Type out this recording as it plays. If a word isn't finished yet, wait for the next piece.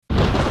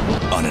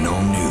on an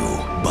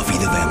all-new Buffy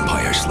the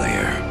Vampire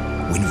Slayer.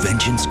 When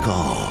vengeance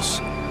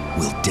calls,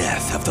 will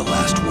death have the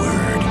last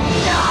word?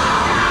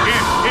 It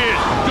is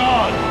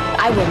done!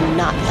 I will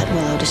not let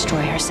Willow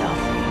destroy herself.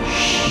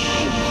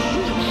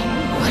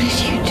 What did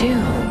you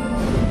do?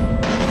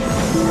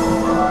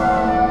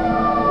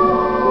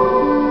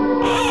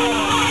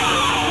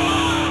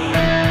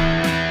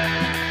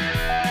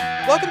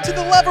 Welcome to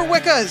the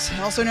Leverwickas,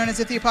 also known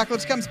as If the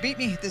Apocalypse Comes, Beat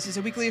Me. This is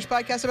a weekly-ish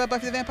podcast about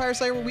Buffy the Vampire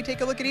Slayer where we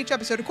take a look at each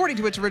episode according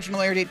to its original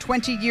air date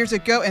 20 years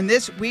ago, and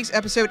this week's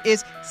episode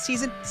is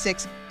Season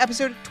 6,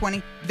 Episode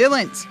 20,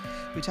 Villains.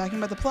 We'll be talking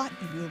about the plot,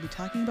 and we will be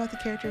talking about the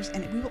characters,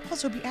 and we will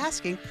also be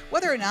asking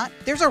whether or not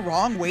there's a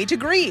wrong way to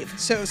grieve.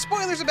 So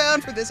spoilers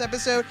abound for this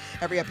episode,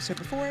 every episode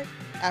before it,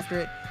 after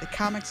it, the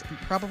comics, and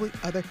probably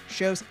other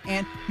shows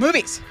and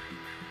movies.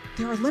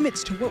 There are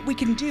limits to what we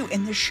can do,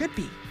 and there should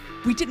be.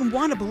 We didn't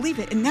want to believe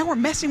it, and now we're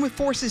messing with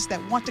forces that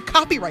want to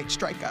copyright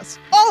strike us.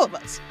 All of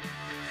us.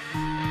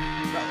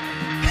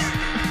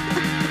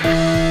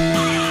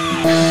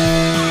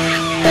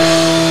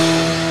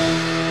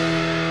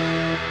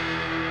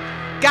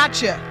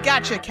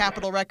 Gotcha,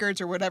 Capitol Records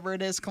or whatever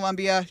it is,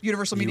 Columbia,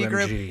 Universal Media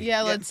Group.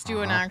 Yeah, let's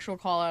do an actual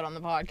call out on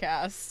the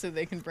podcast so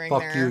they can bring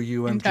Fuck their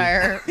you, UMG.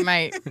 entire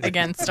might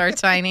against our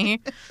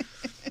tiny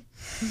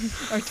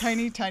Our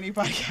tiny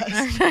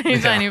podcast.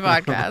 tiny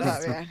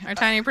podcast. Oh, yeah. Our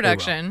tiny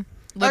production.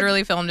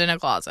 Literally filmed in a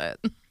closet.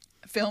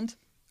 Filmed?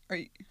 Are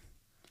you?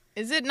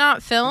 Is it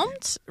not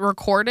filmed?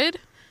 Recorded?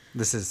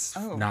 This is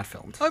not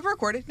filmed. Oh,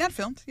 recorded. Not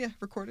filmed. Yeah,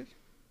 recorded.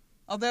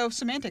 Although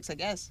semantics, I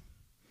guess.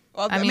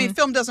 Well, I mean, mean,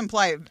 film does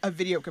imply a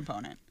video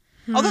component.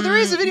 Although there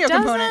is a video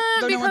component,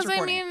 though no one's because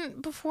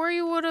recording. before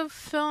you would have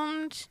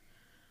filmed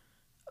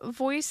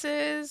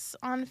voices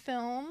on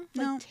film,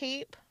 No. like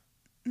tape.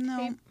 No.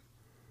 Tape.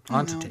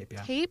 Onto No. tape,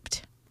 yeah.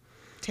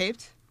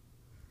 Taped?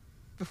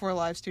 Before a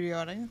live studio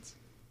audience.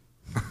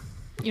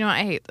 You know what?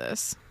 I hate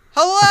this.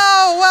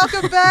 Hello,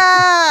 welcome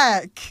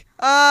back.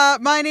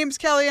 My name's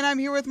Kelly, and I'm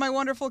here with my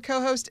wonderful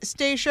co-host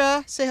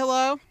Stacia. Say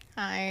hello.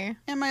 Hi.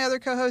 And my other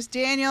co-host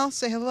Daniel.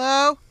 Say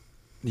hello.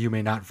 You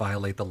may not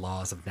violate the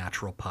laws of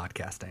natural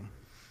podcasting.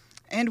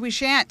 And we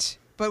shan't,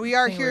 but we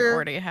are I think we here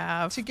already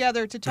have.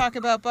 together to talk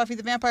about Buffy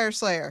the Vampire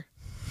Slayer.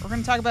 We're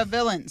going to talk about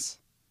villains.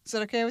 Is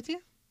that okay with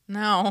you?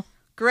 No.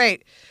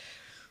 Great.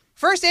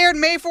 First aired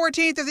May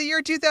 14th of the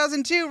year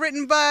 2002,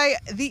 written by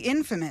the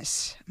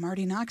infamous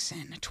Marty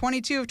Noxon.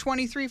 22 of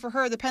 23 for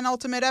her, the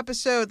penultimate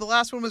episode. The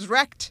last one was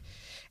Wrecked.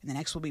 And the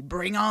next will be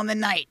Bring On the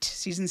Night,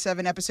 Season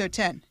 7, Episode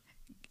 10.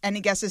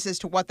 Any guesses as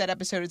to what that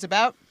episode is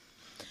about?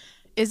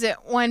 Is it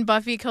when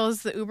Buffy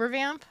kills the Uber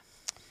Vamp?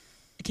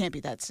 It can't be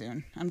that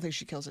soon. I don't think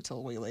she kills it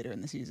till way later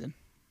in the season.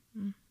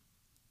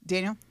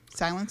 Daniel?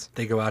 Silence?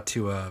 They go out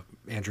to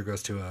Andrew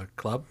goes to a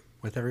club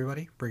with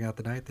everybody. Bring out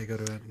the night. They go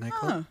to a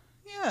nightclub.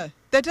 Yeah.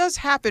 That does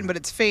happen, but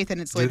it's Faith, and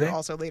it's Do later, they?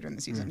 also later in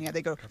the season. Yeah,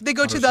 they go to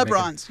was the making-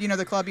 Bronze. You know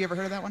the club? You ever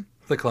heard of that one?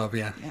 The club,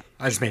 yeah. Yeah.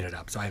 I just made it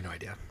up, so I have no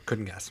idea.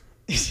 Couldn't guess.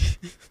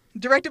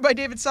 Directed by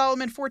David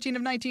Solomon, 14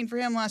 of 19 for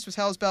him. Last was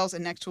Hell's Bells,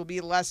 and next will be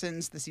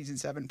Lessons, the Season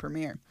 7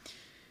 premiere.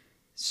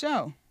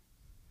 So,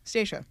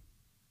 Stacia,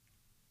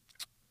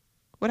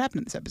 what happened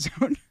in this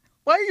episode?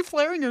 Why are you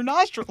flaring your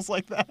nostrils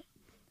like that?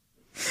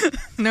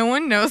 No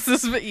one knows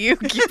this but you.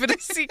 Keep it a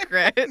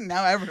secret.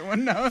 Now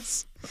everyone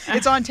knows.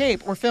 It's on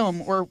tape or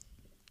film or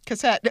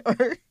cassette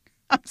or...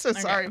 I'm so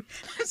sorry.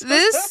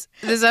 This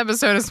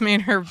episode has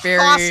made her very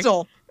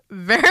Hostile.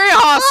 Very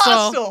hostile.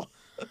 Hostile.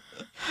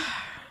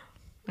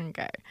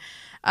 Okay.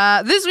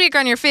 This week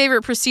on your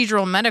favorite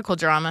procedural medical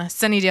drama,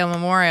 Sunnydale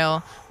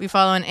Memorial, we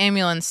follow an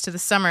ambulance to the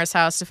Summers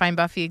house to find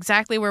Buffy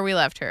exactly where we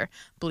left her,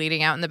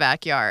 bleeding out in the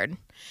backyard.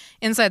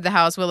 Inside the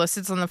house, Willow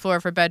sits on the floor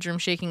of her bedroom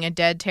shaking a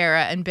dead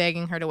Tara and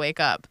begging her to wake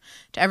up.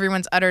 To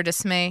everyone's utter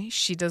dismay,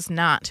 she does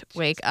not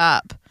wake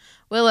up.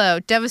 Willow,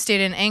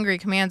 devastated and angry,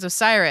 commands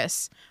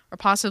Osiris, or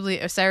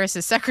possibly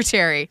Osiris's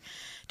secretary,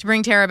 to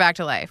bring Tara back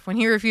to life. When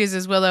he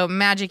refuses, Willow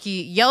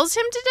magically yells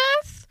him to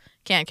death?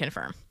 Can't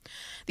confirm.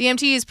 The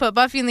EMTs put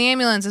Buffy in the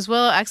ambulance as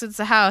Willow exits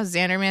the house.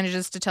 Xander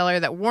manages to tell her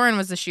that Warren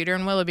was the shooter,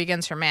 and Willow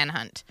begins her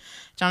manhunt.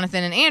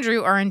 Jonathan and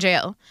Andrew are in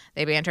jail.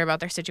 They banter about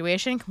their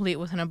situation, complete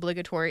with an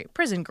obligatory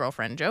prison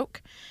girlfriend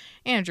joke.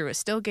 Andrew is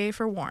still gay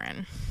for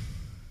Warren.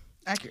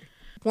 Accurate.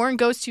 Warren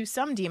goes to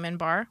some demon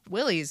bar,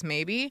 Willie's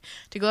maybe,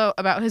 to gloat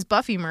about his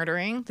Buffy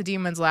murdering. The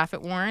demons laugh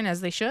at Warren,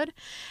 as they should.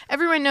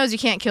 Everyone knows you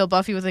can't kill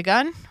Buffy with a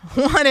gun.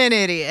 What an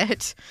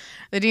idiot.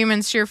 The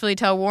demons cheerfully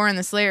tell Warren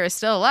the Slayer is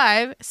still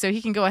alive, so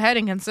he can go ahead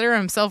and consider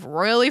himself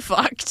royally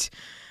fucked.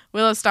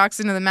 Willow stalks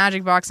into the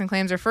magic box and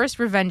claims her first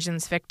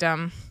revengeance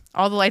victim.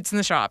 All the lights in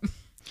the shop.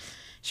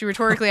 She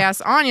rhetorically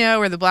asks Anya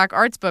where the black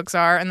arts books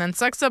are and then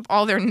sucks up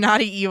all their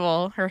naughty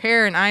evil. Her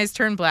hair and eyes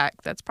turn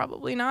black. That's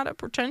probably not a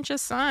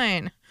pretentious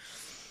sign.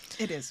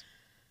 It is.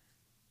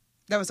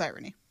 That was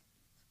irony.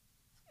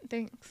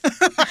 Thanks.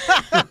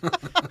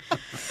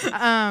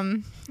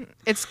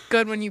 It's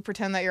good when you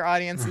pretend that your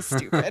audience is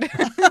stupid.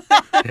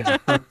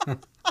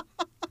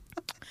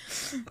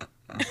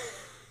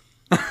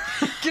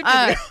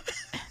 Continue.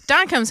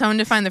 Dawn comes home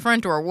to find the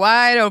front door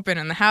wide open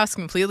and the house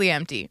completely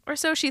empty. Or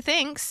so she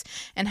thinks,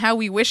 and how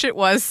we wish it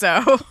was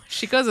so.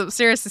 She goes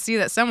upstairs to see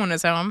that someone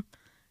is home.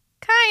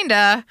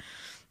 Kinda.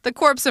 The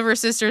corpse of her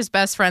sister's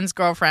best friend's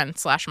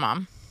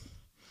girlfriend/mom.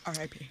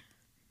 R.I.P.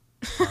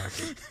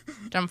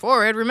 Jump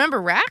forward.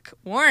 Remember Rack?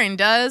 Warren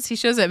does. He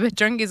shows up at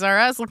Junkies R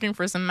Us looking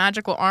for some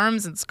magical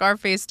arms and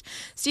scar-faced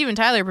Steven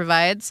Tyler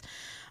provides.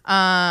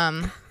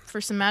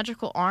 For some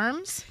magical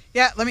arms?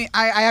 Yeah,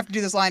 I have to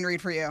do this line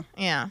read for you.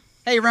 Yeah.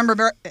 Hey, do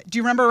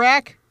you remember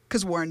Rack?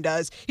 Because Warren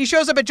does. He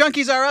shows up at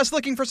Junkies R Us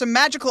looking for some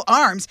magical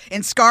arms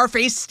and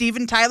scar-faced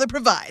Steven Tyler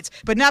provides,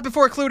 but not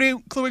before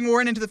cluing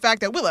Warren into the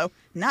fact that Willow,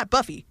 not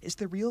Buffy, is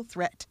the real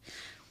threat.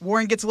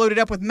 Warren gets loaded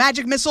up with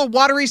magic missile,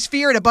 watery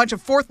sphere, and a bunch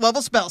of 4th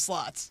level spell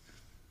slots.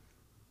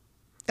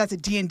 That's a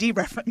D&D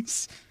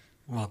reference.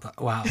 Well,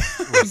 wow.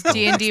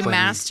 D&D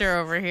master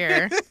over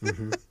here.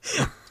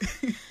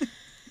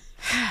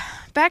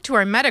 Back to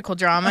our medical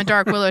drama.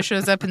 Dark Willow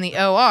shows up in the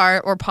OR,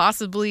 or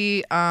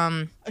possibly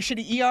a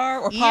shitty ER,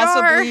 or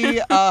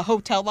possibly a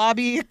hotel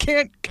lobby.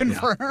 Can't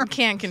confirm. Yeah.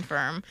 Can't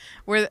confirm.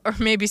 Or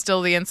maybe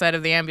still the inside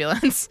of the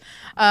ambulance.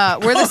 Where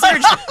the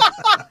surgeon.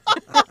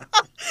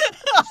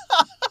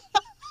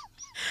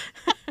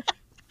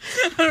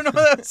 I don't know.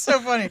 That was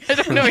so funny. I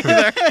don't know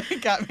either.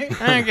 Got me.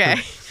 Okay.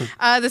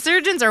 The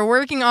surgeons are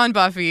working on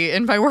Buffy,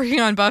 and by working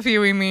on Buffy,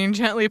 we mean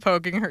gently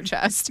poking her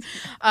chest.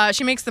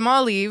 She makes them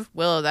all leave,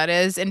 Willow that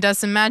is, and does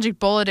some magic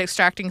bullet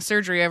extracting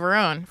surgery of her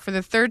own. For the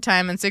 3rd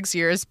time in 6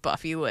 years,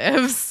 Buffy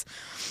lives.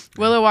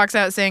 Willow walks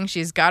out saying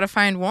she's got to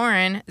find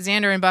Warren.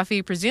 Xander and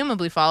Buffy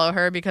presumably follow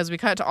her because we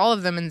cut to all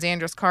of them in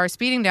Xander's car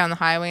speeding down the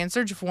highway in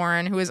search of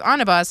Warren, who is on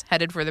a bus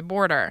headed for the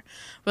border.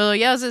 Willow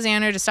yells at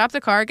Xander to stop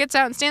the car, gets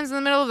out and stands in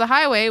the middle of the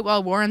highway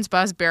while Warren's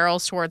bus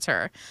barrels towards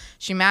her.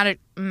 She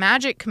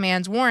magic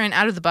commands Warren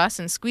out of the bus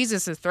and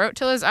squeezes his throat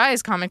till his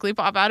eyes comically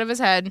pop out of his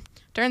head.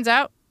 Turns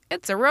out,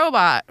 it's a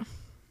robot.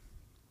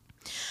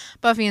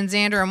 Buffy and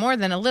Xander are more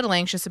than a little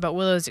anxious about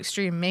Willow's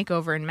extreme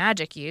makeover and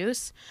magic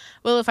use.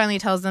 Willow finally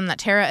tells them that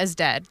Tara is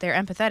dead. They're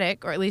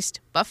empathetic, or at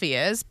least Buffy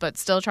is, but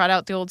still trot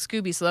out the old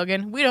Scooby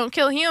slogan, "We don't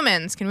kill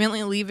humans,"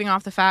 conveniently leaving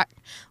off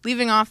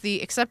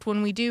the "except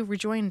when we do"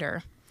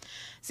 rejoinder.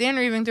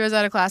 Xander even throws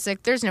out a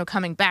classic, "There's no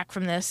coming back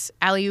from this,"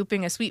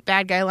 alley-ooping a sweet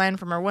bad guy line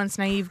from her once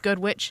naive good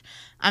witch,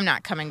 "I'm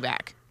not coming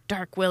back.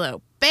 Dark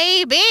Willow,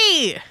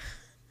 baby!"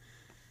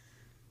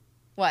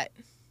 What?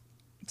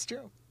 It's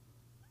true.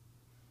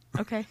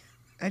 Okay.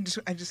 I just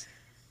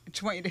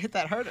want you to hit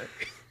that harder.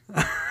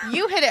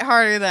 You hit it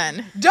harder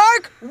then.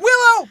 Dark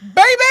Willow,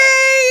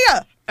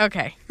 baby!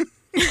 Okay.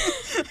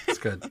 That's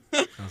good.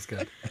 That was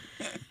good.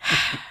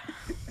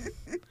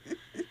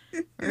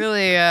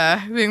 Really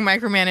being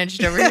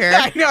micromanaged over here.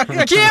 I know.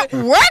 You can't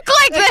work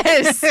like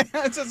this!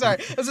 I'm so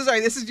sorry.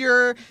 This is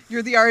you're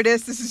the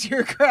artist. This is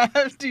your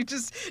craft. You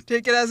just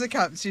take it as it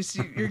comes.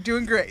 You're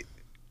doing great.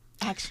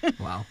 Action.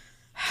 Wow.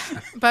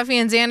 Buffy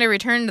and Xander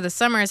return to the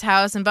Summers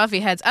house, and Buffy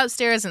heads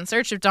upstairs in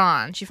search of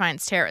Dawn. She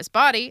finds Tara's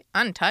body,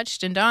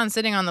 untouched, and Dawn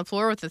sitting on the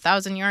floor with a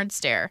 1,000-yard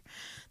stare.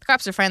 The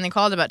cops are finally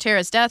called about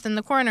Tara's death, and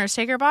the coroners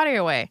take her body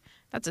away.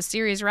 That's a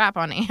series wrap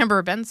on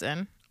Amber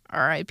Benson.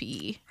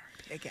 R.I.P.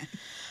 Again.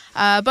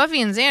 Buffy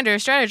and Xander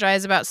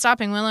strategize about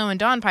stopping Willow, and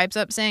Dawn pipes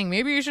up saying,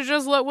 maybe you should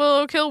just let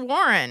Willow kill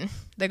Warren.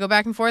 They go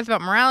back and forth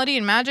about morality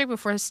and magic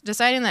before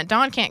deciding that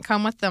Dawn can't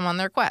come with them on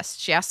their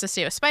quest. She asks to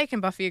stay with Spike,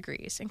 and Buffy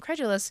agrees.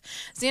 Incredulous,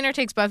 Xander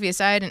takes Buffy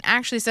aside and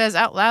actually says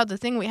out loud the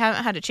thing we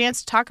haven't had a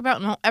chance to talk about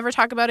and won't ever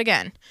talk about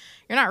again.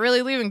 You're not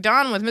really leaving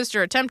Dawn with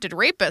Mr. Attempted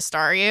Rapist,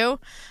 are you?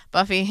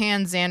 Buffy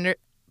hand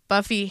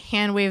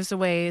waves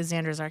away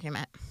Xander's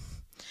argument.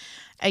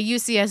 At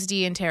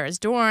UCSD in Tara's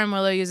dorm,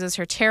 Willow uses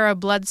her Tara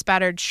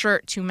blood-spattered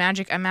shirt to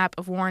magic a map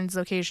of Warren's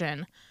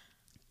location.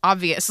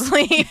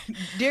 Obviously.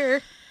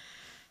 Dear.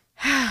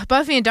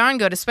 Buffy and Dawn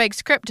go to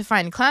Spike's crypt to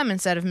find Clem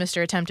instead of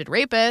Mr. Attempted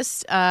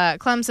Rapist.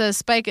 Clem says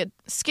Spike had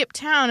skipped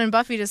town, and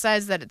Buffy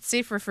decides that it's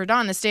safer for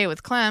Dawn to stay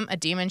with Clem, a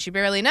demon she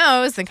barely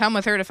knows, than come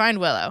with her to find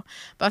Willow.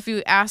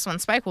 Buffy asks when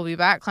Spike will be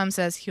back. Clem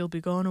says he'll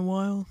be gone a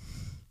while.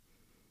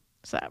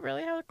 Is that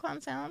really how Clem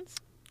sounds?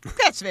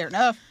 That's fair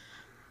enough.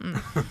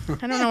 I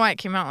don't know why it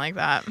came out like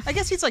that. I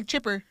guess he's like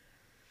Chipper.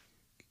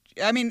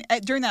 I mean,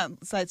 during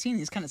that scene,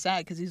 he's kind of sad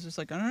because he's just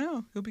like, I don't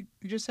know.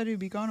 He just said he'd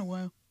be gone a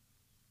while.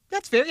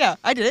 That's fair. Yeah,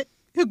 I did it.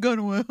 He'll go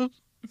a while.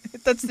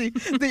 That's the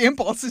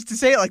impulse is to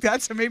say it like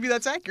that, so maybe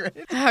that's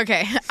accurate.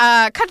 Okay.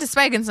 Cut to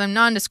Spike in some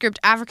nondescript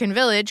African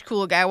village.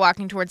 Cool guy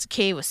walking towards a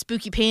cave with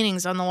spooky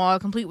paintings on the wall,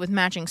 complete with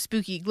matching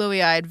spooky,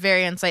 glowy-eyed,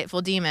 very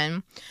insightful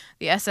demon.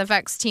 The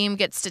SFX team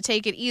gets to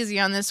take it easy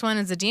on this one,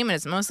 as the demon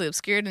is mostly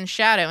obscured in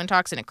shadow and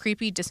talks in a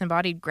creepy,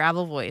 disembodied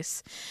gravel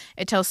voice.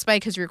 It tells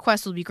Spike his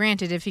request will be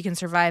granted if he can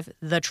survive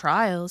the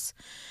trials.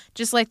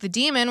 Just like the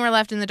demon, we're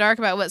left in the dark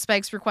about what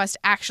Spike's request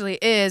actually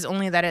is,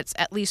 only that it's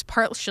at least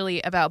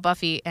partially about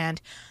Buffy and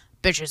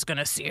bitch is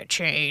gonna see a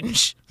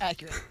change.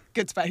 Accurate.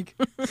 Good Spike.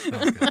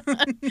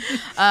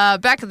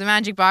 Back at the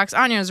magic box,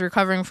 Anya is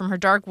recovering from her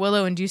dark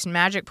Willow-induced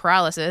magic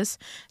paralysis.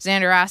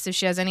 Xander asks if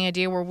she has any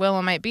idea where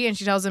Willow might be, and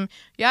she tells him,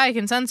 yeah, I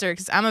can sense her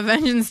because I'm a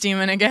vengeance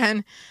demon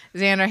again.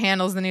 Xander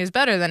handles the news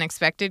better than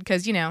expected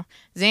because,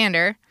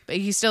 Xander, but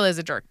he still is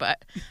a jerk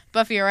butt.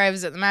 Buffy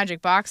arrives at the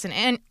magic box,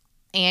 and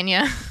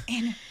Anya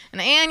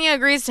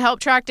agrees to help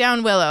track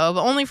down Willow,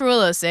 but only for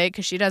Willow's sake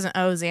because she doesn't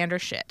owe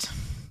Xander shit.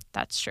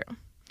 That's true.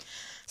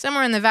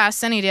 Somewhere in the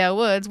vast Sunnydale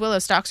woods, Willow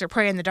stalks her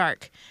prey in the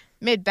dark.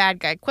 Mid-bad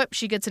guy quip,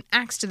 she gets an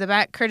axe to the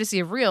back courtesy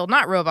of real,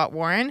 not robot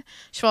Warren.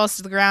 She falls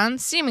to the ground,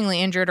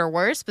 seemingly injured or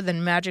worse, but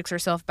then magics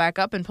herself back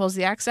up and pulls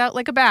the axe out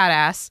like a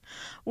badass.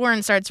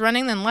 Warren starts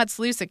running, then lets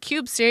loose a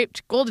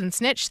cube-shaped golden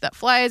snitch that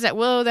flies at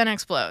Willow, then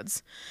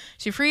explodes.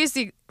 She freezes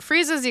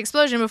the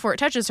explosion before it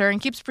touches her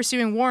and keeps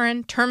pursuing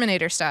Warren,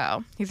 Terminator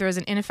style. He throws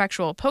an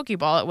ineffectual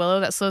Pokeball at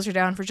Willow that slows her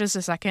down for just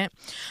a second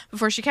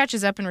before she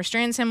catches up and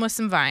restrains him with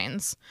some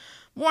vines.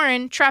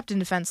 Warren, trapped and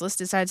defenseless,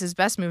 decides his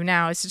best move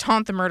now is to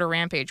taunt the murder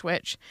rampage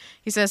witch.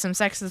 He says some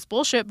sexist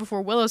bullshit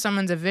before Willow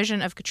summons a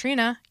vision of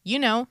Katrina,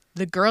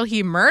 the girl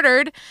he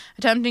murdered,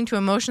 attempting to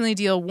emotionally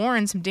deal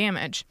Warren some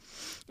damage.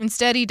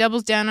 Instead, he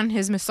doubles down on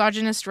his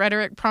misogynist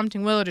rhetoric,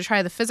 prompting Willow to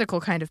try the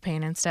physical kind of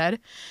pain instead.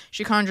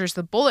 She conjures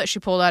the bullet she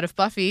pulled out of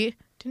Buffy.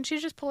 Didn't she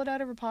just pull it out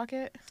of her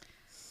pocket?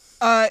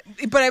 But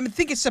I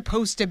think it's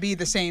supposed to be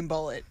the same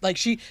bullet. Like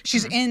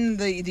she's in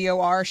the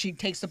OR, she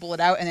takes the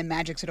bullet out and then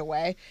magics it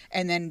away,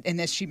 and then in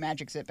this she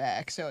magics it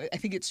back. So I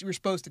think you're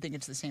supposed to think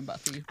it's the same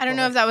Buffy. I don't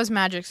know if that was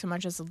magic so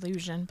much as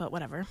illusion, but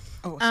whatever.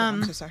 Oh,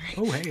 I'm so sorry.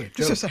 Oh, hey,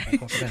 I'm so sorry.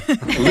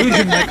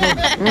 Illusion,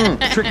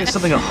 Michael. Trick is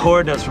something a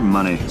whore does for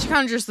money. She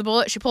conjures the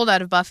bullet she pulled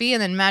out of Buffy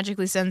and then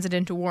magically sends it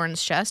into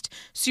Warren's chest,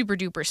 super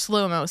duper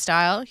slow-mo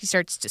style. He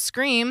starts to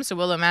scream, so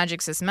Willow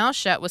magics his mouth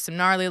shut with some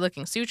gnarly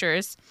looking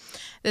sutures.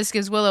 This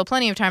gives Willow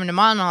plenty of time to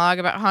monologue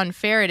about how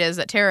unfair it is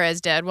that Tara is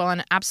dead while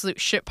an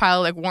absolute shit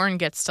pile like Warren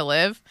gets to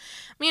live.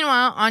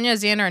 Meanwhile, Anya,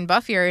 Xander, and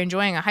Buffy are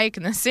enjoying a hike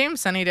in the same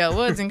Sunnydale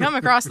woods and come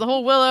across the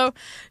whole Willow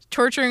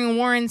torturing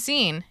Warren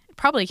scene. It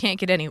probably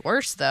can't get any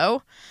worse,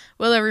 though.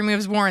 Willow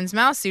removes Warren's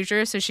mouth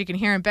suture so she can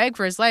hear him beg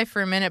for his life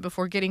for a minute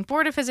before getting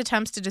bored of his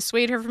attempts to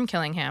dissuade her from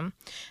killing him.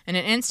 In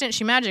an instant,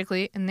 she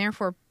magically, and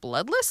therefore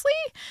bloodlessly,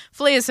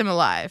 flays him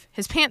alive.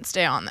 His pants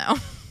stay on, though.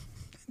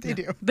 They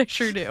do. They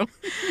sure do.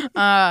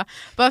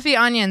 Buffy,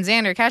 Anya, and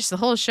Xander catch the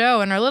whole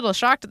show and are a little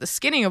shocked at the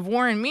skinning of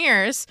Warren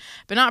Mears,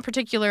 but not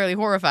particularly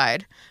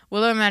horrified.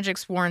 Willow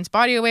magics Warren's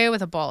body away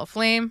with a ball of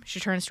flame. She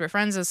turns to her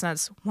friends and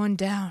says, "One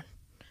down,"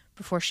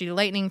 before she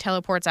lightning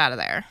teleports out of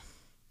there.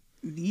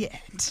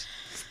 Yet.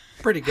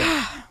 Pretty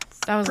good.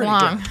 That was Pretty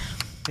long.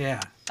 good.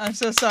 Yeah. I'm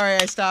so sorry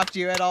I stopped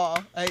you at all.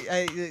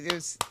 I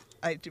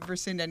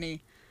rescind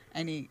any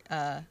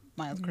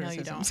mild No,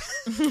 you criticisms.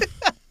 don't.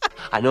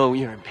 I know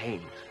you're in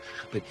pain,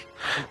 but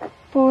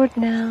Bored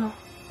now.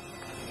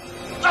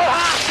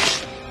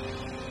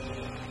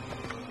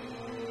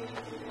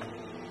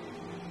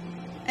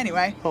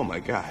 Anyway, oh my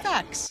god.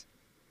 facts.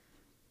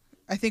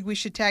 I think we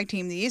should tag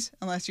team these,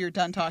 unless you're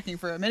done talking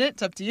for a minute.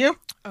 It's up to you.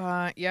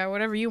 Yeah,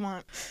 whatever you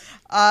want.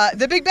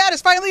 The big bad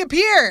has finally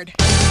appeared.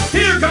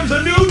 Here comes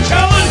a new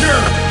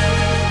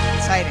challenger!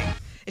 Exciting.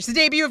 It's the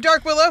debut of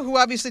Dark Willow, who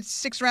obviously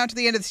sticks around to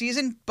the end of the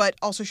season, but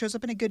also shows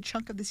up in a good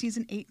chunk of the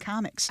season 8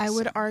 comics. I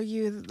would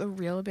argue that the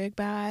real big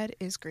bad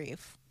is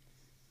Grief.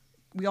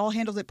 We all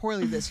handled it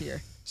poorly this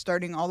year,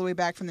 starting all the way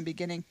back from the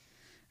beginning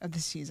of the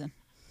season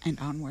and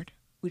onward.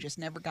 We just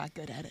never got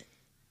good at it.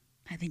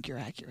 I think you're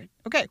accurate.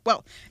 Okay,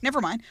 well,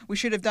 never mind. We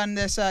should have done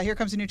this. Here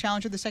comes a new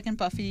challenger, the second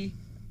Buffy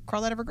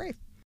crawl out of her grave.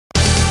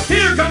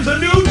 Here comes a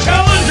new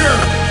challenger!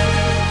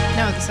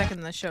 No, the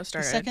second the show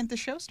started. The second the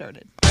show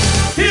started.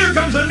 Here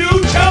comes a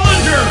new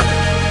challenger!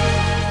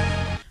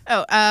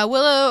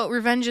 Willow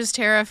revenges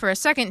Tara for a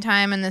second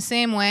time in the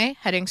same way,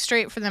 heading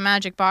straight for the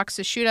magic box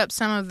to shoot up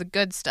some of the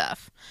good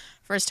stuff.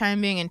 First time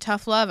being in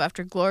tough love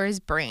after Glory's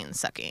brain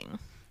sucking.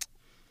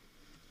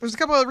 There's a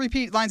couple of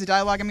repeat lines of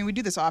dialogue. I mean, we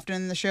do this often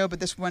in the show,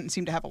 but this one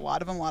seemed to have a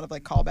lot of them, a lot of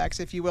like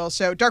callbacks, if you will.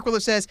 So Dark Willow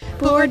says,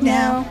 "Bored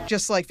now,"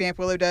 just like Vamp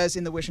Willow does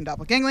in the Wish and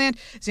Doppelgangland.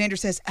 Xander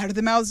says, "Out of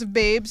the mouths of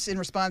babes," in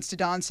response to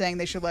Dawn saying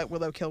they should let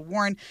Willow kill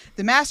Warren.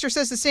 The Master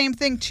says the same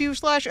thing too,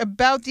 /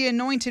 about the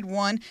Anointed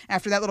One,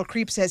 after that little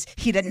creep says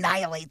he'd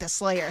annihilate the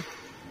Slayer.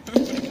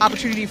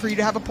 Opportunity for you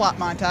to have a plot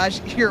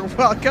montage. You're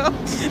welcome.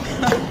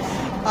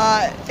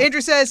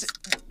 Andrew says,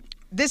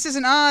 "This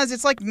isn't Oz,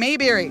 it's like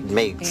Mayberry."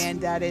 Makes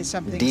And that is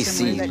something DC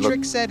similar that look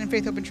Trick said in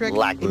Faith, Hope, and Trick.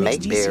 like It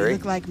makes DC Mayberry.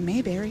 look like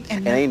Mayberry.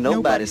 And ain't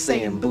nobody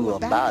saying boo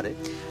about it.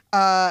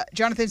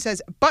 Jonathan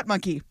says, "Butt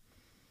monkey,"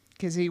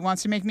 because he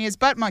wants to make me his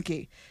butt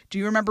monkey. Do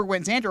you remember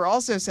when Xander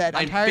also said,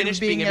 "I'm tired of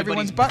being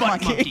everyone's butt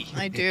monkey"?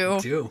 I do.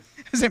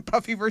 It was in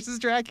Buffy versus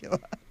Dracula.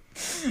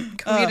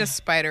 Can we get a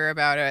spider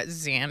about it,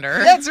 Xander?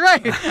 That's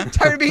right. I'm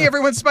tired of being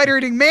everyone's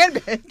spider-eating man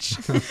bitch.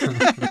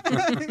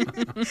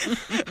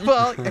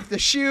 Well, if the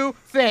shoe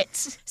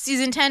fits.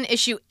 Season 10,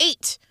 Issue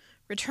 8,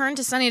 Return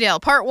to Sunnydale,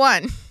 Part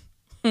 1.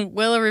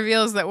 Willow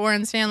reveals that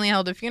Warren's family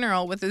held a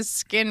funeral with his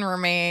skin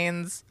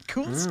remains.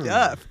 Cool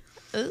stuff.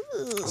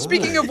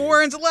 Speaking of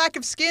Warren's lack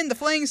of skin, the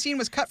flaying scene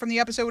was cut from the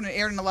episode and it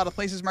aired in a lot of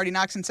places. Marty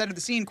Noxon said of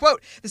the scene,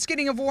 quote, "The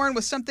skinning of Warren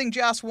was something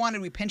Joss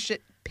wanted. We pitched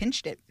it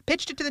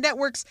to the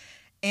networks,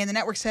 and the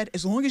network said,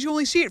 as long as you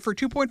only see it for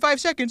 2.5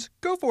 seconds,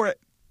 go for it."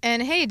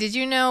 And hey, did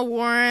you know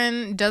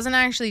Warren doesn't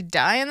actually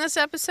die in this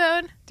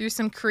episode? Through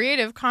some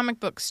creative comic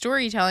book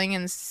storytelling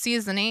in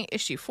Season 8,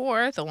 Issue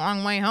 4, The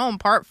Long Way Home,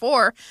 Part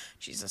 4,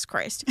 Jesus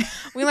Christ,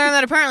 we learned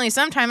that apparently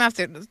sometime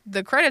after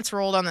the credits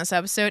rolled on this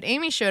episode,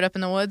 Amy showed up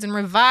in the woods and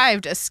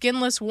revived a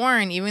skinless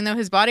Warren, even though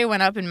his body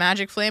went up in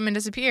magic flame and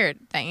disappeared.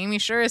 That Amy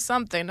sure is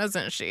something,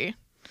 isn't she?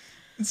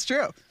 It's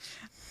true.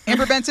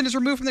 Amber Benson is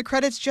removed from the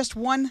credits just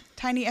one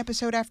tiny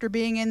episode after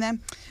being in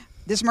them.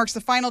 This marks the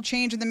final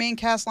change in the main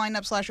cast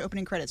lineup /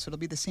 opening credits, so it'll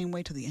be the same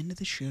way till the end of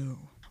the show.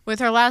 With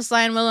her last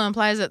line, Willow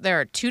implies that there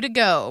are 2 to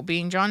go,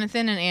 being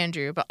Jonathan and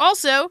Andrew. But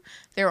also,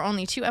 there are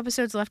only 2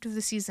 episodes left of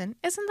the season.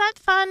 Isn't that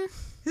fun?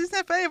 Isn't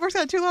that fun? It works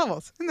out 2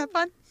 levels. Isn't that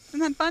fun?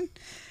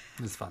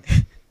 It's fun.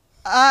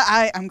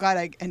 I'm glad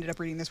I ended up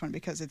reading this one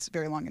because it's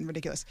very long and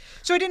ridiculous.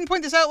 So I didn't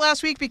point this out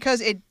last week because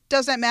it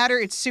doesn't matter.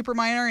 It's super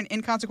minor and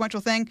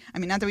inconsequential thing. I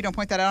mean, not that we don't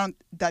point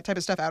that type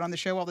of stuff out on the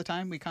show all the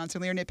time. We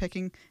constantly are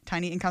nitpicking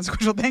tiny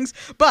inconsequential things.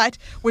 But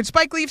when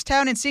Spike leaves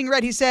town and seeing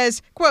red, he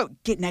says, quote,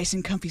 "Get nice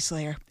and comfy,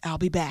 Slayer. I'll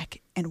be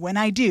back. And when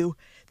I do,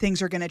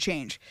 things are going to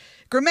change."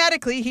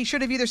 Grammatically, he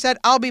should have either said,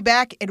 "I'll be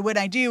back, and when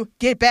I do,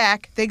 get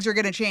back, things are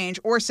going to change,"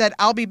 or said,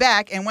 "I'll be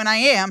back, and when I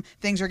am,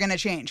 things are going to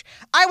change."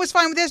 I was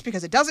fine with this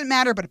because it doesn't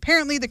matter, but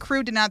apparently the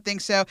crew did not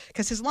think so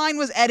because his line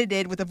was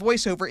edited with a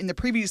voiceover in the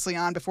previously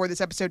on before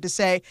this episode to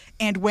say,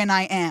 "and when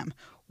I am."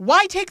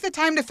 Why take the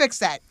time to fix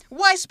that?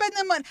 Why spend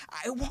the money?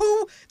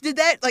 Who did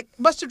that?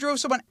 Must have drove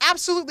someone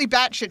absolutely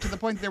batshit to the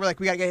point that they were like,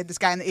 "We got to get this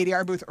guy in the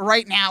ADR booth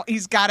right now.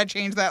 He's got to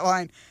change that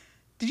line."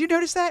 Did you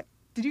notice that?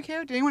 Did you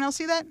care? Did anyone else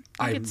see that?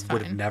 I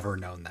would have never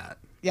known that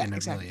in a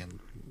exactly.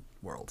 million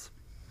worlds.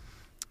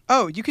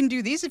 Oh, you can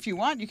do these if you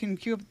want. You can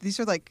queue up. These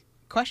are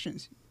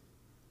questions.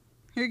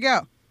 Here you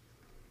go.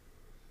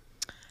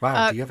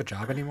 Wow, do you have a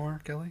job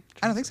anymore, Kelly? Jesus.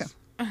 I don't think so.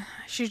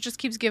 She just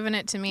keeps giving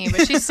it to me,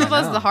 but she still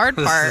does the hard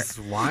part. This is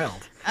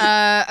wild.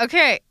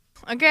 Okay,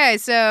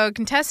 so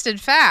contested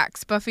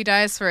facts. Buffy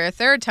dies for a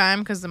 3rd time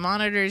because the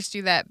monitors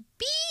do that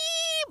beep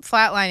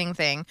flatlining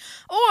thing.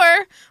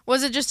 Or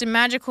was it just a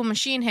magical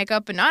machine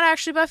hiccup and not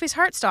actually Buffy's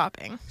heart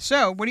stopping?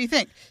 So, what do you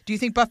think? Do you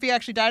think Buffy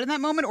actually died in that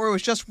moment, or it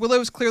was just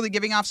Willow's clearly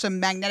giving off some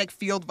magnetic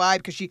field vibe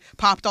because she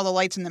popped all the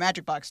lights in the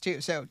magic box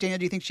too? So, Daniel,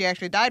 do you think she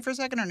actually died for a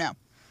second or no?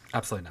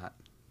 Absolutely not.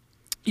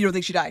 You don't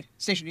think she died?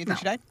 Station, do you think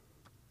she died?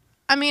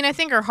 I mean, I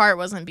think her heart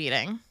wasn't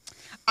beating.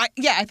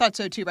 I thought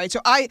so too, right?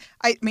 So I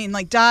mean,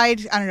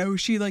 died, I don't know,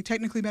 was she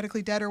technically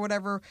medically dead or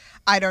whatever?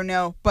 I don't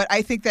know, but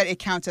I think that it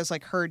counts as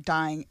her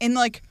dying. And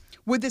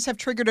would this have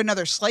triggered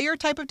another Slayer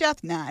type of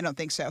death? Nah, I don't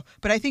think so.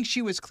 But I think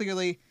she was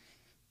clearly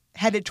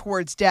headed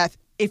towards death.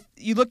 If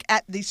you look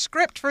at the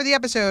script for the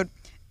episode,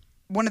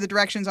 one of the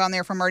directions on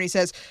there from Marty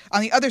says,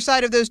 "On the other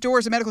side of those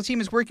doors, a medical team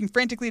is working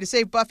frantically to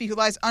save Buffy, who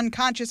lies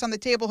unconscious on the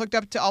table hooked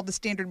up to all the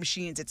standard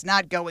machines. It's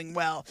not going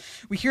well.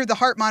 We hear the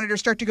heart monitor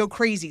start to go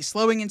crazy,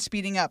 slowing and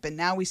speeding up, and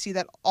now we see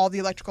that all the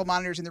electrical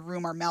monitors in the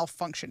room are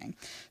malfunctioning."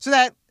 So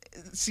that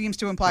seems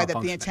to imply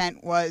that the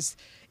intent was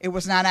it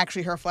was not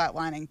actually her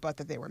flatlining, but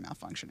that they were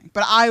malfunctioning.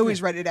 But I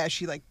always read it as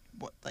she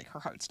her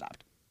heart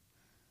stopped.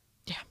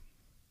 Yeah.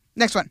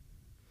 Next one.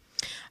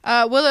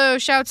 Willow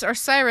shouts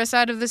Osiris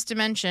out of this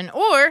dimension,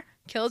 or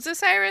kills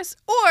Osiris,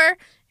 or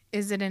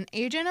is it an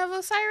agent of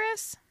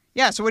Osiris?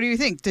 Yeah, so what do you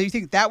think? Do you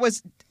think that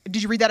was...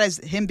 Did you read that as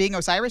him being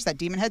Osiris, that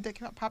demon head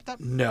that popped up?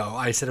 No,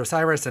 I said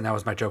Osiris, and that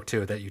was my joke,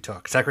 too, that you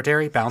took.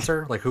 Secretary?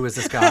 Bouncer? Who is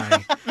this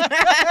guy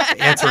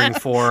answering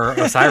for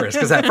Osiris?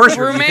 Because at first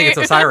you think it's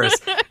Osiris,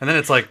 and then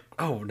it's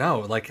oh,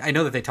 no. I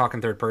know that they talk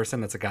in third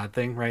person. That's a God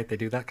thing, right? They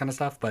do that kind of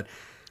stuff, but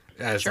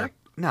as sure.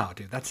 No,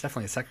 dude, that's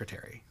definitely a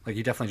secretary.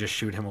 You definitely just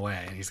shoot him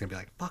away, and he's going to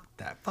be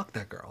fuck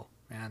that girl,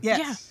 man. Yes.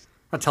 Yeah.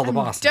 I'll tell the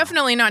boss.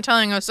 Definitely not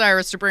telling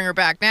Osiris to bring her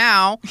back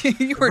now.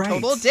 You were a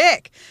total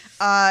dick.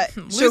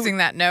 Losing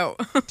that note.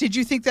 Did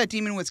you think that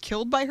demon was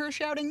killed by her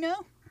shouting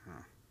no?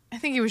 I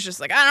think he was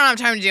just I don't have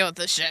time to deal with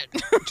this shit.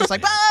 Just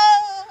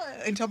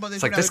until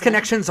it's this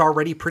connection's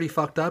already pretty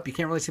fucked up. You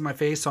can't really see my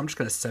face, so I'm just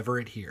going to sever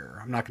it here.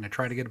 I'm not going to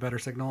try to get a better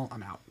signal.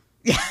 I'm out.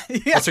 Yeah.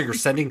 Also, you're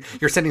sending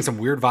some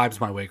weird vibes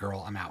my way,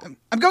 girl. I'm out.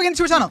 I'm going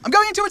into a tunnel.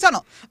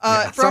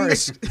 From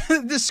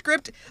sorry. the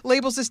script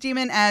labels this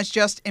demon as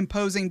just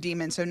imposing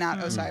demon, so not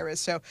Osiris.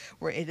 So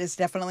it is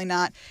definitely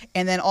not.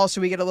 And then also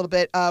we get a little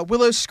bit.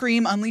 Willow's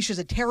scream unleashes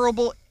a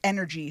terrible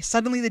energy.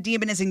 Suddenly the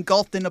demon is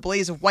engulfed in a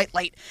blaze of white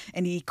light,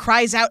 and he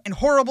cries out in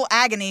horrible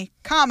agony,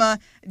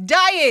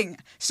 dying.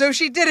 So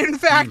she did in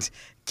fact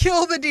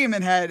kill the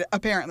demon head.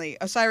 Apparently,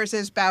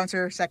 Osiris's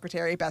bouncer,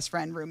 secretary, best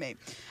friend, roommate.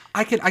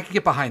 I could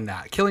get behind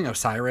that. Killing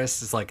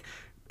Osiris is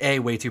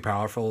way too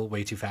powerful,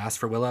 way too fast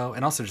for Willow,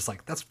 and also just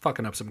that's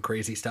fucking up some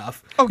crazy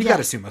stuff. You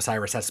gotta assume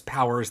Osiris has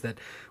powers that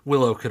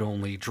Willow could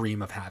only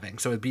dream of having.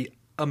 So it'd be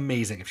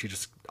amazing if she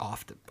just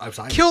offed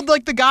Osiris. Killed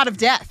like the god of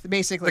death,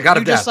 basically. The god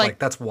of You death. just, Like,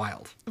 that's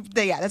wild.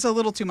 yeah, that's a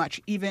little too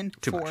much, even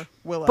Too for much.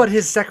 Willow. But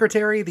his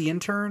secretary, the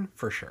intern,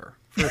 for sure.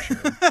 For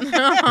sure.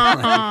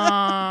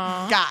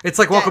 God, It's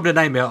like Welcome to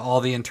Nightmare.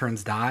 All the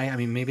interns die. I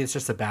mean, maybe it's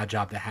just a bad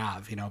job to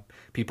have. You know,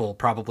 people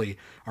probably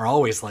are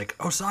always like,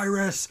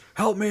 Osiris,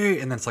 help me.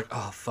 And then it's like,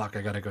 oh, fuck,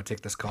 I got to go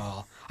take this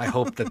call. I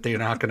hope that they're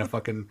not going to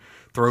fucking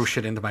throw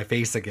shit into my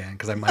face again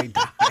because I might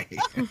die.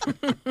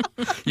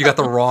 You got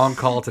the wrong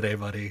call today,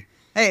 buddy.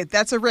 Hey,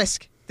 that's a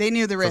risk. They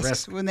knew the It's a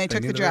risks risk. when they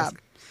took knew the job.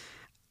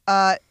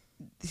 risk.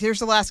 Here's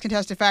the last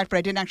contested fact, but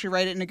I didn't actually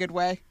write it in a good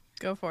way.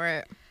 Go for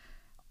it.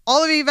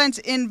 All of the events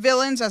in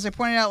Villains, as I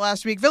pointed out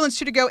last week, Villains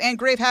 2 to Go and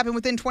Grave happen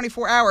within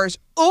 24 hours.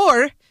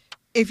 Or,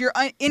 if you're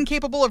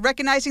incapable of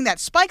recognizing that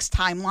Spike's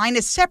timeline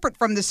is separate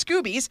from the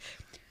Scoobies,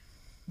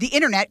 the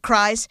internet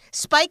cries,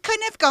 Spike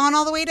couldn't have gone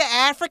all the way to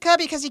Africa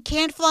because he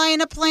can't fly in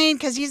a plane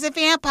because he's a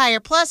vampire.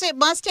 Plus, it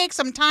must take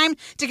some time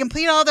to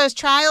complete all those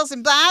trials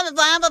and blah, blah,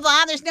 blah, blah,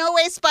 blah. There's no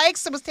way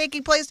Spike's was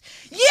taking place.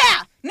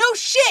 Yeah! No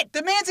shit!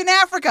 The man's in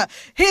Africa.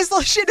 His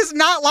shit is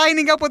not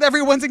lining up with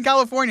everyone's in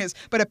California's.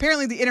 But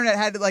apparently the internet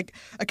had like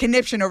a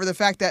conniption over the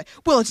fact that,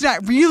 well, it's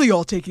not really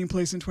all taking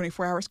place in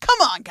 24 hours.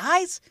 Come on,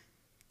 guys.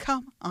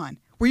 Come on.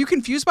 Were you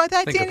confused by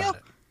that, Think Daniel?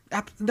 about it.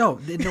 No,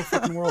 in no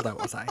fucking world that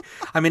was I.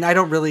 I mean, I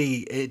don't really,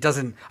 it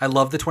doesn't, I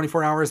love the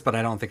 24 hours, but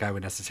I don't think I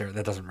would necessarily,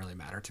 that doesn't really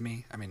matter to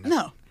me. I mean,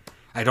 No.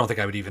 I don't think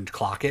I would even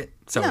clock it.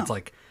 So No. it's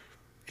like,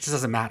 it just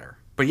doesn't matter.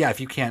 But yeah, if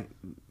you can't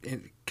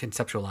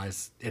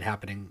conceptualize it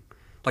happening,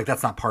 like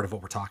that's not part of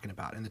what we're talking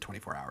about in the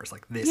 24 hours.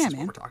 Like this is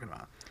what we're talking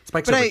about.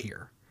 Spike's But over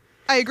here.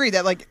 I agree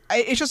that like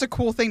it's just a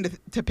cool thing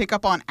to pick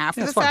up on after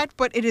Yeah, the it's fun. fact,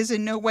 but it is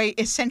in no way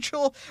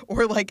essential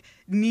or like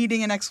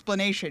needing an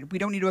explanation. We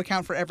don't need to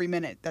account for every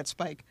minute that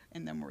Spike,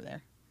 and then we're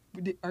there.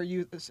 Are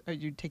you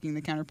taking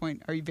the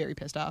counterpoint? Are you very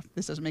pissed off?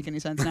 This doesn't make any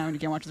sense now, and you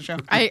can't watch the show.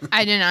 I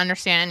didn't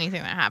understand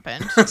anything that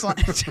happened.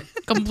 Excellent.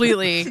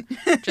 Completely,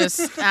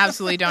 just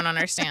absolutely don't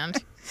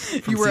understand.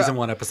 From you were- season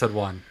 1, episode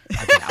 1.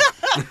 I've been out.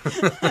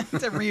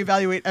 To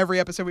reevaluate every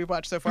episode we've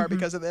watched so far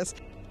because of this.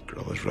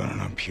 Girl is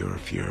running on pure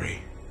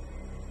fury.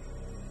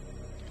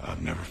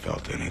 I've never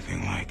felt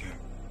anything like it.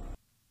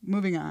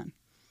 Moving on.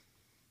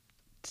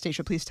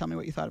 Stacia, please tell me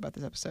what you thought about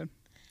this episode.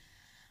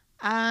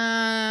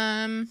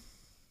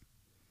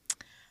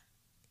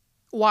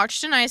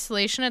 Watched in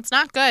isolation, it's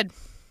not good.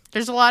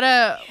 There's a lot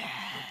of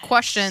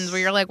questions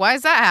where you're like, why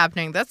is that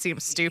happening? That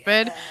seems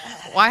stupid.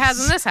 Why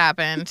hasn't this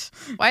happened?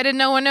 Why did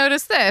no one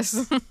notice this?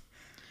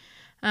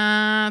 So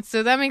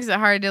that makes it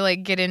hard to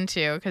like get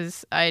into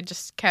because I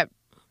just kept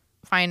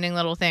finding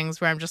little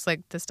things where I'm just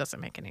like, this doesn't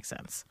make any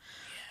sense.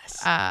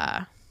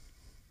 So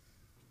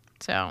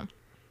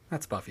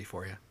That's Buffy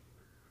for you.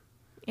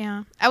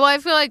 yeah. Well, I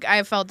feel like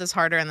I felt this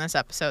harder in this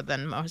episode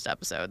than most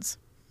episodes.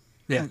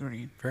 Yeah,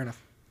 Agreed. fair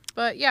enough.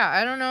 But yeah,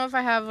 I don't know if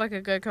I have like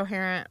a good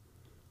coherent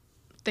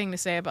thing to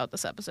say about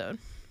this episode.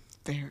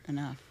 Fair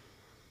enough.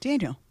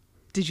 Daniel,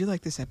 did you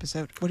like this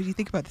episode? What did you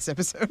think about this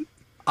episode?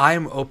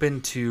 I'm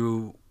open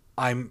to,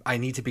 I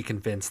need to be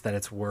convinced that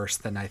it's worse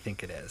than I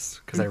think it is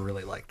because I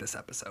really like this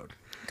episode.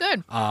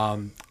 Good.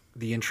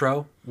 The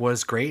intro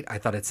was great. I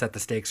thought it set the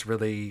stakes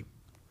really,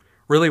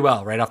 really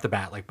well right off the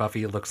bat. Like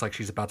Buffy looks like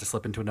she's about to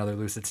slip into another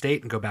lucid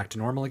state and go back to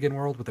normal again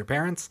world with her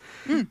parents.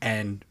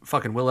 And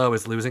fucking Willow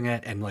is losing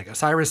it. And like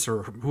Osiris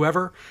or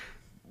whoever,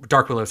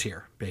 Dark Willow's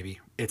here, baby.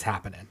 It's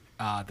happening.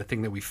 The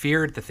thing that we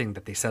feared, the thing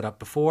that they set up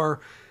before,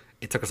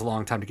 it took us a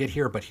long time to get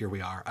here, but here we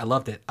are. I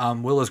loved it.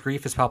 Willow's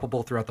grief is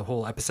palpable throughout the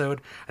whole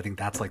episode. I think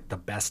that's like the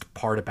best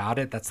part about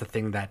it. That's the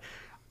thing that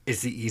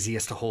is the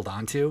easiest to hold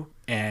on to.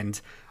 And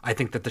I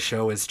think that the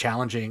show is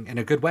challenging in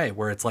a good way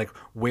where it's like,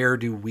 where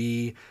do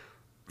we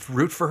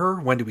root for her?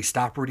 When do we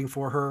stop rooting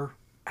for her?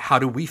 How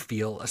do we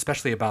feel,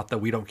 especially about the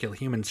we don't kill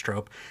humans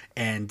trope?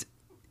 And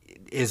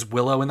is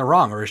Willow in the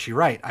wrong or is she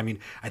right? I mean,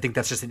 I think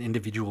that's just an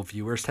individual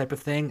viewers type of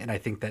thing. And I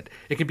think that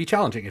it can be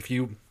challenging. If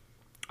you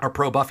are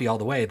pro Buffy all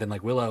the way, then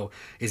like Willow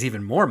is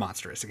even more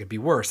monstrous. It could be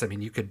worse. I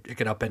mean, it could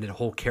upend a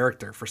whole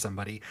character for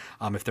somebody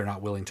if they're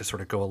not willing to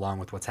sort of go along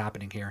with what's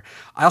happening here.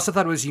 I also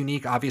thought it was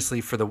unique, obviously,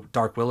 for the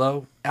Dark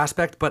Willow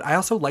aspect, but I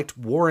also liked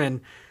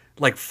Warren,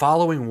 like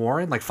following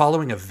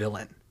a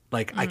villain.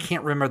 Like, I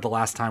can't remember the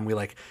last time we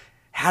like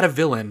had a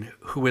villain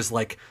who is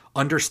like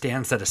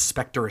understands that a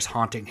specter is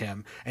haunting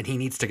him and he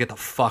needs to get the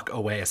fuck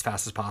away as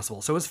fast as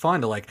possible. So it was fun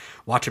to like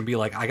watch him be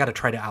like, I got to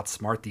try to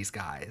outsmart these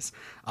guys.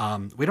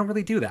 We don't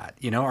really do that.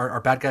 You know, our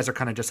bad guys are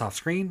kind of just off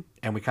screen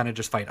and we kind of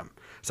just fight them.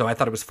 So I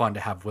thought it was fun to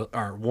have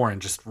Warren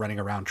just running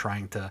around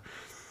trying to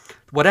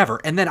whatever.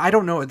 And then I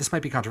don't know, this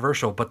might be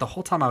controversial, but the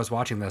whole time I was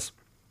watching this,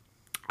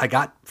 I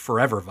got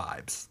Forever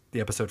vibes, the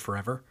episode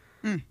Forever,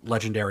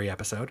 legendary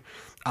episode,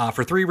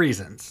 for 3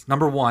 reasons.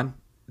 Number 1,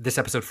 this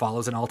episode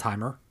follows an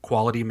all-timer.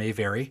 Quality may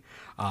vary,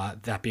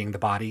 that being The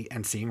Body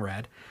and Seeing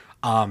Red.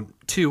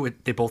 2,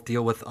 they both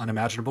deal with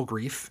unimaginable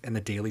grief and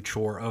the daily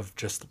chore of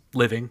just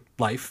living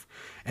life.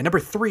 And number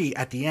 3,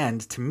 at the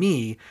end, to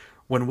me,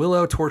 when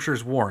Willow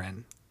tortures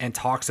Warren and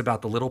talks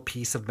about the little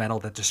piece of metal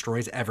that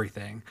destroys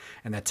everything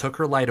and that took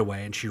her light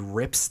away, and she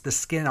rips the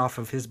skin off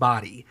of his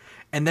body.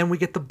 And then we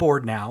get the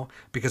board now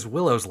because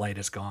Willow's light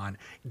is gone.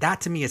 That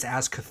to me is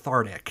as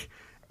cathartic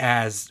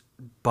as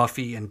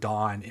Buffy and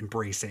Dawn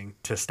embracing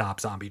to stop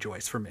Zombie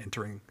Joyce from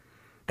entering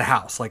the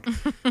house. Like,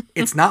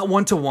 it's not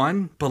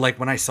 1-to-1, but like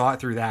when I saw it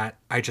through that,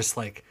 I just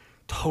like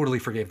totally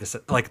forgave this,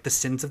 like the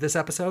sins of this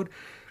episode,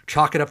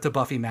 chalk it up to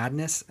Buffy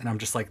madness. And I'm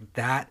just like,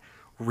 that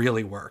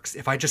really works.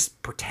 If I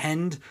just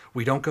pretend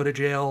we don't go to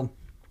jail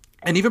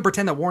and even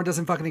pretend that Warren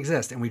doesn't fucking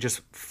exist and we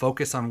just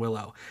focus on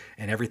Willow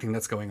and everything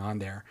that's going on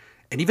there.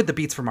 And even the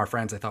beats from our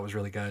friends I thought was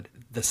really good.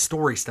 The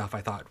story stuff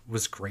I thought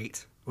was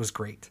great.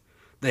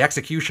 The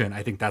execution,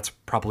 I think that's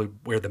probably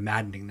where the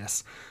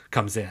maddeningness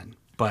comes in.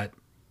 But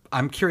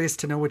I'm curious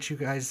to know what you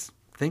guys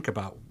think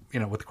about,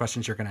 with the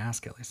questions you're going to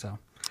ask, Kelly. So,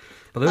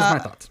 but those are my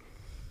thoughts.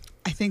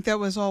 I think that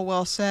was all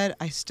well said.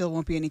 I still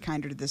won't be any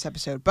kinder to this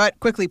episode. But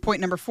quickly,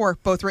 point number 4,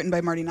 both written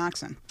by Marty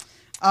Noxon.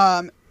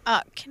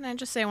 Can I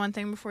just say one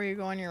thing before you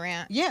go on your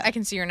rant? Yeah. I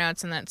can see your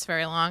notes and that's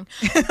very long.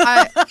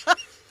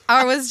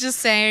 I was just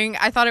saying,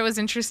 I thought it was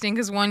interesting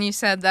because, one, you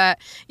said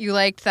that you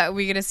liked that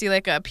we get to see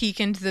like a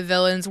peek into the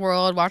villain's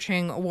world,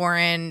 watching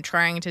Warren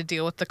trying to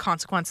deal with the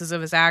consequences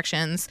of his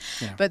actions.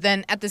 Yeah. But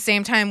then at the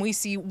same time, we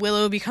see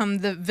Willow become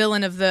the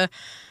villain of the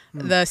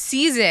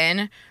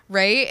season,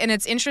 right? And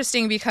it's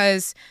interesting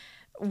because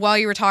while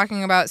you were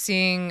talking about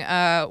seeing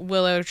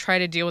Willow try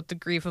to deal with the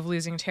grief of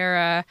losing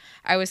Tara,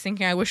 I was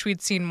thinking I wish we'd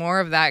seen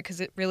more of that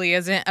because it really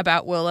isn't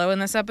about Willow in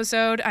this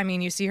episode. I mean,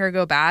 you see her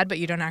go bad, but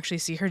you don't actually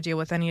see her deal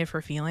with any of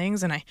her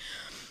feelings, and I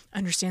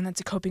understand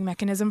that's a coping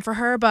mechanism for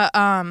her, but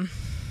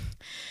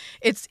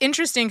it's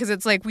interesting because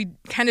it's like we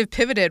kind of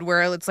pivoted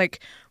where it's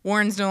like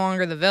Warren's no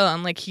longer the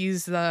villain, like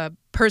he's the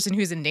person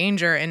who's in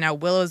danger, and now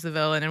Willow's the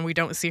villain, and we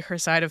don't see her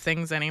side of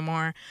things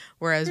anymore,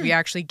 whereas we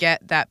actually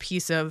get that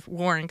piece of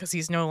Warren because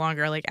he's no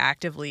longer like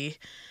actively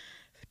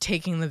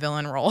taking the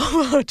villain role.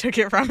 Willow took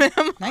it from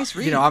him. Nice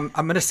read. I'm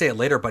going to say it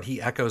later, but he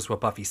echoes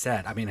what Buffy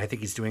said. I mean, I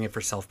think he's doing it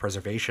for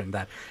self-preservation,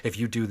 that if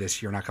you do this,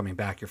 you're not coming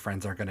back. Your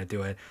friends aren't going to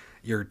do it.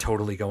 You're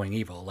totally going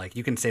evil. Like,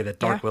 you can say that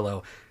Dark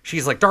Willow,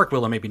 she's like Dark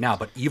Willow maybe now,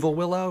 but Evil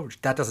Willow,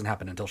 that doesn't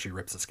happen until she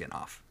rips the skin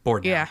off.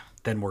 Bored now. Yeah.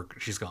 Then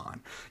she's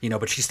gone.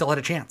 But she still had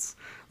a chance.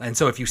 And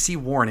so if you see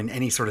Warren in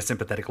any sort of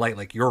sympathetic light,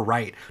 like, you're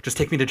right, just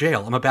take me to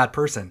jail, I'm a bad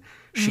person.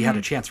 She had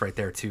a chance right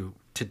there to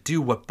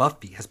do what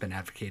Buffy has been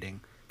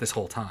advocating this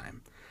whole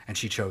time. And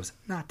she chose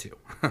not to.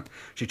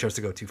 She chose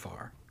to go too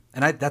far.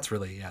 And that's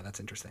really, that's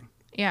interesting.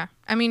 Yeah.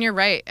 I mean, you're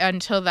right.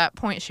 Until that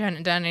point, she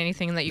hadn't done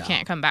anything that you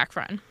can't come back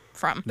from.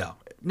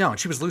 No, and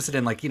she was lucid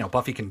in, like,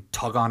 Buffy can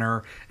tug on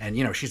her, and,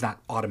 she's not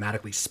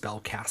automatically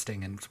spell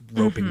casting and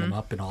roping them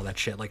up and all that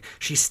shit. Like,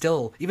 she's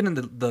still, even in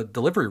the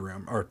delivery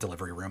room,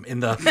 in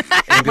the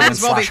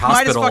ambulance/hospital.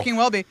 Might as fucking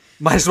well be.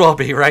 Might as well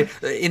be, right?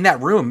 In that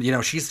room,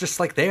 she's just,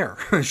 like, there.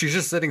 She's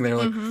just sitting there,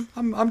 like,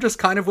 I'm just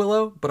kind of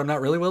Willow, but I'm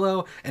not really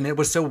Willow. And it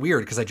was so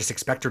weird, because I just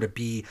expect her to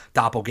be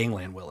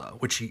doppelgangland Willow,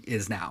 which she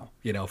is now,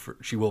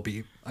 she will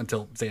be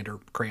until Xander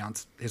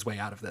crayons his way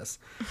out of this,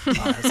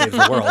 saves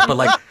the world. But,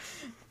 like,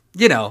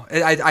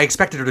 I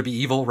expected her to be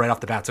evil right off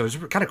the bat, so it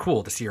was kind of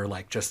cool to see her,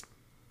 like, just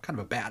kind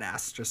of a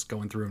badass, just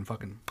going through and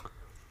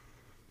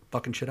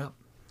fucking shit up.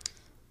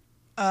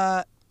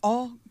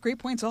 All great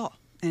points,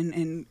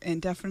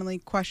 and definitely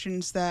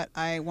questions that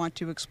I want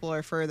to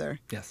explore further.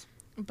 Yes.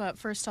 But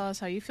first, tell us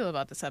how you feel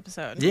about this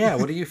episode. Yeah,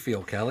 what do you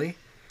feel, Kelly?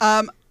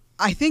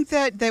 I think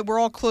that we're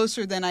all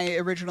closer than I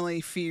originally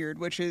feared,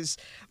 which is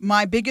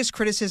my biggest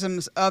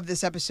criticisms of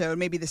this episode,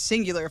 maybe the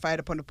singular if I had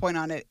to put a point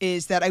on it,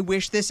 is that I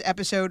wish this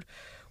episode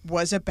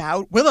was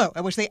about Willow.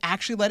 I wish they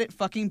actually let it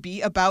fucking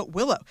be about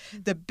Willow.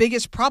 The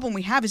biggest problem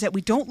we have is that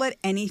we don't let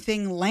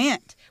anything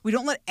land. We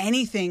don't let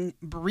anything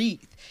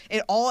breathe.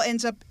 It all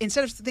ends up,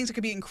 instead of things that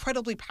could be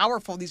incredibly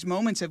powerful, these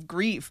moments of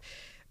grief,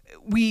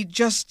 we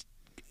just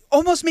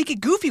almost make it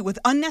goofy with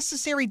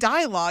unnecessary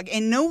dialogue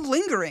and no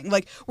lingering.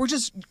 Like, we're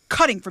just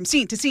cutting from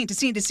scene to scene to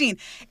scene to scene.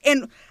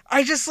 And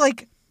I just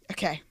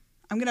okay,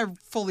 I'm going to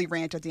fully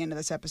rant at the end of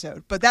this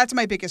episode. But that's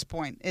my biggest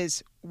point,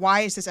 is why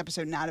is this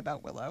episode not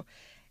about Willow?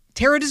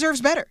 Tara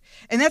deserves better.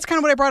 And that's kind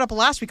of what I brought up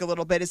last week a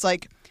little bit. It's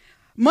like,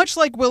 much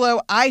like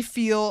Willow, I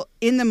feel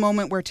in the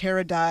moment where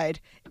Tara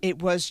died,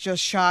 it was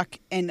just shock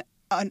and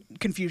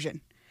confusion.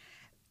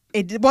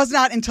 It was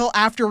not until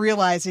after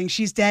realizing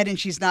she's dead and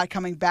she's not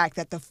coming back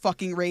that the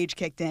fucking rage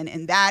kicked in.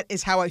 And that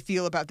is how I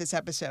feel about this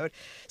episode.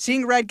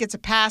 Seeing Red gets a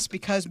pass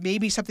because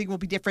maybe something will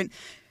be different.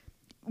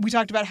 We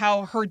talked about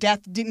how her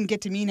death didn't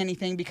get to mean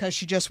anything because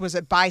she just was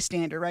a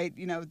bystander, right?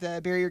 The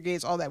barrier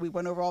gaze, all that. We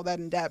went over all that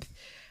in depth.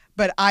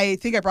 But I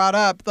think I brought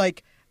up,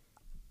 like,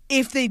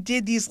 if they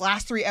did these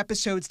last 3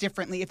 episodes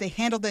differently, if they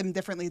handled them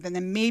differently,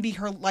 then maybe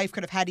her life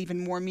could have had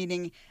even more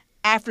meaning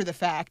after the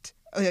fact.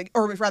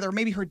 Or rather,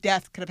 maybe her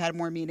death could have had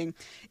more meaning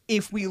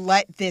if we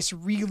let this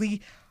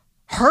really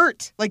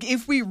hurt. Like,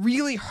 if we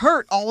really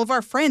hurt all of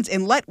our friends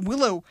and let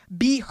Willow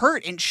be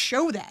hurt and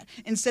show that,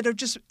 instead of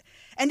just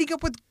ending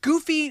up with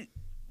goofy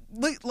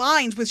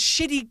lines with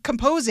shitty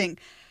composing.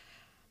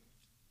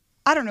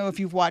 I don't know if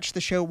you've watched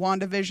the show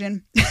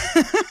WandaVision.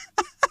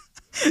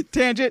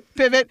 Tangent,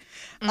 pivot.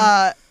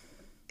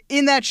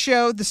 In that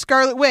show, the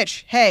Scarlet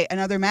Witch, hey,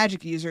 another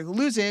magic user,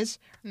 loses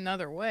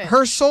Another witch.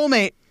 her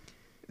soulmate,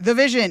 the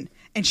Vision,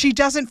 and she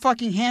doesn't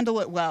fucking handle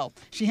it well.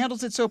 She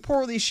handles it so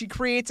poorly, she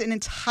creates an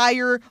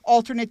entire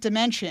alternate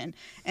dimension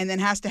and then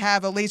has to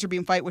have a laser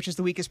beam fight, which is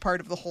the weakest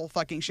part of the whole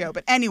fucking show.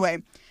 But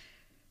anyway,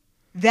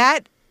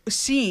 that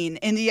scene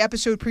in the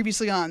episode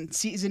previously on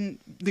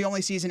the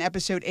only season,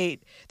 episode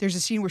 8, there's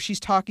a scene where she's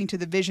talking to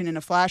the Vision in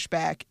a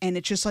flashback, and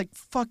it's just like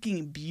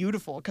fucking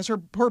beautiful because her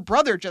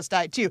brother just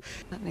died too.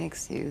 What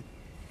makes you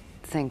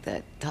think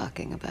that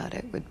talking about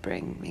it would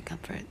bring me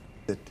comfort?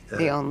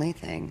 The only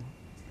thing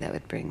that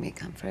would bring me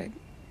comfort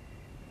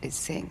is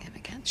seeing him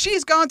again.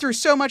 She's gone through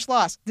so much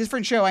loss.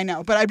 Different show, I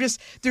know, but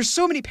there's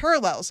so many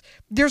parallels.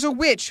 There's a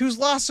witch who's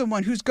lost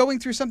someone, who's going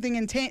through something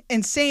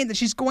insane that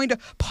she's going to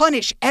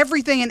punish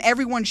everything and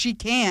everyone she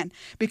can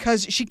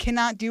because she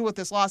cannot deal with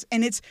this loss.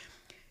 And it's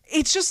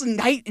just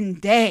night and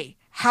day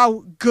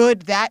how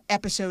good that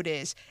episode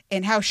is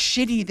and how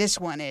shitty this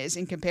one is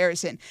in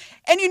comparison.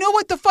 And you know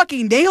what the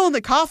fucking nail in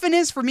the coffin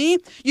is for me?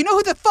 You know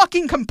who the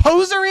fucking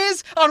composer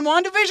is on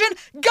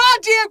WandaVision?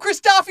 Goddamn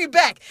Christophe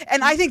Beck.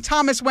 And I think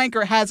Thomas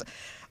Wanker has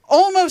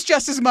almost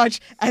just as much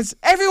as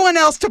everyone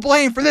else to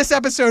blame for this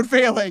episode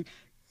failing.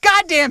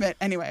 God damn it.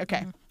 Anyway,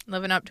 okay.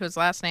 Living up to his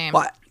last name.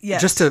 Well,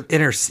 Yes. just to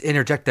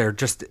interject there,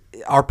 just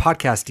our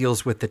podcast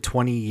deals with the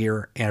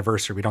 20-year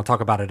anniversary. We don't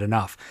talk about it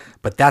enough,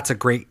 but that's a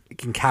great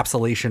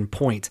encapsulation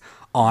point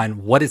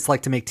on what it's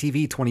like to make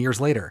TV 20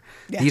 years later.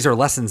 Yeah. These are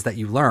lessons that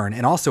you learn.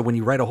 And also when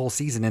you write a whole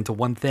season into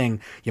one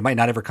thing, you might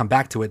not ever come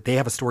back to it. They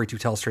have a story to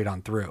tell straight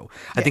on through.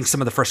 I think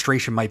some of the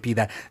frustration might be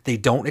that they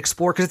don't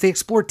explore, because they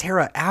explored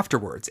Tara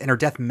afterwards and her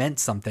death meant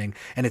something.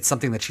 And it's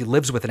something that she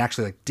lives with and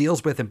actually like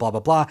deals with and blah, blah,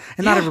 blah.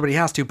 And not everybody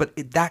has to, but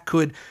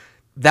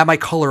that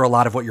might color a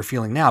lot of what you're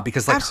feeling now,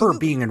 because like her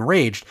being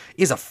enraged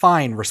is a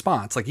fine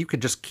response. Like you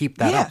could just keep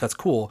that up. That's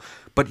cool.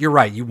 But you're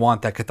right. You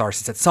want that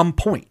catharsis at some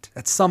point,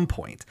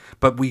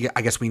 but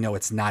I guess we know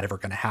it's not ever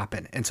going to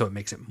happen. And so it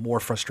makes it more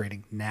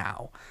frustrating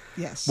now.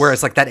 Yes.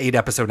 Whereas like that 9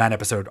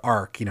 episode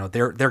arc,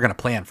 they're going to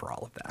plan for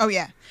all of that. Oh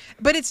yeah.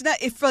 But it's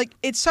not, if like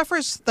it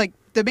suffers, like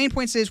the main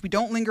point is we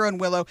don't linger on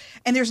Willow,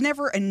 and there's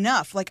never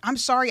enough. Like, I'm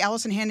sorry,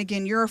 Allison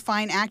Hannigan, you're a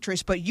fine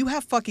actress, but you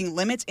have fucking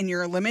limits, and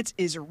your limits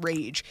is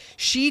rage.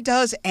 She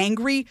does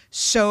angry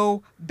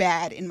so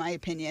bad, in my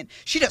opinion.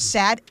 She does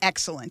sad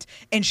excellent,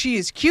 and she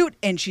is cute,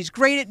 and she's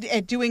great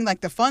at doing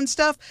like the fun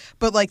stuff.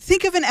 But like,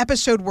 think of an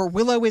episode where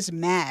Willow is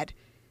mad.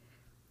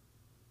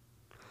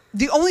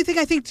 The only thing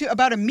I think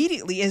about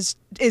immediately is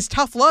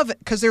Tough Love,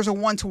 because there's a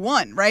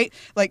 1-to-1, right?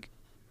 Like,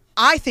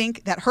 I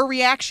think that her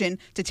reaction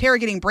to Tara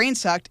getting brain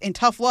sucked in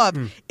Tough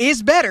Love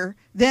is better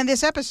than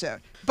this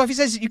episode. Buffy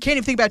says, you can't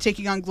even think about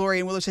taking on Glory.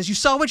 And Willow says, you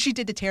saw what she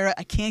did to Tara.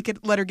 I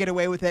can't let her get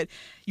away with it.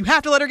 You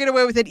have to let her get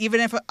away with it, even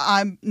if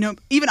I'm no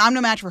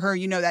match for her.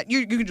 You know that.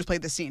 You can just play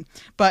this scene.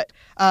 But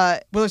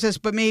Willow says,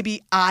 but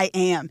maybe I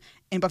am.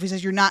 And Buffy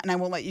says, you're not, and I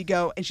won't let you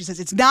go. And she says,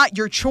 it's not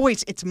your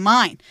choice. It's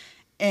mine.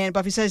 And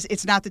Buffy says,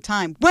 it's not the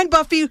time. When,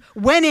 Buffy?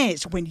 When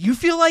is? When you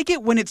feel like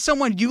it? When it's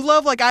someone you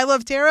love, like I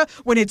love Tara?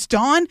 When it's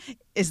Dawn?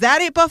 Is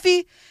that it,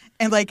 Buffy?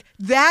 And like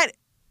that,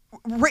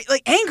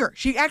 like anger.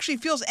 She actually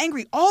feels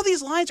angry. All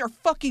these lines are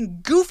fucking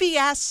goofy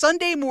ass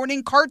Sunday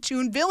morning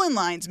cartoon villain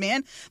lines,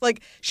 man.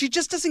 Like she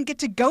just doesn't get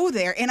to go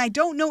there. And I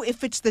don't know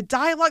if it's the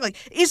dialogue. Like,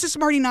 is this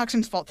Marty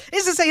Noxon's fault?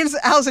 Is this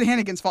Allison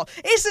Hannigan's fault?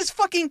 Is this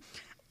fucking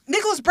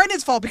Nicholas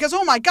Brennan's fault? Because,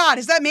 oh my God,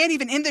 is that man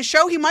even in the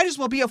show? He might as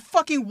well be a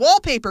fucking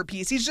wallpaper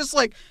piece. He's just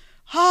like,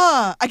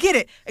 I get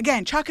it.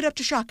 Again, chalk it up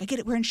to shock. I get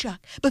it. We're in shock.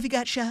 Buffy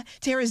got shot.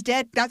 Tara's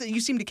dead. Not that you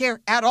seem to care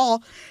at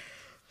all.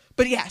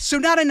 But yeah, so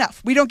not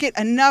enough. We don't get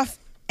enough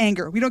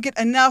anger. We don't get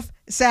enough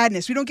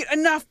sadness. We don't get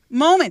enough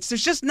moments.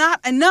 There's just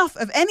not enough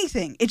of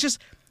anything. It's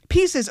just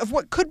pieces of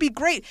what could be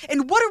great.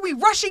 And what are we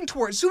rushing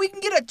towards? So we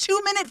can get a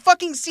 2-minute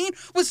fucking scene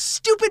with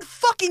stupid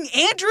fucking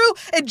Andrew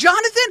and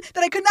Jonathan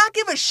that I could not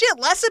give a shit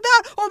less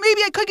about? Or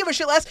maybe I could give a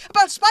shit less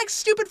about Spike's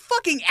stupid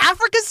fucking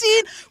Africa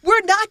scene?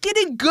 We're not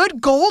getting good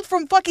gold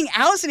from fucking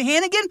Allison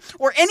Hannigan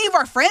or any of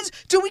our friends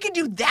so we can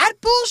do that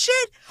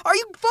bullshit? Are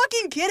you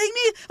fucking kidding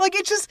me? Like,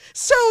 it's just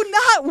so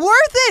not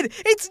worth it.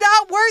 It's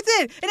not worth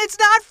it. And it's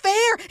not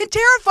fair. And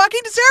Tara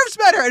fucking deserves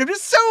better. And I'm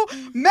just so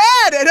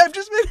mad. And I've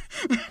just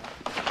been...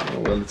 Oh,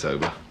 well, it's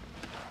over.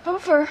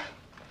 Over?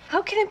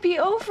 How can it be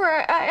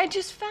over? I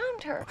just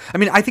found her. I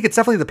mean, I think it's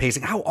definitely the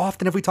pacing. How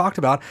often have we talked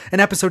about an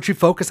episode should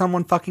focus on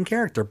one fucking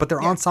character? But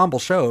they're ensemble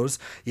shows.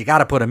 You got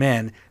to put them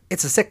in.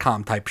 It's a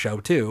sitcom type show,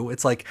 too.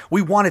 It's like,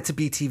 we want it to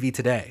be TV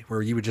today,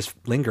 where you would just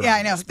linger Yeah, on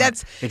I know.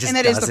 this, And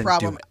that is the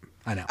problem.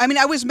 I know. I mean,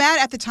 I was mad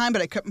at the time,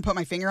 but I couldn't put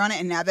my finger on it.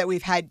 And now that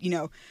we've had,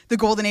 the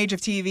golden age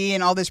of TV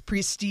and all this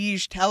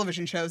prestige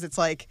television shows, it's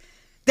like,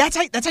 that's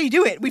how you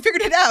do it. We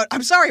figured it out.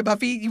 I'm sorry,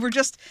 Buffy. You were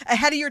just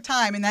ahead of your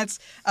time. And that's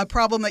a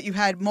problem that you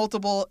had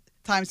multiple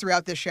times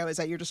throughout this show, is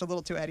that you're just a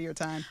little too ahead of your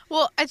time.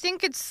 Well, I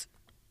think it's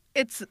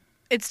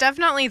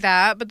definitely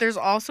that, but there's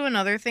also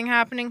another thing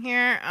happening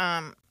here.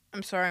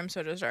 I'm sorry, I'm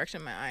so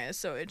distracted. My eye is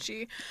so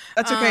itchy.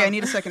 That's okay. I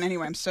need a second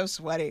anyway. I'm so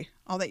sweaty.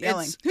 All that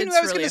yelling. Who knew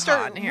I was going to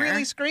start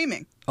really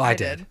screaming? Oh, I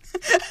did.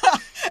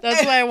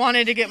 That's why I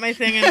wanted to get my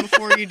thing in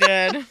before you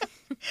did.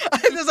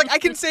 I was like, I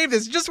can save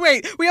this. Just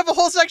wait. We have a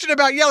whole section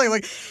about yelling.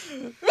 Like,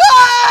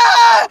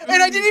 ah!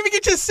 And I didn't even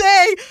get to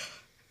say,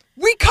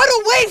 we cut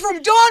away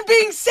from Dawn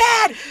being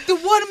sad. The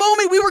one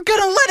moment we were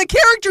going to let a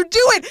character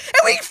do it.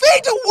 And we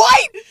fade to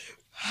white.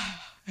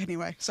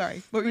 Anyway,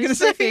 sorry. What were you going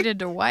to say? Faded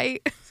to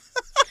white.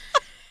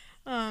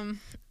 Well,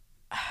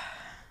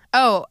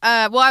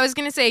 I was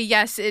going to say,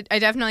 yes, I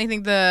definitely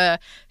think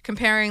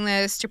comparing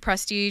this to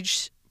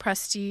Prestige.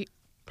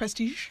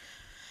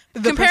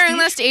 Comparing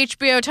this to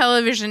HBO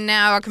television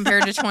now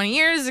compared to 20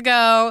 years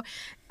ago,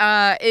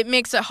 it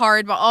makes it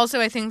hard. But also,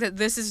 I think that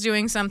this is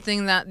doing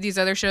something that these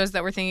other shows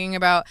that we're thinking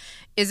about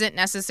isn't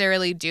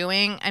necessarily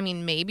doing. I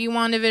mean, maybe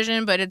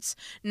WandaVision, but it's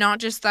not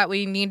just that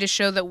we need to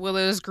show that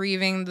Willow's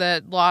grieving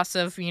the loss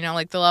of,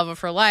 like the love of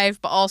her life,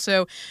 but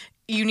also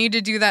you need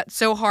to do that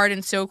so hard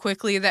and so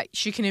quickly that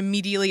she can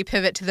immediately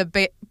pivot to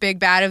the big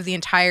bad of the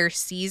entire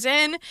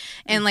season.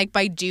 And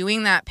by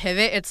doing that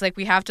pivot, it's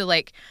we have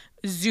to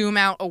zoom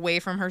out away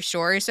from her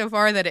story so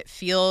far that it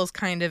feels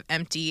kind of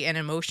empty and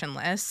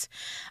emotionless.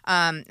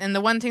 And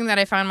the one thing that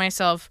I found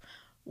myself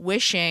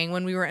wishing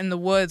when we were in the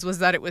woods was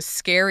that it was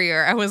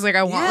scarier. I was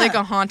I want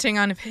a Haunting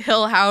on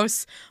Hill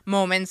House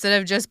moment instead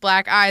of just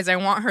black eyes. I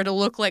want her to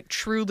look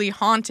truly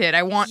haunted.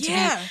 I want to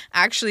be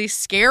actually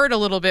scared a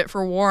little bit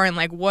for Warren.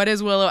 What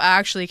is Willow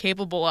actually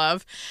capable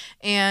of?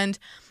 And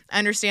I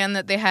understand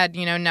that they had,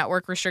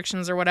 network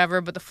restrictions or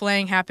whatever, but the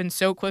flaying happened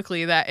so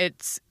quickly that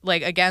it's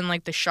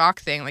again, the shock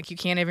thing. You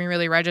can't even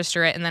really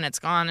register it and then it's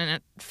gone and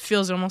it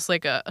feels almost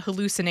like a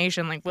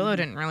hallucination. Willow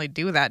didn't really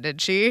do that, did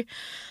she?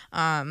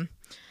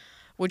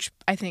 Which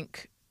I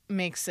think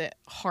makes it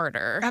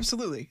harder.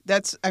 Absolutely.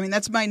 That's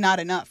my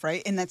not enough,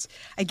 right? And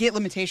I get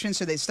limitations,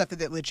 so there's stuff that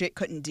they legit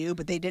couldn't do,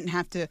 but they didn't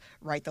have to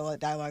write the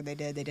dialogue they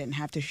did. They didn't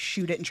have to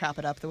shoot it and chop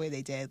it up the way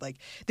they did.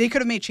 They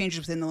could have made changes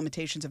within the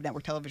limitations of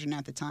network television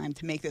at the time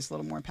to make this a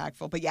little more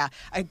impactful. But yeah,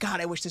 I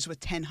wish this was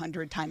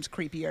 10,000 times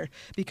creepier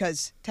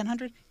because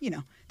 10,000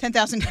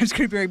 times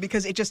creepier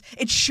because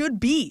it should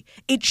be.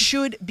 It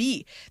should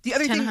be. The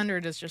other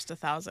 10,000 is just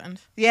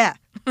 1,000. Yeah.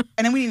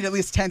 And then we need at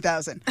least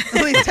 10,000. At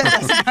least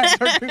 10,000 times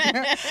more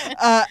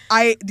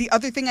creepier. The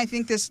other thing I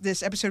think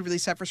this episode really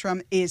suffers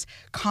from is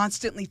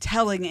constantly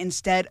telling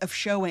instead of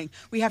showing.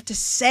 We have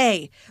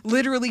to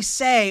literally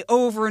say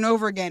over and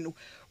over again,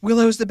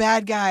 Willow's the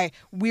bad guy.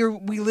 We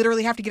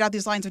literally have to get out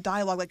these lines of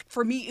dialogue.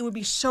 For me, it would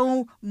be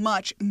so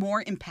much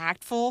more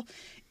impactful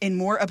and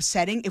more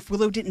upsetting if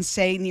Willow didn't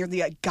say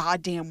nearly a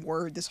goddamn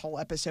word this whole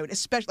episode,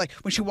 especially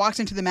when she walks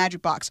into the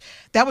magic box.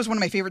 That was one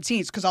of my favorite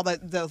scenes because all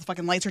the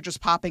fucking lights are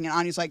just popping and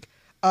Anya's like,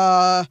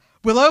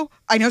 Willow,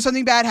 I know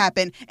something bad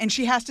happened. And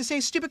she has to say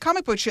stupid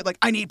comic book shit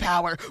I need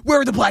power. Where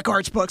are the Black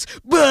Arts books?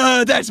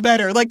 That's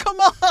better. Come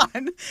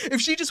on.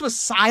 If she just was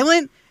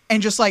silent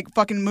and just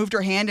fucking moved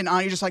her hand and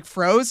Anya just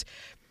froze,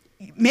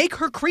 make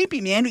her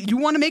creepy, man. You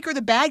want to make her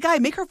the bad guy?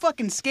 Make her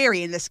fucking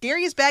scary. And the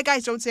scariest bad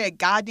guys don't say a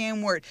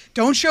goddamn word.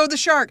 Don't show the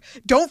shark.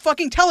 Don't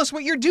fucking tell us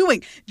what you're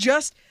doing.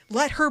 Just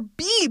let her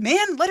be,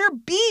 man. Let her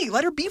be.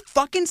 Let her be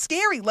fucking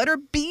scary. Let her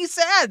be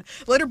sad.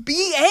 Let her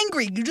be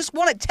angry. You just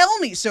want to tell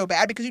me so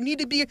bad because you need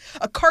to be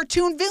a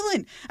cartoon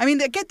villain. I mean,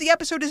 get the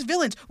episode is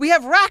villains. We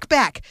have Rack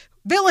back.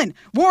 Villain.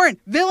 Warren.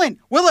 Villain.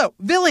 Willow.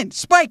 Villain.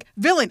 Spike.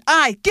 Villain.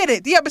 I get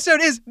it. The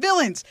episode is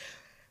villains.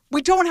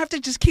 We don't have to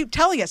just keep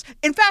telling us.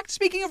 In fact,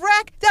 speaking of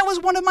Rack, that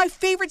was one of my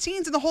favorite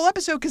scenes in the whole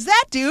episode because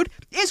that dude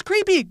is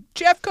creepy.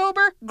 Jeff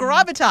Kober,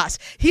 gravitas.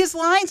 His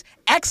lines,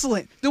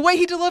 excellent. The way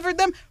he delivered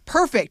them,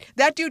 perfect.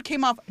 That dude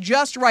came off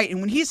just right.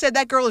 And when he said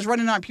that girl is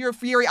running on pure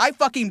fury, I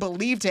fucking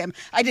believed him.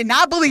 I did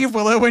not believe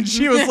Willow when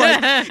she was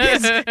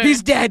like,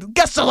 he's dead.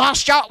 Guess the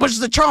last shot was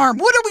the charm.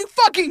 What are we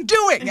fucking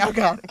doing?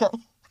 Okay.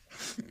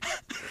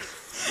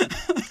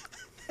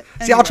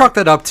 See, I'll chalk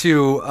that up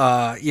to,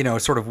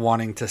 sort of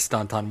wanting to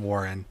stunt on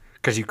Warren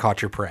because you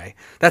caught your prey.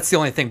 That's the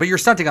only thing. But you're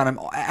stunting on him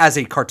as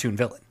a cartoon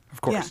villain,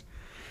 of course.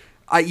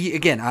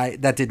 Yeah.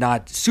 That did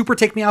not super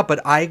take me out,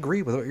 but I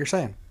agree with what you're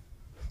saying.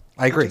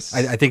 I agree.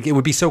 I think it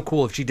would be so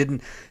cool if she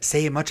didn't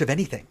say much of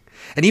anything.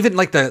 And even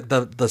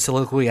the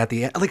soliloquy at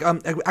the end,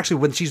 actually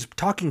when she's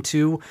talking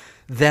to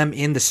them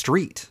in the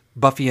street,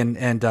 Buffy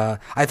and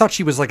I thought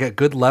she was a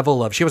good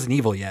level of, she wasn't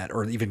evil yet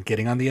or even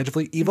getting on the edge of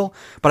evil,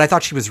 but I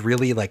thought she was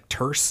really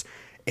terse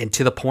and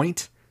to the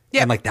point.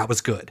 Yeah. And that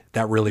was good.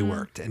 That really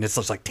worked. And it's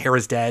just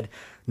Tara's dead.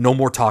 No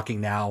more talking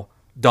now.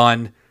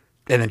 Done.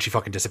 And then she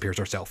fucking disappears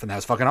herself, and that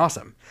was fucking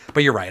awesome.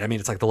 But you're right. I mean,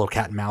 it's the little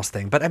cat and mouse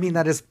thing. But I mean,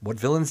 that is what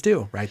villains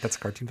do, right? That's a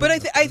cartoon. But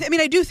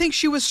I do think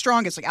she was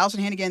strongest. Alison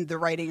Hannigan, the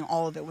writing,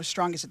 all of it was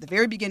strongest at the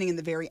very beginning and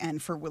the very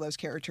end for Willow's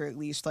character, at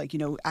least.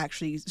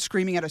 Actually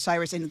screaming at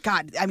Osiris. And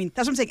God, I mean,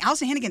 that's what I'm saying.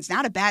 Alison Hannigan's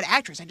not a bad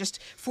actress.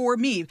 For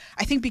me,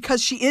 I think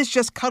because she is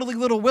just cuddly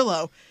little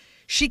Willow,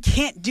 she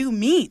can't do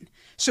mean.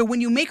 So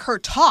when you make her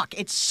talk,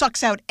 it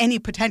sucks out any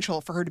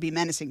potential for her to be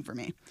menacing for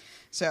me.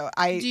 So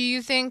Do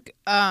you think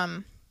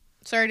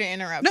Sorry to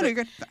interrupt. No, you're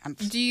good.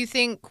 Do you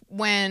think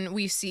when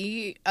we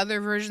see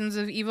other versions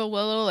of Evil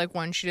Willow, like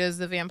when she does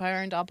the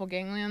vampire and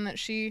doppelgangland, that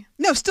she...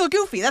 No, still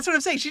goofy. That's what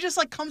I'm saying. She just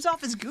like comes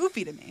off as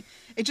goofy to me.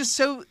 It just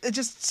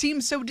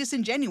seems so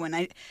disingenuous.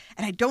 And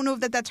I don't know if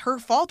that's her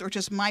fault or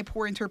just my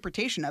poor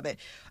interpretation of it.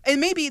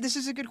 And maybe this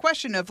is a good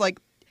question of like,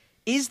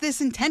 is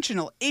this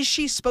intentional? Is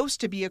she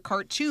supposed to be a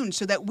cartoon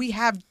so that we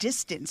have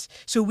distance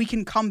so we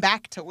can come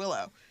back to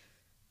Willow?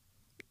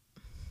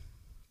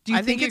 Do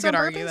you think you it's could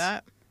on argue purpose?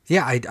 that?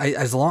 Yeah,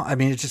 I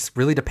mean, it just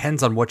really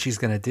depends on what she's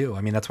going to do.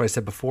 I mean, that's what I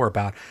said before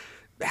about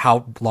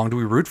how long do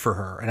we root for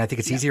her. And I think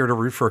it's easier to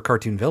root for a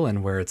cartoon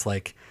villain where it's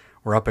like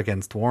we're up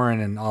against Warren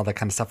and all that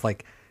kind of stuff.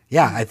 Like,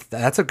 yeah,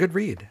 that's a good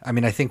read. I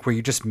mean, I think where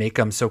you just make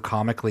them so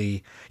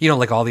comically,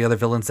 like all the other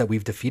villains that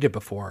we've defeated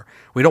before.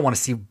 We don't want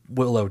to see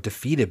Willow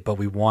defeated, but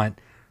we want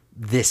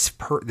this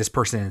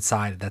person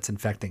inside that's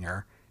infecting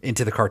her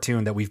into the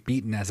cartoon that we've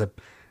beaten as a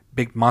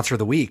big monster of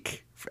the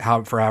week.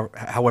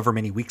 However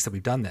many weeks that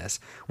we've done this,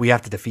 we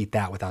have to defeat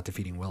that without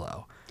defeating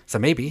Willow. So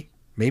maybe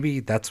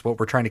that's what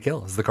we're trying to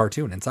kill is the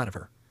cartoon inside of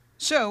her.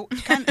 So,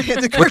 kind of,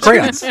 the with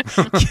crayons.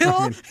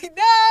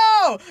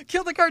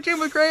 Kill the cartoon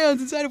with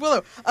crayons inside of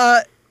Willow.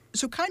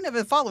 So kind of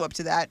a follow-up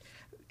to that,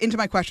 into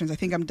my questions. I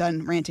think I'm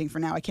done ranting for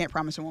now. I can't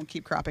promise it won't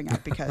keep cropping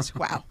up because,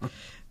 wow,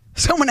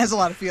 someone has a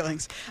lot of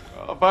feelings.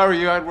 If I were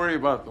you, I'd worry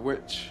about the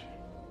witch.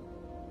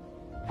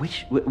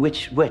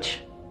 Which?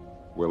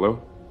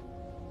 Willow?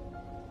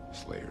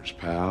 Slayer's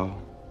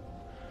pal.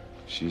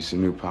 She's the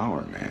new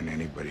power, man.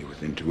 Anybody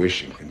with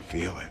intuition can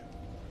feel it.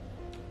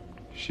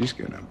 She's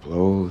gonna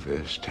blow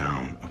this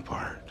town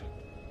apart.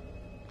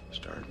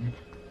 Starting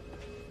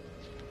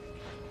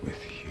with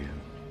you.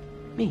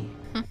 Me.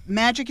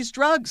 Magic is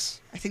drugs.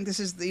 I think this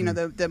is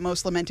the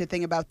most lamented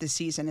thing about this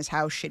season is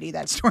how shitty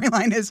that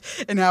storyline is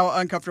and how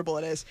uncomfortable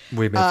it is.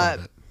 We've made fun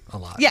of it a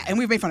lot. Yeah, and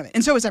we've made fun of it.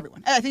 And so is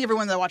everyone. And I think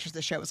everyone that watches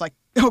this show is like,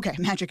 okay,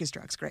 magic is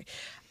drugs. Great.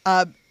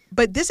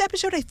 But this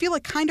episode, I feel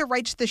like, kind of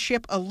rights the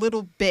ship a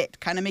little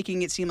bit, kind of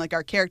making it seem like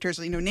our characters,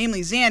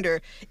 namely Xander,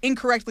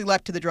 incorrectly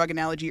leapt to the drug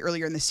analogy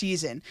earlier in the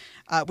season,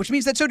 which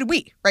means that so did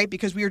we, right?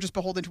 Because we were just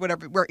beholden to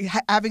whatever. We're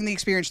having the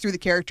experience through the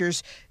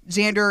characters.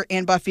 Xander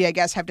and Buffy, I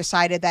guess, have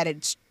decided that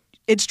it's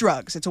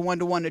drugs. It's a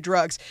one-to-one to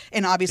drugs.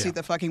 And obviously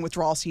the fucking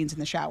withdrawal scenes in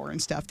the shower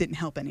and stuff didn't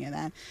help any of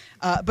that.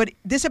 But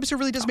this episode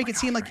really does make it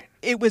seem like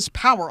it was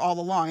power all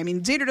along. I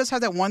mean, Xander does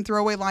have that one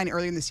throwaway line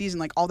earlier in the season,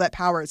 like all that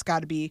power, it's got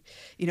to be,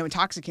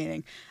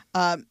 intoxicating.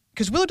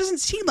 Because Willow doesn't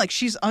seem like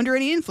she's under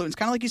any influence.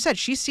 Kind of like you said,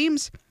 she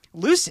seems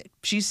lucid.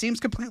 She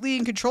seems completely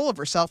in control of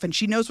herself, and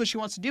she knows what she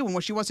wants to do. And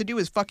what she wants to do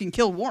is fucking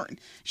kill Warren.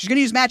 She's going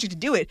to use magic to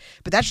do it,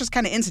 but that's just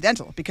kind of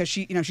incidental because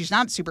she doesn't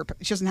have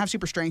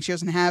super strength. She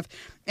doesn't have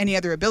any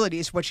other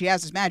abilities. What she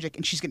has is magic,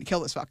 and she's going to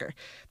kill this fucker.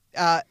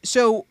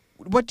 So,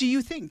 what do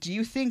you think? Do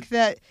you think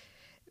that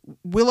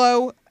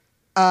Willow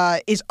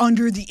is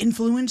under the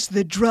influence,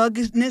 the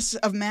drugness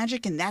of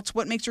magic, and that's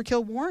what makes her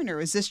kill Warren, or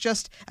is this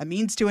just a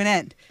means to an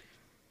end?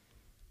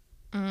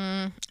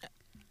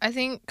 I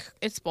think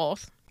it's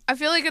both. I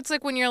feel like it's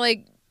like when you're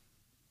like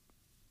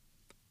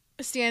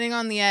standing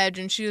on the edge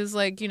and she was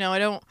like, I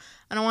don't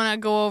want to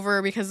go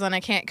over because then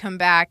I can't come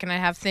back and I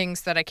have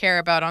things that I care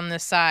about on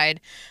this side.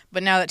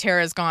 But now that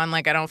Tara's gone,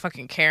 like I don't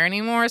fucking care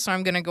anymore, so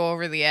I'm going to go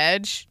over the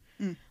edge.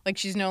 Like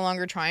she's no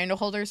longer trying to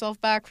hold herself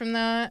back from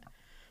that.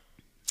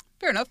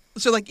 Fair enough.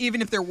 So, like, even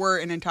if there were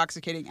an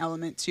intoxicating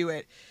element to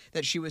it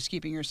that she was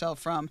keeping herself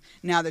from,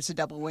 now that's a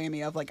double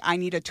whammy of, like, I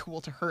need a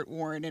tool to hurt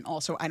Warren, and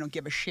also I don't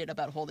give a shit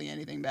about holding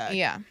anything back.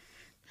 Yeah.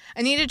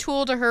 I need a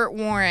tool to hurt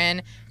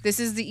Warren. This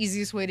is the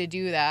easiest way to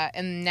do that,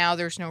 and now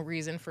there's no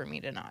reason for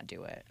me to not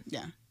do it.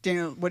 Yeah.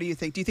 Daniel, what do you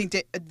think? Do you think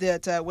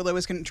that Willow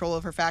is in control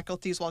of her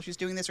faculties while she's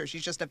doing this, or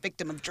she's just a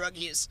victim of drug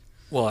use?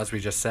 Well, as we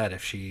just said,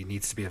 if she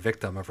needs to be a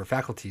victim of her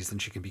faculties, then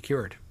she can be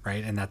cured,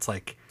 right? And that's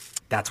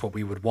what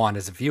we would want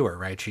as a viewer,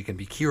 right? She can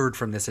be cured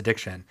from this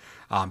addiction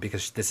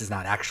because this is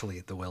not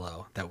actually the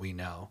Willow that we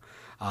know.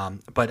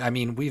 But, I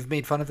mean, we've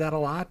made fun of that a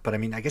lot, but, I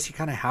mean, I guess you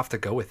kind of have to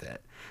go with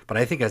it. But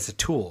I think as a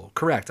tool,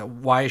 correct,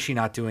 why is she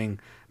not doing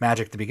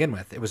magic to begin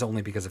with? It was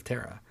only because of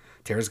Tara.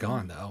 Tara's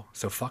gone, though,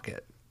 so fuck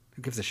it.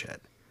 Who gives a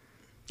shit?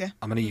 Yeah.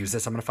 I'm going to use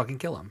this. I'm going to fucking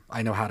kill him.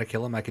 I know how to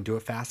kill him. I can do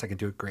it fast. I can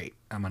do it great.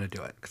 I'm going to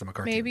do it because I'm a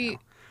cartoon now.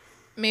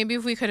 Maybe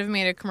if we could have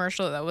made a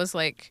commercial that was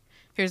like,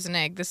 here's an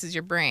egg, this is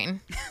your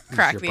brain.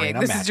 Crack the egg,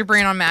 this is your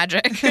brain on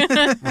magic.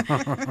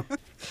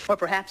 Or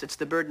perhaps it's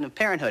the burden of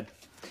parenthood.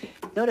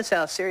 Notice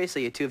how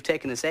seriously you two have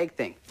taken this egg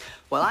thing.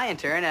 While I, in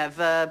turn,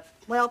 have,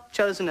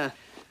 chosen a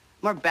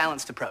more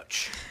balanced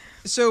approach.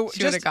 So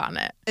she would have gotten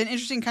it. An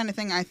interesting kind of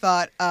thing I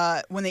thought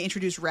when they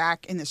introduced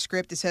Rack in the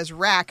script, it says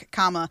Rack,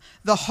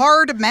 the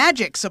hard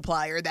magic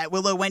supplier that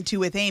Willow went to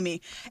with Amy.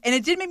 And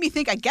it did make me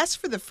think, I guess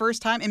for the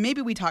first time, and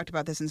maybe we talked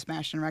about this in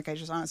Smash and Wreck, I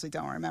just honestly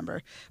don't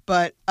remember.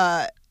 But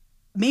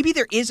maybe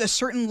there is a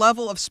certain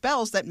level of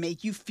spells that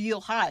make you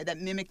feel high, that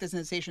mimic the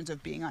sensations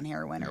of being on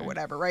heroin or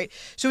whatever, right?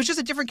 So it's just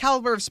a different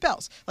caliber of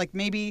spells. Like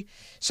maybe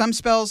some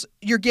spells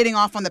you're getting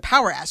off on the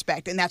power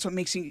aspect, and that's what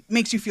makes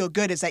you feel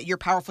good, is that you're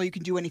powerful, you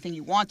can do anything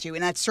you want to.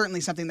 And that's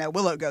certainly something that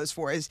Willow goes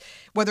for, is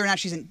whether or not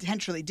she's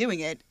intentionally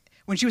doing it.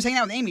 When she was hanging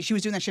out with Amy, she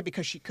was doing that shit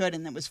because she could,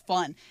 and it was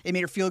fun. It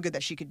made her feel good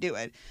that she could do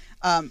it.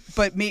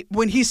 But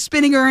when he's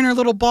spinning her in her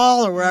little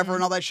ball or wherever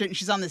and all that shit, and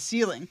she's on the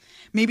ceiling,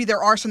 maybe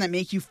there are some that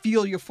make you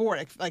feel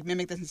euphoric, like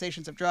mimic the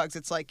sensations of drugs.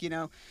 It's like,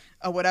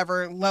 a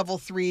whatever level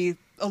 3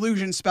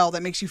 illusion spell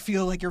that makes you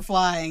feel like you're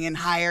flying and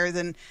higher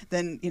than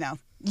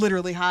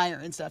literally higher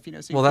and stuff.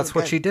 So well, that's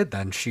what she did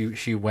then.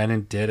 She went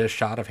and did a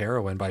shot of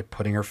heroin by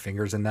putting her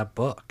fingers in that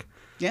book.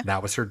 Yeah,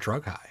 that was her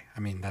drug high. I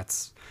mean,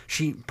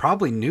 she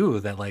probably knew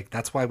that, like,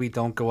 that's why we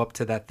don't go up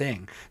to that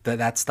thing.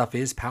 That stuff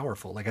is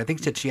powerful. Like, I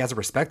think that she has a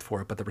respect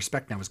for it, but the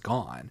respect now is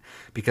gone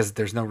because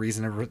there's no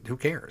reason who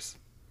cares?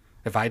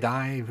 If I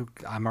die,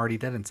 I'm already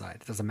dead inside.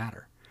 It doesn't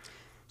matter.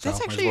 So that's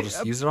might as well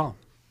just use it all.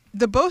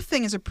 The both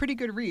thing is a pretty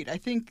good read. I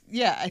think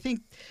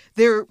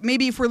there,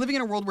 maybe if we're living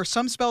in a world where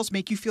some spells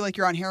make you feel like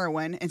you're on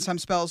heroin and some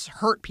spells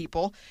hurt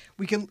people,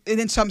 and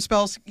then some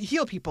spells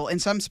heal people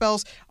and some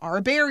spells are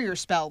a barrier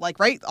spell, like,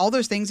 right? All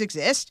those things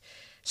exist.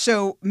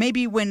 So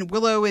maybe when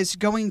Willow is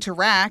going to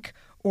Rack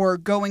or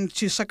going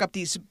to suck up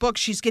these books,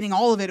 she's getting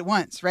all of it at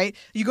once, right?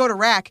 You go to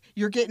Rack,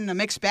 you're getting a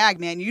mixed bag,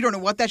 man. You don't know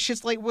what that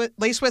shit's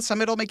laced with. Some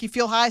of it'll make you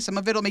feel high. Some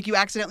of it'll make you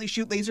accidentally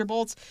shoot laser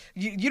bolts.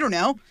 You don't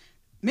know.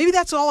 Maybe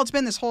that's all it's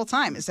been this whole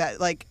time, is that,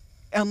 like,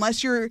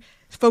 unless you're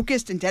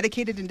focused and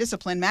dedicated and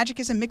disciplined, magic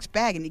is a mixed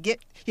bag, and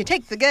you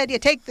take the good, you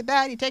take the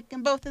bad, you take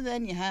them both, and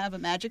then you have a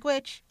magic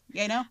witch,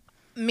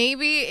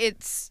 Maybe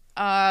it's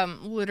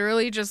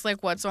literally just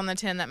like what's on the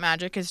tin, that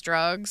magic is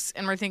drugs,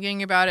 and we're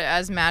thinking about it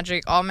as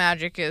magic. All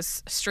magic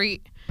is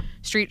street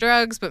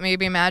drugs, but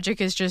maybe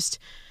magic is just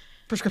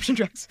prescription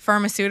drugs,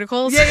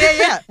 pharmaceuticals.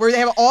 Yeah. Where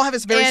they all have a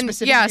very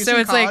specific use so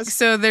and it's cause. like,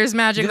 so there's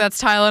magic that's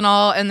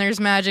Tylenol, and there's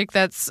magic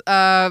that's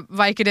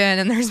Vicodin,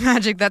 and there's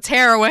magic that's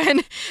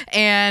heroin,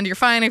 and you're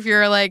fine if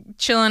you're like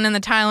chilling in the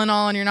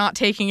Tylenol and you're not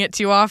taking it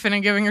too often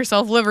and giving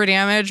yourself liver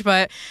damage.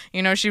 But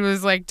she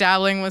was like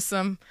dabbling with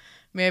some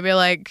maybe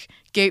like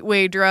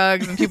gateway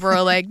drugs, and people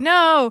are like,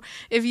 no,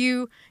 if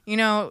you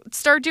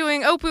start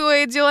doing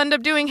opioids, you'll end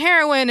up doing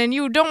heroin, and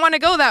you don't want to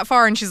go that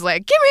far. And she's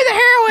like, give me the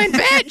heroin,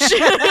 bitch.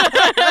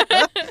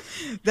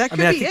 That could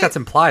I think that's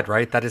implied,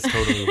 right? That is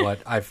totally what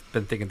I've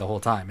been thinking the whole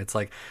time. It's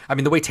like,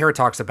 the way Tara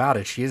talks about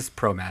it, she is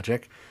pro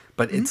magic,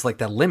 but it's like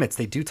the limits.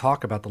 They do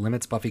talk about the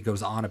limits. Buffy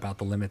goes on about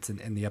the limits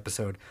in the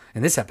episode.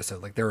 In this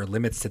episode, like, there are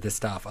limits to this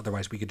stuff.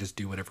 Otherwise, we could just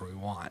do whatever we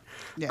want.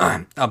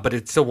 Yeah. But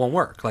it still won't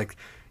work. Like,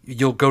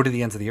 you'll go to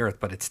the ends of the earth,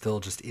 but it still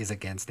just is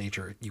against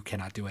nature. You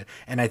cannot do it.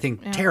 And I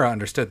think Tara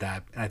understood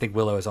that. And I think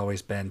Willow has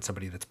always been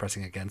somebody that's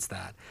pressing against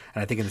that.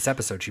 And I think in this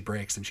episode, she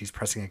breaks and she's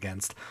pressing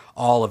against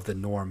all of the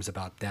norms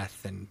about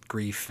death and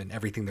grief and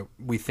everything that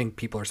we think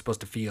people are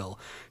supposed to feel.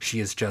 She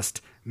is just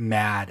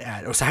mad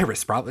at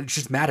Osiris, probably.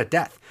 She's mad at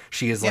death.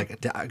 She is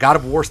like a God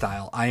of War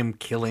style. I'm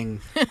going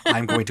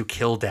to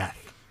kill death.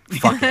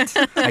 Fuck it.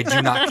 I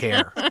do not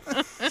care.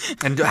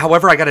 And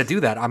however I got to do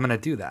that, I'm going to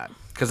do that.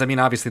 Because,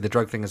 obviously the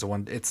drug thing is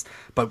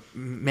but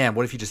man,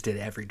 what if you just did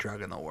every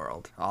drug in the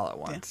world all at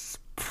once?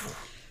 Yeah.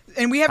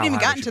 And we haven't even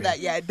gotten to that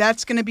yet.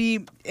 That's going to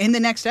be in the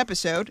next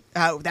episode.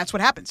 That's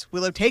what happens.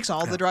 Willow takes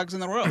all the drugs in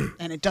the world,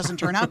 and it doesn't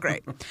turn out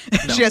great. No.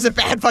 She has a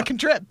bad fucking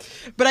trip.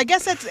 But I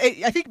guess I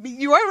think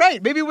you are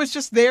right. Maybe it was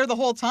just there the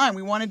whole time.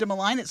 We wanted to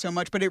malign it so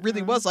much, but it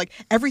really was like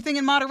everything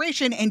in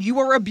moderation, and you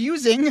are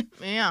abusing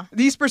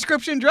these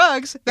prescription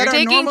drugs that You're are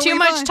taking normally too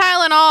much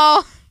fine.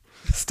 Tylenol.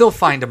 Still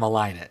fine to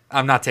malign it.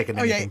 I'm not taking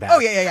anything back. Oh,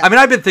 yeah.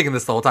 I've been thinking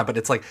this the whole time, but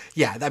it's like,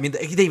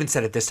 they even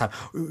said it this time.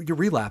 You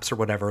relapse or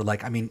whatever.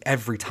 Like,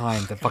 every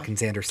time that fucking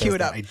Xander says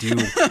that, I do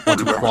want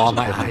to claw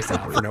my eyes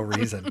out for no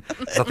reason.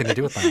 It's nothing to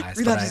do with my eyes.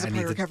 Relapse is a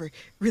part of recovery.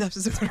 Relapse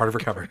is a part of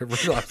recovery.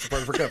 Relapse is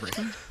part of recovery.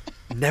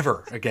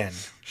 Never again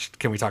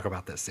can we talk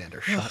about this,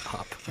 Xander. Shut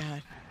up.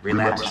 God.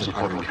 Relapse is a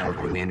part of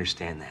recovery. We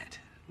understand that.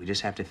 We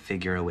just have to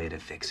figure a way to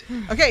fix it.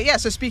 Okay, yeah,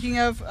 so speaking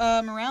of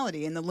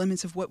morality and the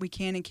limits of what we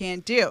can and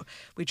can't do,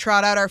 we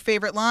trot out our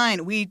favorite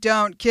line: we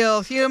don't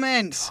kill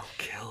humans. Don't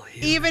kill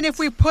humans. Even if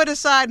we put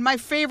aside my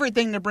favorite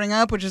thing to bring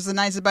up, which is the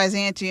Knights of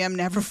Byzantium,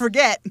 never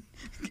forget,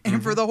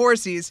 and for the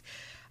horsies.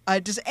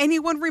 Does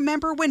anyone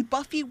remember when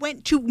Buffy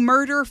went to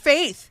murder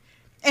Faith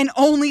and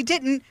only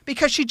didn't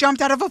because she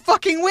jumped out of a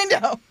fucking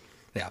window?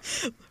 Yeah.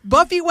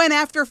 Buffy went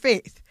after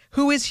Faith,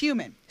 who is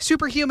human,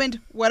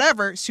 superhuman,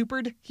 whatever,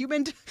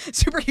 superhuman,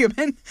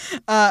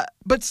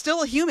 but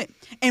still a human.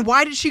 And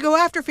why did she go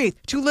after Faith?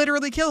 To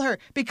literally kill her,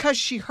 because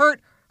she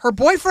hurt her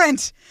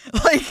boyfriend.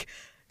 Like,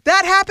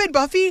 that happened,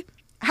 Buffy.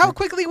 How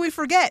quickly we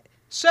forget.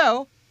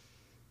 So,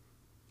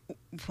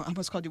 I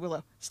almost called you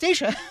Willow.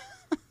 Stacia.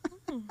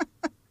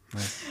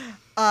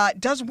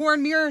 Does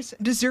Warren Mears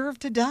deserve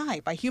to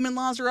die by human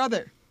laws or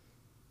other?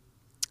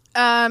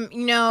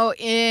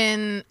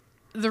 In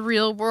the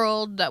real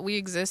world that we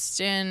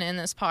exist in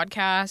this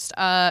podcast,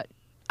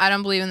 I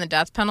don't believe in the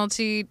death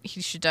penalty.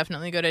 He should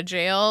definitely go to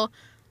jail.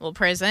 Well,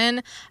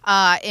 prison.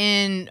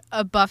 In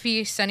a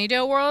Buffy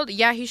Sunnydale world,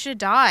 yeah, he should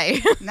die.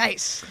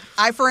 Nice.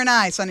 Eye for an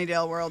eye,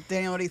 Sunnydale world.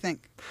 Daniel, what do you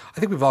think? I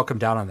think we've all come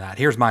down on that.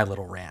 Here's my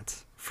little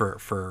rant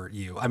for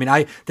you. I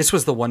mean, this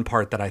was the one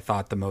part that I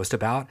thought the most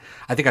about.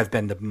 I think I've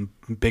been the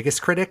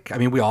biggest critic. I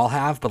mean, we all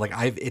have, but like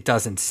it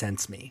doesn't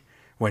sense me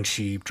when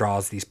she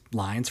draws these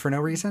lines for no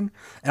reason,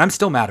 and I'm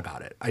still mad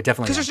about it. I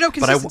definitely because there's no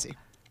consistency.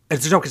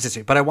 There's no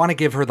consistency, but I want to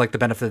give her like the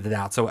benefit of the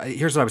doubt. So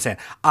here's what I was saying.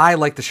 I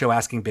like the show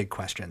asking big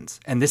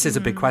questions, and this is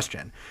a big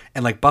question.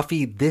 And like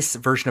Buffy, this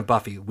version of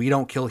Buffy, we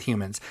don't kill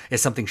humans,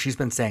 is something she's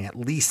been saying at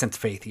least since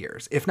Faith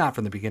years, if not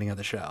from the beginning of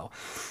the show.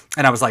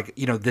 And I was like,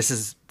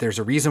 there's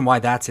a reason why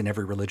that's in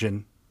every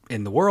religion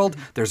in the world.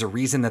 There's a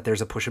reason that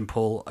there's a push and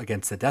pull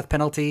against the death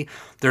penalty.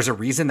 There's a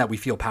reason that we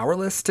feel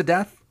powerless to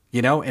death,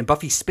 and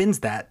Buffy spins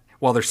that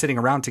while they're sitting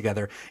around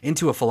together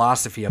into a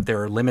philosophy of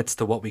there are limits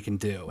to what we can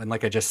do. And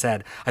like I just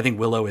said, I think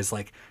Willow is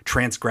like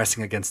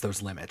transgressing against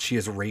those limits. She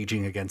is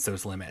raging against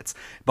those limits.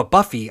 But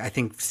Buffy, I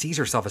think, sees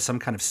herself as some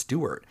kind of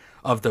steward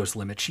of those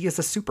limits. She is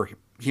a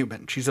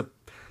superhuman. She's a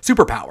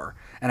superpower.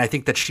 And I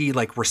think that she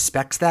like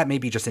respects that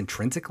maybe just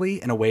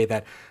intrinsically in a way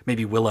that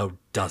maybe Willow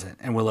doesn't.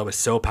 And Willow is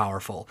so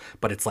powerful,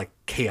 but it's like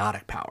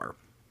chaotic power.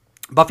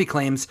 Buffy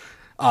claims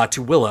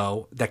to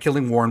Willow that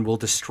killing Warren will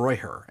destroy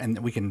her. And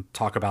we can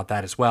talk about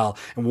that as well.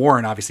 And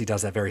Warren obviously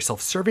does that very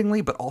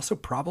self-servingly, but also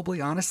probably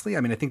honestly.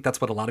 I mean, I think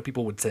that's what a lot of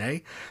people would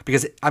say,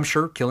 because I'm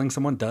sure killing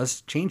someone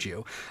does change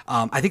you.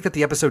 I think that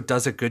the episode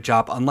does a good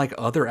job, unlike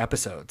other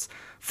episodes,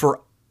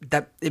 for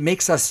that it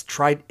makes us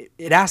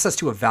it asks us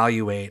to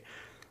evaluate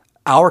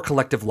our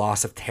collective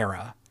loss of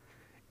Tara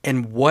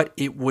and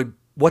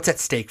what's at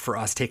stake for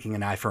us taking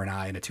an eye for an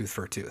eye and a tooth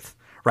for a tooth.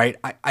 Right?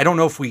 I don't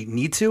know if we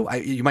need to.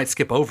 You might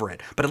skip over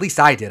it, but at least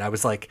I did. I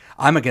was like,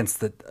 I'm against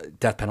the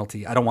death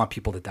penalty. I don't want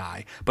people to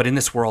die. But in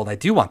this world, I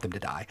do want them to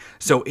die.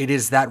 So it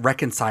is that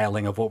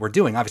reconciling of what we're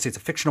doing. Obviously, it's a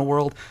fictional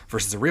world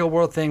versus a real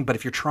world thing. But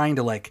if you're trying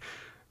to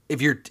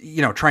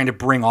trying to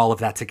bring all of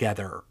that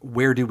together,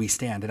 where do we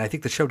stand? And I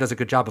think the show does a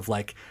good job of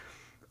like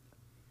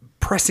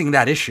pressing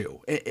that issue.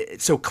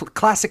 So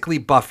classically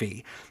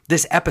Buffy,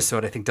 this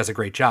episode I think does a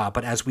great job,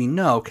 but as we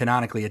know,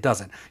 canonically it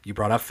doesn't. You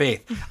brought up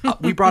Faith.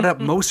 We brought it up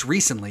most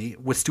recently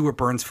with Stuart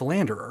Burns'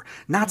 Philanderer.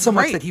 Not so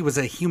much that he was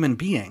a human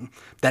being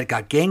that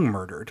got gang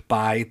murdered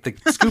by the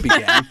Scooby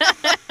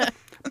Gang.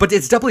 But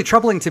it's doubly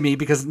troubling to me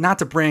because, not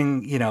to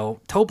bring,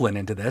 Toblin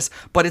into this,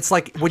 but it's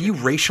like when you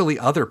racially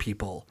other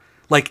people,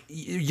 like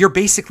you're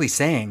basically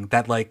saying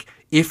that like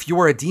if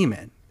you're a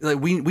demon, like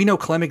we know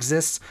Clem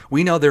exists.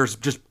 We know there's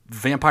just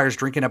vampires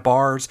drinking at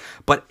bars.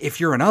 But if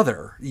you're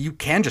another, you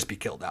can just be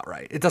killed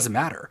outright. It doesn't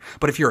matter.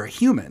 But if you're a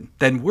human,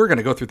 then we're going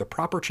to go through the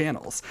proper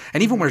channels.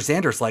 And even where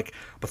Xander's like,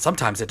 but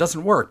sometimes it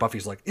doesn't work.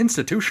 Buffy's like,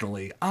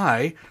 institutionally,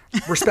 I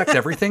respect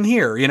everything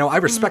here. I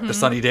respect the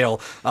Sunnydale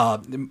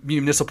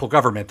municipal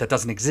government that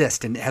doesn't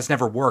exist and has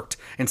never worked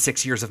in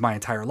 6 years of my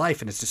entire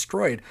life and is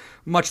destroyed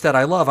much that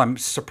I love. I'm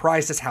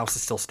surprised this house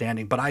is still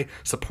standing, but I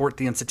support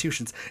the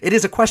institutions. It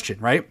is a question,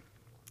 right?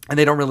 And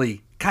they don't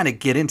really kind of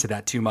get into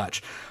that too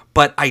much.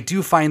 But I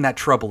do find that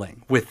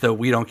troubling with the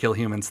we don't kill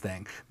humans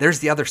thing. There's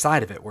the other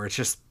side of it where it's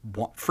just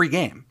free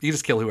game. You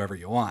just kill whoever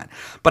you want.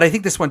 But I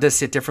think this one does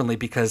sit differently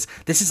because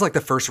this is like the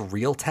first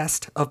real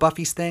test of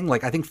Buffy's thing.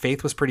 Like I think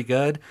Faith was pretty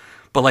good.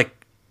 But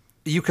like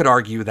you could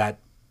argue that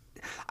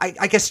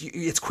I guess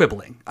it's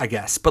quibbling, I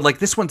guess. But like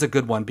this one's a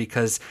good one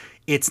because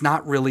it's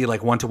not really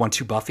like 1-to-1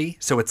 to Buffy.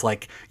 So it's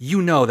like,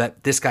 that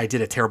this guy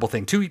did a terrible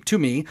thing to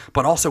me,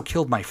 but also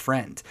killed my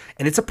friend.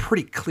 And it's a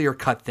pretty clear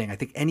cut thing. I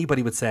think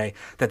anybody would say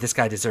that this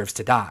guy deserves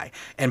to die.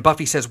 And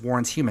Buffy says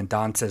Warren's human.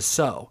 Dawn says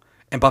so.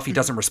 And Buffy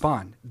doesn't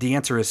respond. The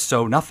answer is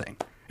so nothing.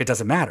 It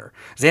doesn't matter.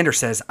 Xander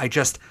says,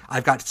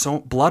 I've got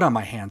so blood on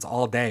my hands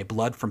all day,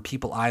 blood from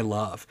people I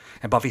love.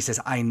 And Buffy says,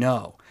 I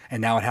know.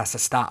 And now it has to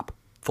stop.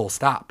 Full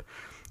stop.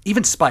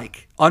 Even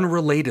Spike,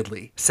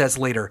 unrelatedly, says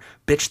later,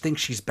 bitch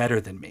thinks she's better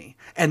than me.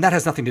 And that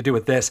has nothing to do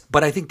with this,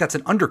 but I think that's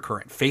an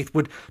undercurrent. Faith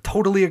would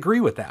totally agree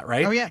with that,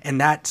 right? Oh, yeah.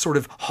 And that sort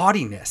of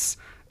haughtiness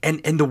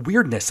and the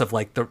weirdness of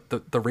like the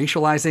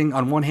racializing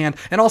on one hand,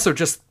 and also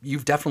just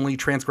you've definitely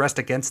transgressed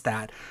against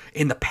that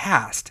in the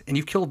past, and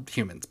you've killed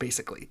humans,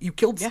 basically. You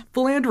killed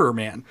Philanderer,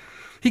 man.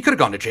 He could have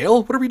gone to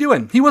jail. What are we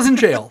doing? He was in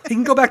jail. He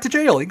can go back to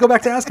jail. He can go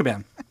back to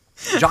Azkaban.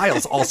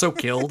 Giles also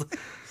killed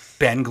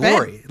Ben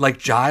Glory. Like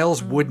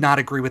Giles would not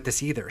agree with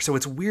this either. So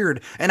it's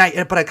weird.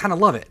 But I kind of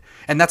love it.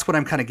 And that's what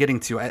I'm kind of getting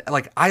to.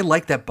 I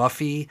like that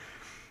Buffy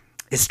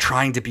is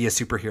trying to be a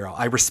superhero.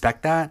 I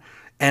respect that.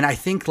 And I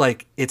think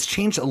like it's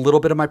changed a little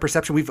bit of my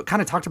perception. We've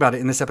kind of talked about it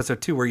in this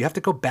episode too, where you have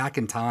to go back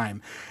in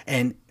time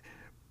and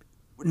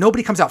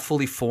nobody comes out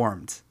fully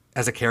formed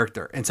as a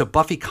character. And so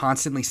Buffy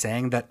constantly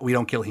saying that we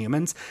don't kill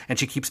humans and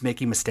she keeps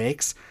making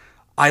mistakes.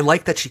 I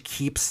like that she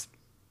keeps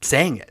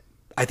saying it.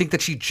 I think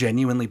that she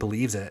genuinely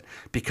believes it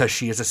because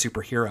she is a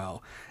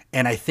superhero.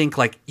 And I think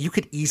like you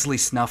could easily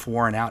snuff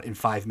Warren out in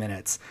 5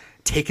 minutes,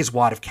 take his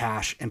wad of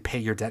cash and pay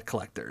your debt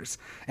collectors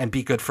and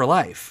be good for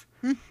life.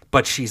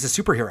 But she's a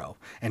superhero,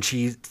 and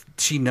she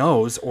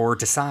knows or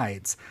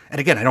decides. And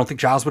again, I don't think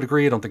Giles would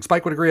agree. I don't think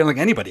Spike would agree. I don't think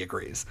anybody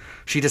agrees.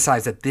 She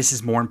decides that this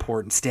is more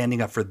important,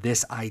 standing up for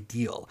this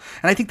ideal.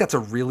 And I think that's a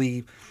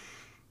really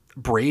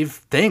brave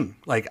thing.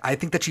 Like, I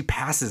think that she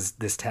passes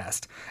this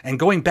test. And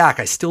going back,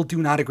 I still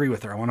do not agree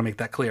with her. I want to make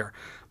that clear.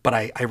 But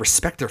I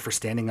respect her for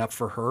standing up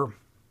for her,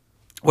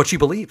 what she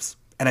believes.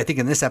 And I think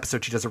in this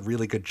episode, she does a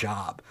really good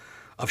job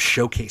of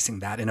showcasing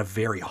that in a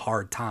very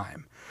hard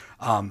time.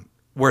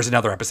 Whereas in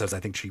other episodes, I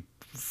think she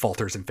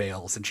falters and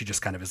fails, and she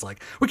just kind of is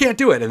like, we can't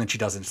do it. And then she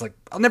doesn't. It's like,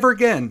 I'll never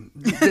again.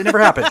 It never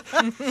happened.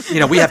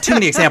 We have too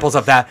many examples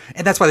of that.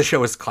 And that's why the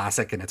show is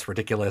classic and it's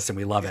ridiculous and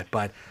we love it.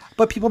 But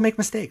people make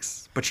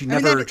mistakes. But she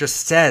never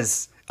just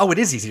says, oh, it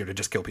is easier to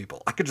just kill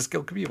people. I could just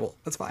kill people.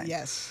 That's fine.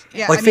 Yes.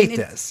 Yeah. Like Faith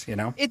does,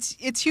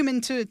 It's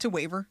human to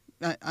waver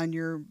on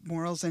your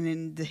morals, and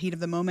in the heat of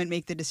the moment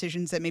make the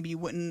decisions that maybe you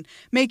wouldn't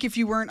make if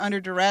you weren't under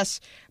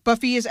duress.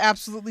 Buffy is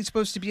absolutely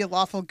supposed to be a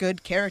lawful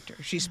good character.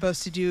 She's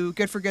supposed to do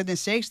good for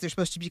goodness sakes. There's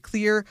supposed to be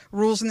clear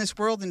rules in this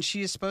world, and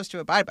she is supposed to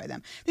abide by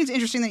them. I think it's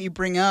interesting that you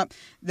bring up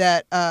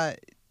that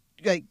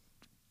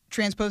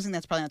transposing,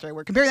 that's probably not the right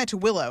word, comparing that to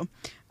Willow,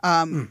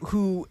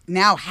 who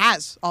now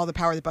has all the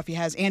power that Buffy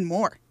has and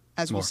more,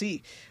 as we'll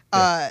see.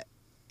 Yeah.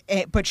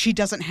 But she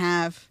doesn't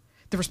have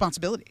the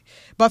responsibility.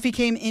 Buffy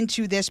came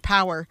into this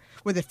power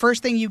where the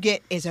first thing you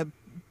get is a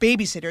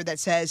babysitter that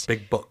says,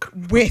 big book.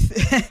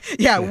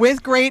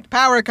 With great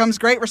power comes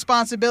great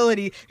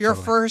responsibility. Your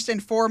first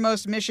and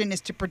foremost mission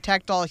is to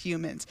protect all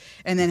humans,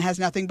 and then has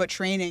nothing but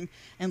training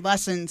and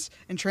lessons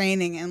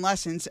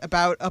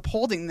about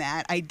upholding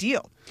that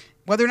ideal.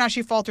 Whether or not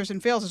she falters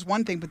and fails is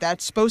one thing, but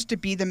that's supposed to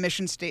be the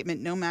mission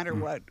statement. No matter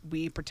what,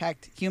 we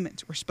protect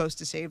humans. We're supposed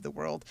to save the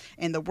world,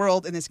 and the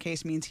world in this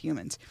case means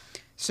humans.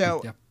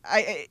 So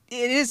it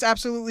is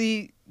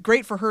absolutely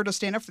great for her to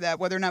stand up for that.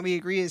 Whether or not we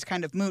agree is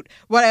kind of moot.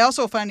 What I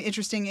also find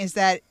interesting is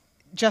that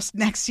just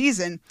next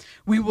season,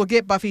 we will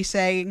get Buffy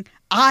saying,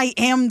 I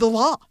am the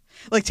law.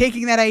 Like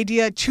taking that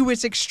idea to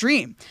its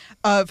extreme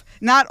of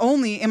not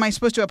only am I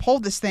supposed to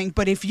uphold this thing,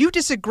 but if you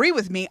disagree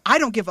with me, I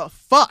don't give a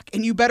fuck,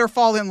 and you better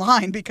fall in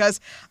line because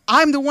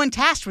I'm the one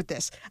tasked with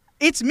this.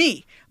 It's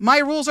me. My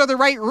rules are the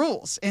right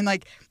rules. And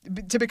like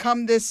to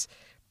become this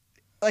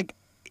like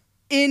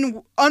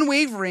in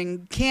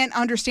unwavering, can't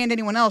understand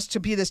anyone else, to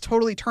be this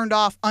totally turned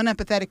off,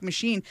 unempathetic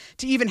machine,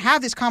 to even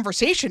have this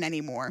conversation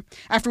anymore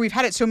after we've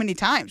had it so many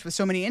times with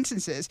so many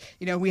instances.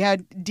 We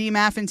had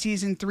DMAF in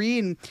season 3,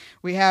 and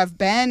we have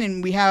Ben,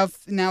 and we have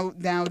now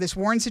this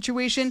Warren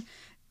situation.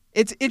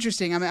 It's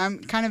interesting.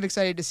 I'm kind of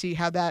excited to see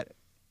how that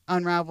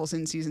unravels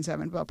in season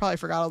 7, but I'll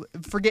probably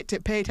forget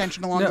to pay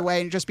attention along the way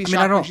and just be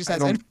shocked when she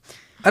says it.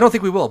 I don't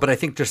think we will, but I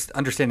think just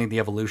understanding the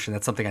evolution,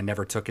 that's something I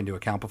never took into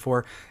account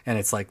before. And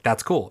it's like,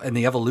 that's cool. And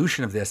the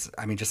evolution of this,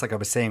 just like I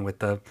was saying with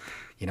the,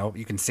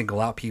 you can single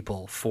out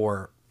people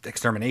for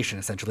extermination,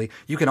 essentially.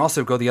 You can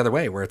also go the other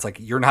way where it's like,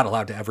 you're not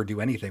allowed to ever do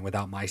anything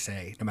without my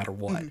say, no matter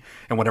what.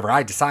 And whatever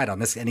I decide on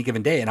this any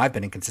given day, and I've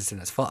been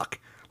inconsistent as fuck,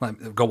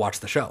 go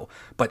watch the show,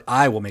 but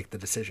I will make the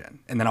decision,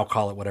 and then I'll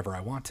call it whatever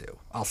I want to.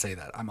 I'll say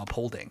that I'm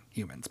upholding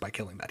humans by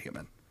killing that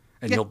human.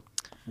 And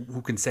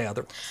who can say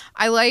otherwise?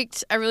 I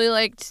really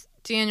liked,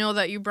 Daniel,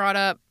 that you brought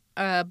up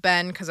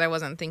Ben, because I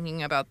wasn't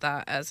thinking about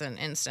that as an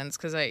instance,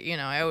 because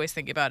I always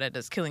think about it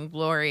as killing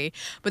Glory,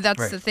 but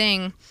that's the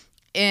thing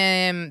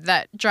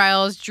that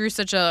Giles drew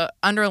such a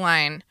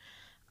underline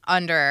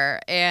under,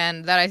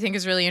 and that I think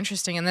is really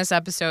interesting in this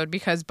episode,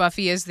 because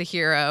Buffy is the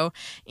hero,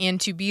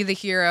 and to be the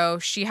hero,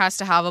 she has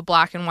to have a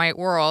black and white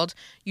world.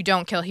 You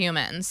don't kill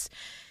humans.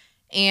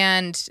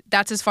 And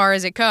that's as far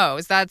as it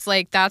goes. That's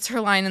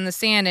her line in the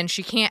sand, and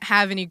she can't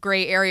have any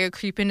gray area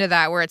creep into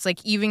that where it's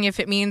like, even if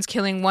it means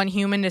killing one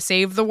human to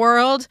save the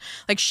world,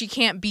 like she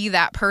can't be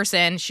that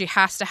person. She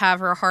has to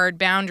have her hard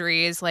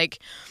boundaries,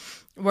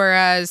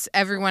 whereas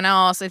everyone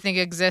else, I think,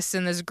 exists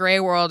in this gray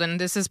world. And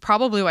this is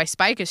probably why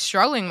Spike is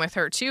struggling with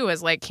her too,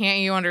 is like, can't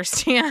you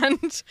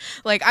understand?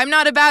 Like, I'm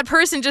not a bad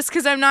person just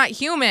because I'm not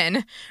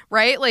human,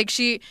 right? Like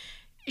she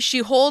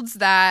holds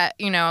that,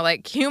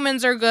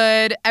 humans are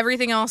good,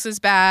 everything else is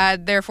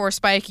bad, therefore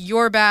Spike,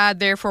 you're bad,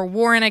 therefore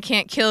Warren, I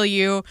can't kill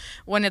you,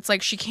 when it's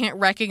like she can't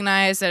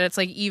recognize that it's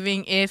like,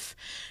 even if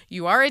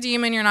you are a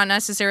demon, you're not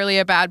necessarily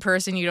a bad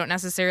person, you don't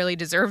necessarily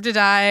deserve to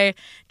die,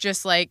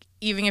 just like,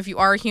 even if you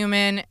are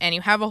human and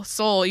you have a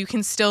soul, you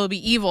can still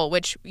be evil,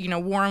 which,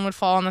 Warren would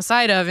fall on the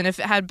side of, and if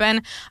it had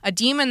been a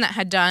demon that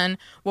had done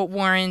what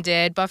Warren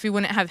did, Buffy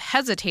wouldn't have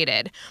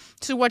hesitated.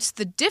 So what's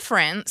the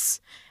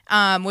difference?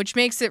 Which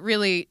makes it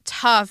really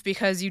tough,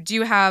 because you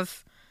do kind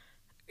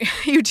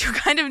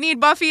of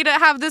need Buffy to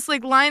have this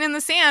line in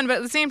the sand, but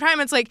at the same time,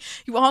 it's like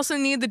you also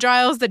need the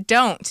Giles that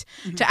don't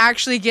to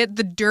actually get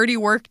the dirty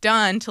work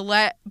done to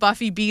let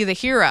Buffy be the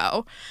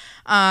hero.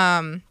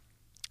 And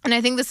I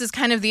think this is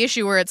kind of the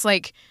issue where it's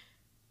like,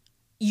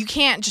 you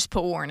can't just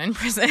put Warren in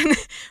prison.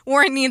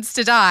 Warren needs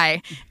to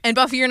die. And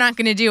Buffy, you're not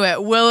going to do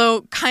it.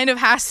 Willow kind of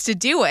has to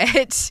do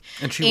it.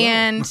 And she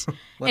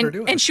will. Let her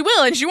do it. And she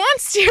will, and she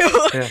wants to.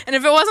 Yeah. And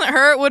if it wasn't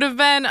her, it would have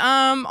been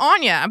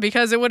Anya,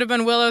 because it would have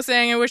been Willow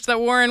saying, I wish that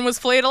Warren was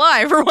flayed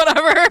alive or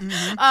whatever.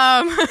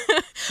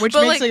 Which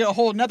makes it a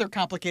whole nother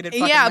complicated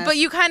fucking mess. But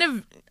you kind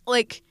of,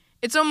 like,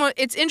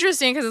 it's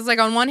interesting because it's like,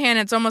 on one hand,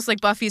 it's almost like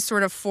Buffy's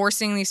sort of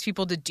forcing these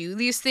people to do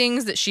these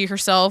things that she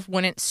herself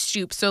wouldn't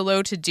stoop so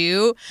low to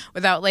do,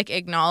 without like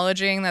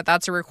acknowledging that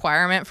that's a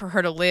requirement for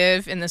her to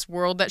live in this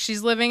world that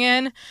she's living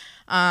in.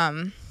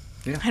 I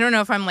don't know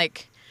if I'm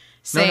like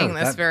saying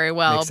this very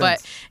well,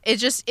 but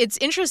it's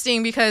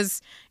interesting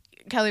because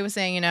Kelly was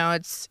saying,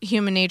 it's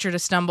human nature to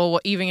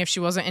stumble even if she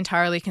wasn't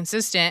entirely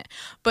consistent.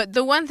 But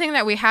the one thing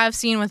that we have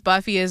seen with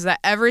Buffy is that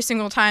every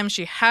single time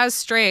she has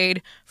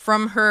strayed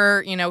from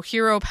her,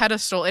 hero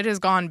pedestal, it has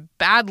gone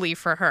badly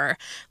for her.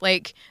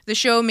 Like, the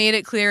show made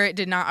it clear it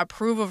did not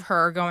approve of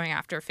her going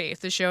after Faith.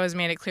 The show has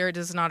made it clear it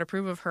does not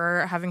approve of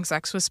her having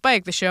sex with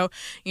Spike. The show,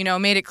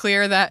 made it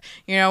clear that,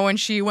 when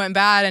she went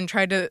bad and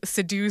tried to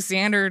seduce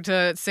Xander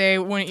to say,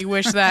 wouldn't you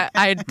wish that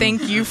I'd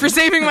thank you for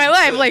saving my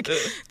life? Like,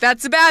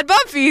 that's a bad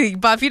Buffy.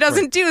 Buffy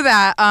doesn't do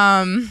that.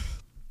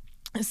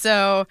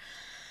 So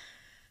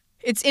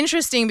it's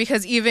interesting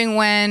because even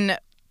when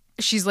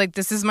she's like,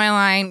 this is my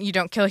line, you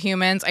don't kill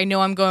humans, I know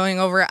I'm going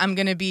over, I'm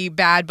going to be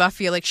bad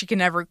Buffy, like, she can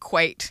never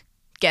quite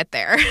get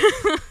there.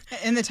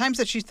 In the times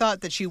that she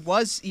thought that she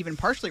was even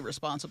partially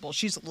responsible,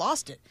 she's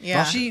lost it.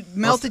 Yeah. She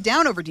melted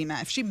down over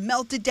DMAF. She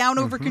melted down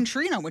over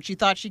Katrina when she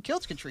thought she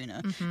killed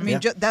Katrina. I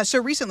mean, that's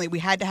so recently we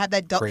had to have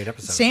that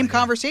same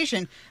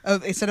conversation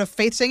of, instead of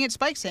Faith saying it,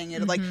 Spike saying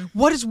it. Like,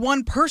 what is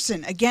one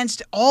person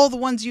against all the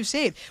ones you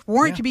saved?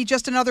 Warren could be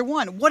just another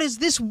one. What is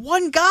this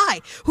one guy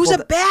who's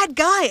a bad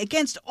guy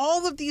against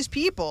all of these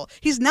people?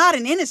 He's not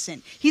an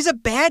innocent. He's a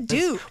bad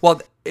dude.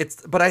 Well,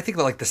 but I think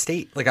that, like, the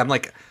state, like,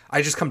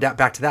 I just come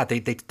back to that. They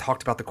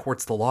talked about the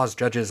courts, the laws,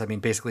 judges. I mean,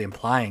 basically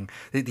implying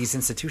these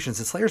institutions.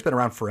 The Slayer's been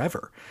around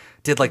forever.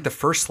 Did, like, the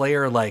first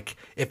Slayer, like,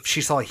 if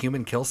she saw a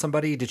human kill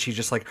somebody, did she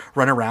just, like,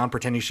 run around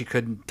pretending she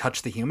couldn't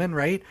touch the human,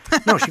 right?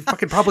 No, she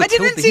fucking probably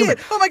killed the human.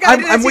 Oh my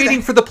God, I'm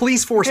waiting for the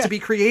police force to be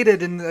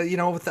created in,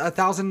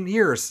 1,000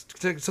 years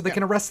so they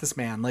can arrest this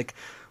man. Like,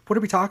 what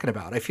are we talking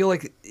about? I feel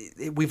like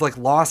we've, like,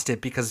 lost it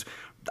because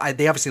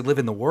they obviously live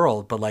in the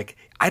world, but, like,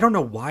 I don't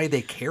know why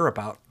they care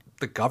about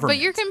the government.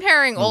 But you're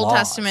comparing Old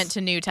Testament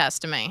to New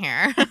Testament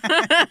here.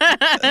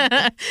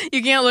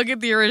 You can't look at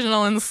the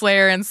original in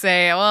Slayer and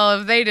say, well,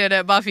 if they did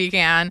it, Buffy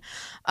can.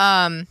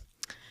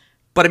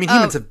 But I mean,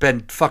 humans have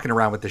been fucking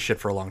around with this shit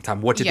for a long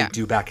time. What did they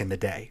do back in the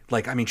day?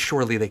 Like, I mean,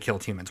 surely they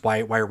killed humans.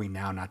 Why are we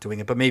now not doing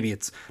it? But maybe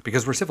it's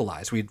because we're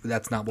civilized.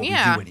 That's not what we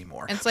do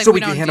anymore. It's like so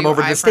we can hand them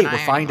over to the state.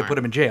 We're fine to put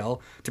them in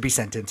jail to be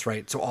sentenced,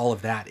 right? So all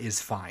of that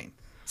is fine.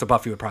 So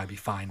Buffy would probably be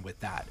fine with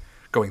that,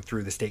 going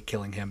through the state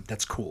killing him.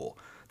 That's cool.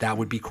 That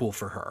would be cool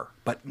for her.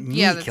 But me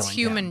that's killing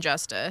human him,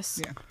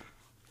 justice. Yeah.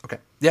 Okay.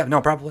 Yeah.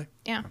 No. Probably.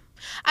 Yeah.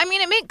 I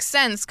mean, it makes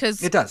sense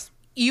because it does.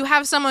 You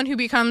have someone who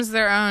becomes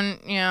their own,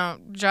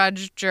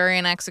 judge, jury,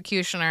 and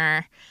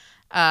executioner.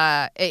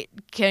 It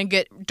can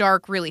get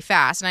dark really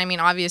fast. And I mean,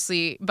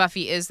 obviously,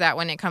 Buffy is that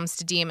when it comes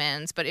to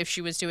demons. But if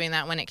she was doing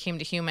that when it came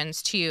to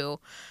humans, too,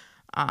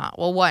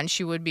 well, one,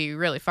 she would be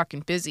really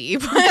fucking busy.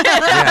 Two,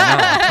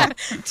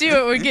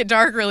 it would get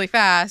dark really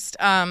fast.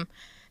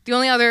 The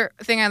only other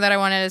thing that I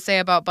wanted to say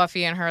about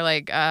Buffy and her,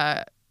 like,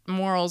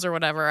 morals or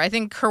whatever, I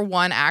think her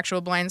one actual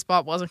blind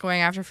spot wasn't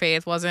going after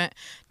Faith, wasn't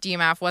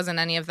DMAF, wasn't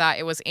any of that.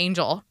 It was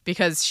Angel,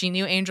 because she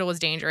knew Angel was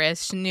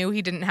dangerous. She knew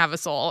he didn't have a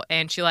soul,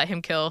 and she let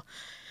him kill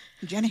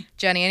Jenny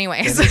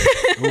anyways.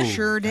 Ooh,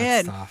 sure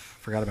did.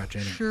 Forgot about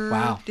Jenny. Sure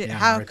wow. did. Yeah,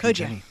 How could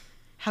you?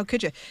 How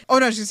could you? Oh,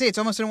 no, I was going to say, it's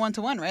almost a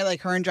 1-to-1, right?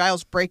 Like, her and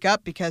Giles break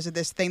up because of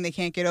this thing they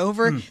can't get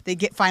over. They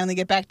finally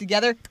get back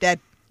together. Dead.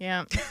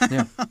 Yeah.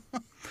 Yeah.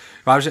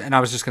 Well, I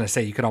was just going to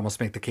say, you could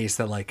almost make the case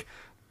that, like,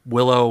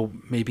 Willow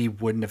maybe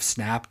wouldn't have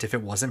snapped if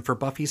it wasn't for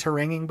Buffy's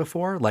haranguing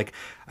before. Like,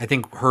 I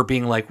think her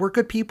being like, we're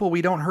good people,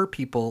 we don't hurt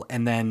people,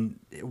 and then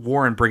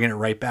Warren bringing it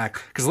right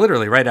back. Because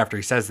literally right after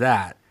he says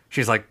that,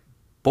 she's like,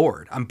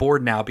 bored. I'm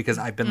bored now because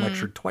I've been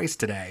lectured twice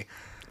today.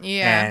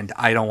 Yeah. And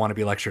I don't want to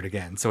be lectured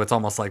again. So it's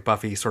almost like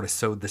Buffy sort of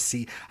sowed the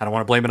seed. I don't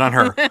want to blame it on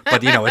her,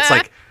 but it's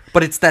like,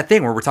 but it's that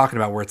thing where we're talking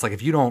about where it's like,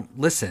 if you don't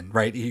listen,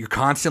 right, you're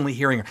constantly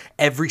hearing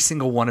every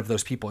single one of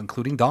those people,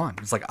 including Dawn.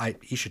 It's like,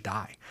 he should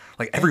die.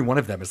 Like, every one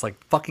of them is like,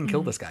 fucking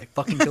kill this guy.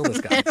 Fucking kill this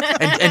guy.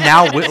 And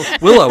now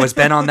Willow has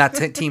been on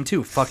that team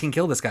too. Fucking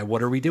kill this guy.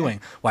 What are we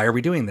doing? Why are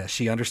we doing this?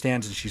 She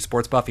understands and she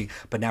supports Buffy,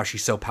 but now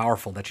she's so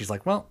powerful that she's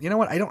like, well, you know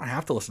what? I don't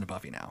have to listen to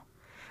Buffy now.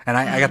 And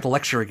I got the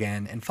lecture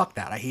again, and fuck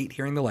that. I hate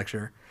hearing the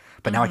lecture,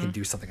 but now I can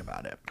do something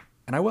about it.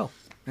 And I will.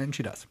 And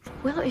she does.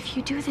 Well, if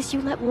you do this,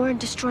 you let Warren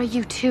destroy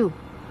you too.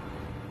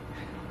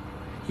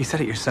 You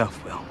said it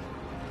yourself, Will.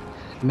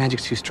 The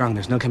magic's too strong.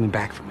 There's no coming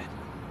back from it.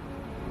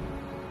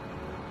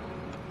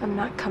 I'm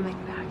not coming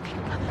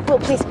back. Will,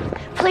 please,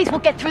 we'll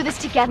get through this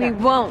together. We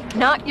won't.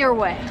 Not your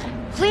way.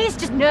 Please,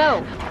 just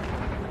no.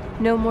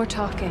 No more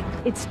talking.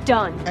 It's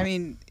done. I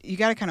mean, you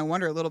got to kind of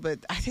wonder a little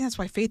bit. I think that's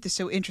why Faith is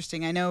so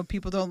interesting. I know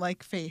people don't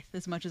like Faith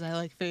as much as I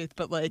like Faith,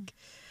 but, like,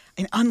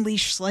 an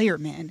unleashed Slayer,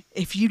 man.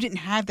 If you didn't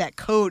have that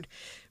code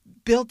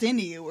built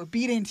into you or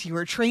beat into you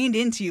or trained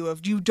into you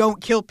of you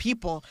don't kill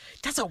people,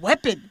 that's a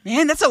weapon,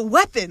 man. That's a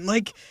weapon.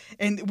 Like,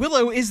 and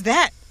Willow is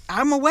that.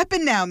 I'm a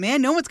weapon now,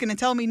 man. No one's going to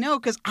tell me no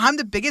because I'm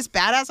the biggest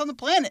badass on the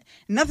planet.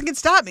 Nothing can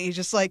stop me. He's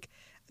just like,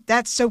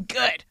 that's so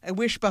good. I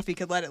wish Buffy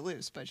could let it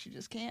loose, but she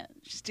just can't.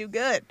 She's too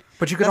good.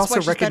 But you could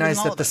also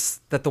recognize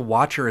that the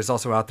Watcher is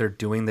also out there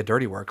doing the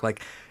dirty work.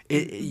 Like,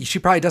 she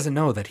probably doesn't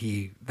know that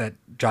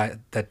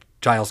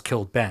Giles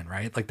killed Ben,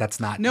 right? Like, that's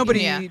not...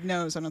 Nobody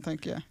knows, I don't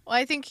think, Well,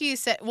 I think he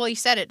said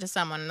it to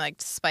someone, like,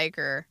 to Spike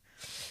or...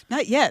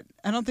 Not yet.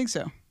 I don't think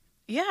so.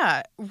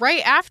 Yeah,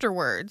 right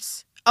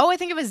afterwards. Oh, I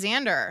think it was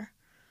Xander.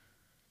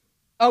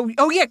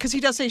 Oh yeah, because he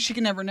does say she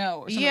can never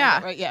know. Or something like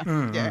that, right? Yeah.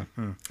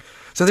 Mm-hmm.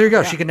 So there you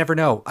go. Yeah. She can never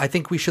know. I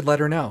think we should let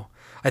her know.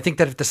 I think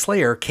that if the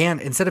Slayer can,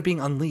 instead of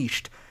being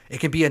unleashed, it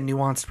can be a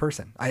nuanced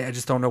person. I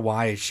just don't know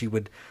why she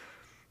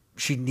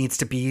needs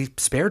to be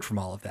spared from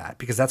all of that,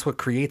 because that's what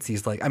creates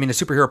these, like, I mean, a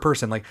superhero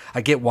person, like, I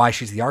get why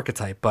she's the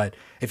archetype, but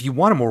if you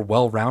want a more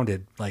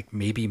well-rounded, like,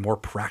 maybe more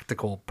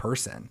practical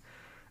person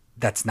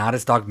that's not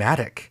as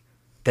dogmatic,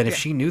 then if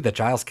she knew that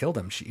Giles killed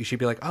him, she'd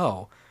be like,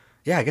 oh,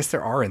 yeah, I guess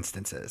there are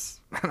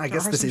instances. I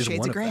guess this is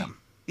one of them.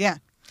 Yeah.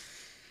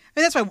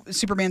 And that's why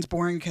Superman's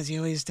boring, because he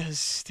always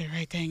does the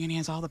right thing and he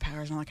has all the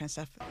powers and all that kind of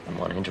stuff. I don't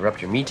want to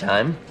interrupt your me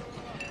time.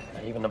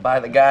 Not even to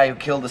buy the guy who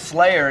killed the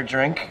Slayer a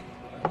drink.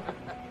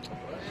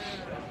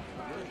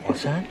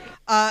 What's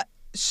that?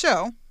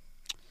 So,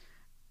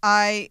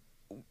 I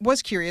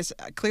was curious.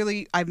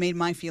 Clearly, I've made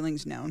my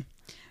feelings known.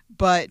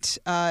 But,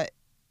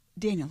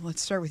 Daniel,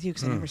 let's start with you,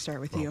 because I never start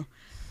with you.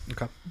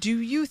 Okay. Do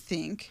you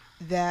think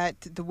that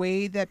the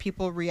way that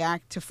people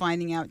react to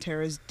finding out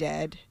Tara's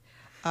dead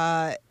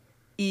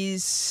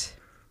is,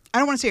 I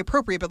don't want to say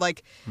appropriate, but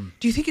like,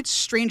 do you think it's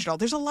strange at all?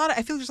 I feel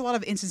like there's a lot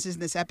of instances in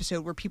this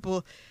episode where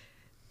people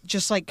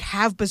just like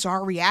have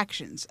bizarre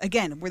reactions.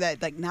 Again, where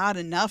that like not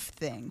enough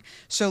thing.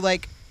 So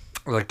like,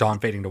 or like Dawn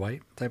fading to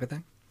white type of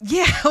thing.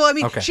 Yeah, well, I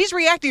mean, she's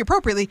reacting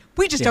appropriately.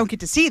 We just don't get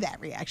to see that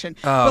reaction.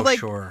 Oh, but like,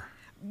 sure.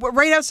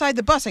 Right outside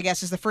the bus, I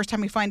guess, is the first time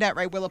we find out.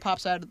 Right, Willow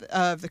pops out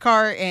of the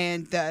car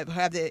and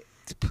have the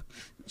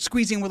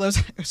squeezing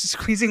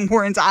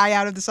Warren's eye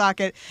out of the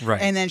socket,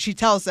 right? And then she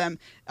tells them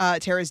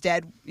Tara's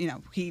dead. You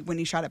know, when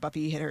he shot at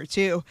Buffy, he hit her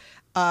too.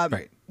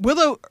 Right.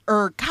 Willow,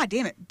 or God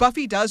damn it,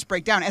 Buffy does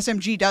break down.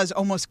 SMG does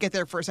almost get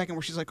there for a second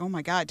where she's like, "Oh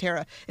my God,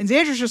 Tara," and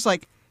Xander's just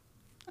like,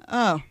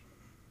 "Oh,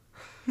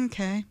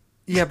 okay."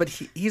 Yeah, but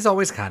he's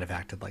always kind of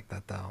acted like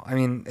that, though. I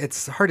mean,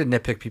 it's hard to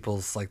nitpick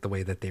people's like the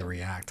way that they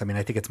react. I mean,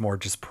 I think it's more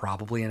just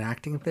probably an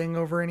acting thing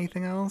over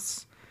anything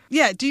else.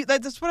 Yeah,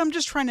 that's what I'm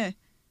just trying to.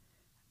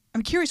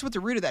 I'm curious what the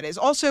root of that is.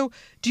 Also,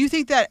 do you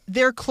think that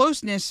their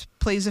closeness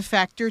plays a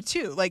factor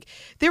too? Like,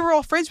 they were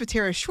all friends with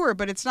Tara, sure,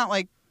 but it's not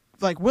like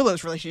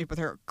Willow's relationship with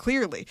her.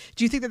 Clearly,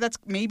 do you think that that's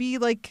maybe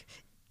like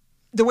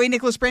the way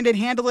Nicholas Brendon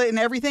handled it and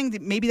everything?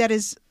 Maybe that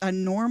is a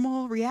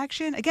normal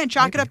reaction. Again,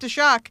 chalk it up to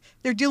shock.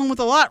 They're dealing with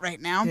a lot right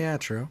now. Yeah,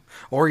 true.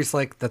 Or he's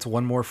like, that's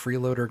one more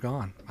freeloader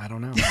gone. I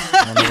don't know.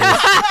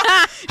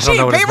 I don't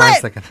know what his mind's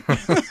thinking.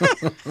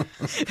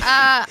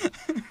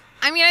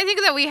 I mean, I think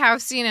that we have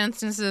seen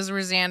instances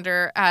where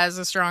Xander has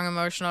a strong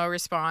emotional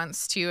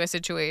response to a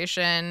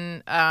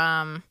situation.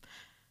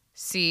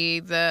 See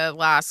the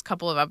last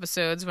couple of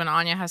episodes when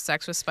Anya has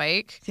sex with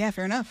Spike. Yeah,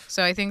 fair enough.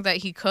 So I think that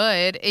he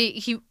could.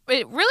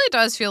 It really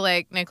does feel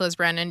like Nicholas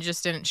Brendon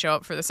just didn't show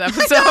up for this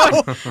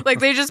episode. Like,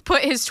 they just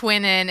put his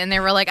twin in and they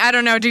were like, I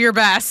don't know, do your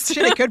best.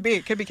 Shit, it could be.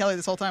 It could be Kelly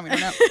this whole time. We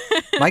don't know.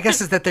 My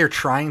guess is that they're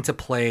trying to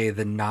play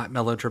the not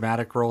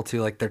melodramatic role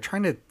too. Like, they're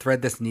trying to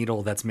thread this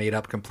needle that's made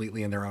up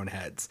completely in their own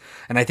heads.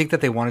 And I think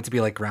that they want it to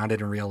be like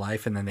grounded in real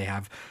life, and then they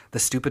have the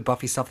stupid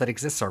Buffy stuff that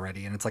exists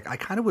already. And it's like, I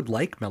kind of would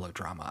like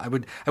melodrama. I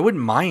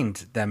wouldn't mind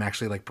them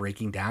actually like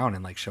breaking down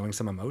and like showing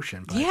some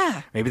emotion. But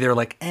yeah. Maybe they're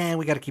like,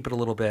 we got to keep it a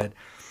little bit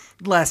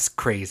less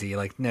crazy.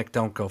 Like, Nick,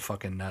 don't go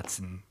fucking nuts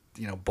and,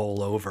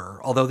 bowl over.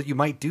 Although that you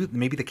might do,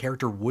 maybe the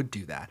character would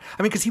do that.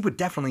 I mean, because he would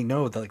definitely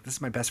know that, like, this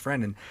is my best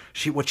friend and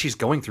what she's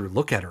going through.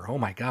 Look at her. Oh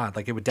my God.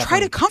 Like, it would definitely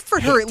try to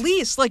comfort her at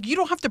least. Like, you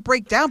don't have to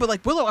break down, but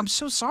like, Willow, I'm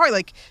so sorry.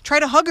 Like, try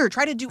to hug her.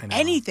 Try to do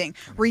anything.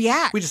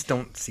 React. We just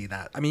don't see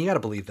that. I mean, you got to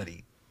believe that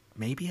he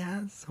maybe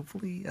has.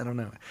 Hopefully, I don't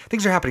know.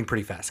 Things are happening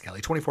pretty fast,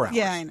 Kelly. 24 hours.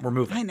 Yeah, I know. We're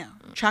moving. I know.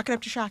 Chalk it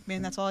up to shock,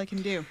 man. That's all I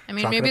can do. I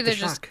mean, maybe they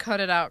just cut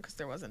it out because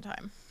there wasn't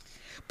time.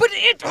 But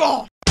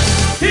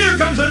here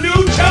comes a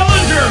new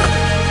challenger.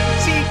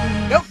 See,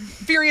 nope.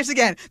 Furious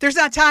again. There's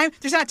not time,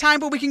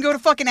 but we can go to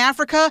fucking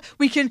Africa.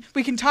 We can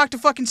talk to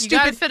fucking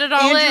stupid fit it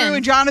all Andrew in.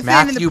 and Jonathan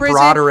Matthew in the prison.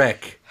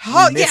 Broderick.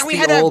 Oh yeah, we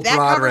had that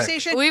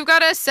conversation. We've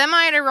got a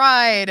semi to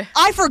ride.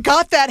 I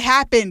forgot that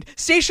happened.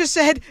 Stacia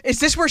said, "Is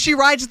this where she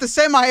rides the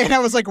semi?" And I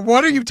was like,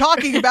 "What are you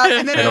talking about?"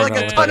 And then there were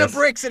like a ton of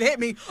bricks that hit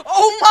me.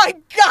 Oh my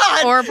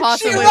God! Or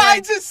possibly she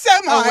rides a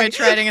semi. A witch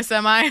riding a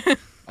semi.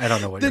 I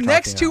don't know what. The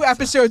next two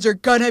episodes are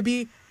gonna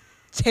be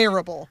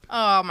terrible.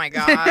 Oh my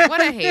God!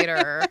 What a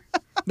hater.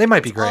 They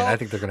might be great. I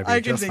think they're going to be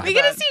just fine. We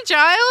get to see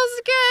Giles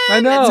again. I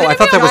know. I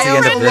thought that was the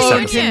end of this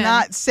episode.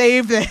 Cannot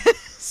save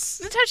this.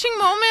 The touching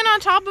moment on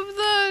top of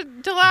the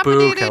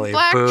dilapidated Kelly,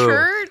 black boo.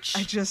 church.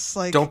 I just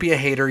like Don't be a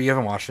hater. You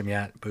haven't watched them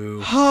yet.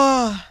 Boo.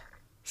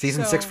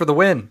 Season So 6 for the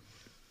win.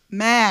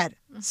 mad,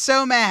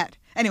 so mad.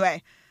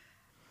 Anyway,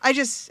 I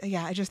just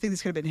think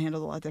this could have been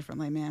handled a lot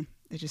differently, man.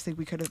 I just think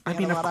we could have. I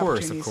mean, of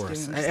course.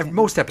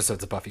 Most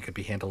episodes of Buffy could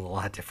be handled a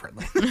lot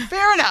differently.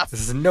 Fair enough.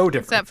 This is no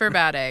different. Except for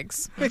bad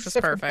eggs, which is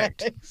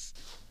perfect.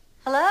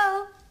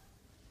 Hello?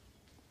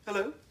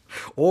 Hello?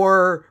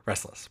 Or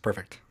Restless.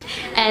 Perfect.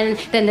 And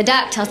then the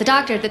doc tells the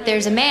doctor that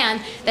there's a man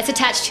that's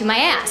attached to my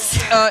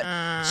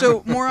ass.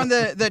 So more on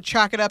the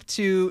chalk it up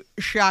to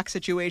shock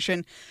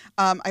situation.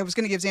 I was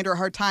going to give Xander a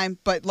hard time,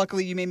 but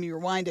luckily you made me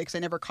rewind it because I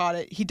never caught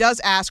it. He does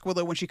ask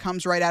Willow when she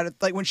comes right out of,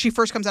 like when she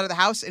first comes out of the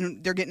house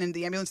and they're getting into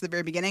the ambulance at the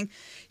very beginning,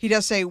 he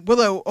does say,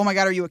 Willow, oh my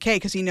God, are you okay?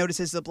 Because he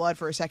notices the blood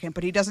for a second,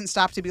 but he doesn't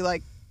stop to be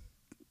like,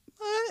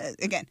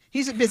 again,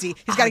 he's busy.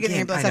 He's got to get in the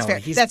ambulance. That's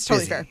fair. That's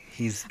totally fair.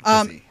 He's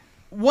busy.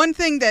 One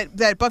thing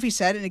that Buffy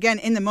said, and again,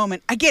 in the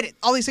moment, I get it,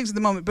 all these things in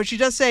the moment, but she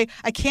does say,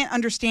 I can't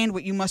understand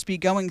what you must be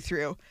going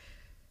through.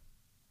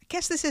 I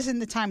guess this isn't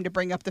the time to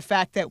bring up the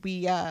fact that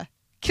we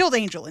killed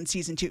Angel in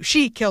season 2.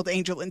 She killed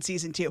Angel in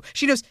season 2.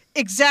 She knows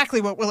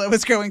exactly what Willow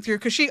was going through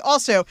because she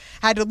also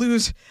had to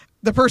lose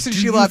the person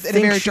she loved in a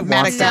very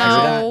dramatic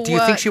fashion. Do you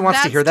think she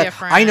wants to hear that?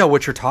 Different. I know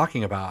what you're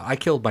talking about. I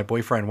killed my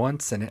boyfriend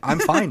once, and I'm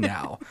fine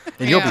now,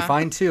 and you'll be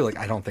fine too. Like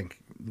I don't think.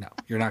 No,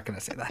 you're not going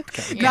to say that.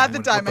 Okay, Not the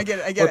time. I get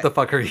it. What the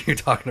fuck are you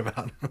talking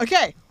about?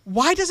 Okay,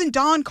 why doesn't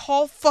Dawn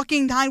call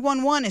fucking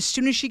 911 as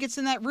soon as she gets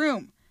in that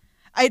room?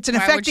 It's an Why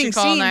would affecting she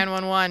call scene.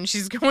 911?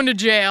 She's going to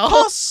jail.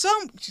 Call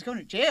She's going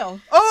to jail.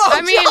 Oh,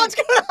 I mean,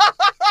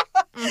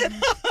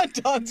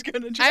 Dawn's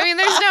going to jail. I mean,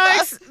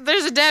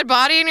 there's a dead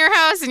body in your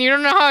house, and you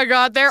don't know how it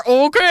got there.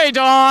 Okay,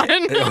 Dawn.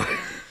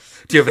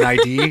 Do you have an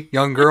ID,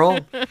 young girl?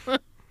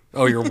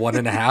 Oh, you're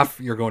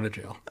 1.5. You're going to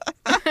jail.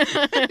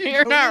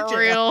 You're not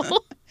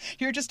real.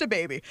 You're just a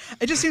baby.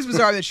 It just seems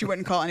bizarre that she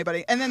wouldn't call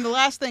anybody. And then the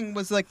last thing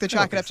was like the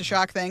chalk it up to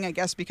shock thing, I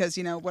guess, because,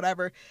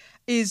 whatever,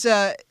 is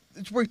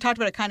we talked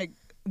about it kind of,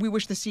 we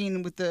wish the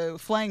scene with the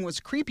flaying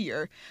was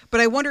creepier, but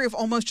I wonder if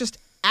almost just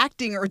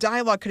acting or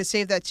dialogue could have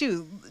saved that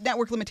too.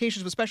 Network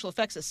limitations with special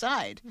effects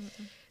aside.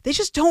 They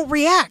just don't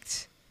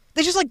react.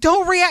 They just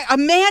don't react. A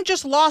man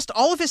just lost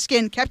all of his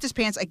skin, kept his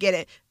pants. I get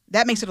it.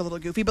 That makes it a little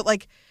goofy, but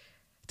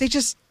they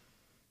just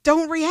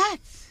don't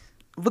react.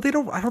 But I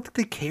don't think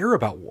they care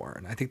about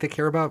Warren. I think they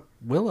care about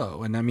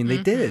Willow. And I mean,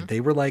 they did.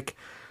 They were like,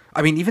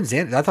 I mean, even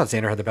Xander, I thought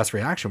Xander had the best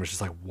reaction, which is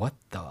like, what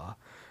the?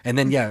 And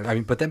then,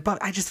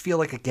 but I just feel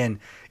like, again,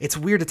 it's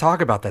weird to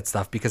talk about that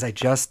stuff because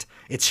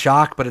it's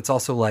shock, but it's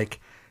also like,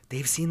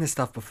 they've seen this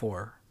stuff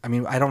before. I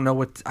mean, I don't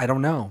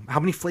know. How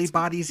many flayed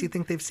bodies do you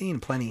think they've seen?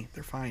 Plenty.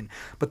 They're fine.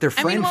 But their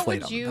friend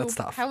flayed them. That's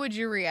tough. How would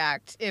you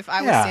react if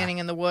I was standing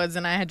in the woods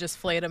and I had just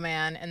flayed a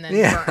man and then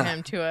burnt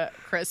him to a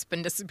crisp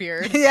and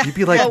disappeared? You'd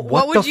be like,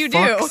 what would you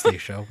do?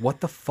 Stacia?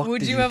 What the fuck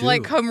would did you have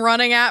do? come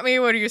running at me?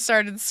 Would you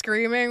started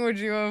screaming? Would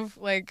you have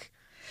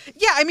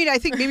Yeah, I mean, I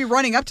think maybe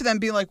running up to them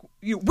being like,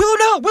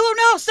 Willow,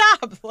 no,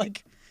 stop.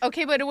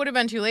 Okay, but it would have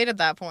been too late at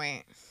that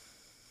point.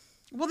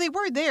 Well, they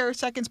were there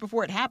seconds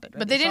before it happened. Right?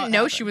 But they didn't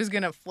know she was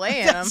going to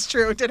flay him. That's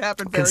true. It did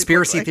happen very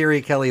Conspiracy quickly.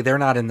 theory, Kelly, they're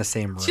not in the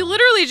same room. She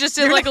literally just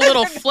did a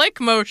little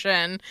flick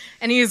motion,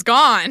 and he's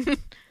gone.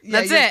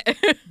 That's it.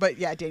 But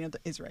yeah, Daniel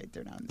is right.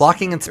 They're not.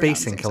 Blocking and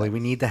spacing, Kelly. We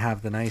need to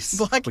have the nice...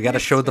 we got to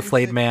show the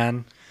flayed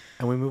man,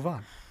 and we move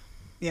on.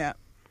 Yeah.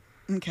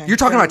 Okay. You're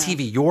talking about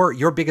TV.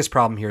 Your biggest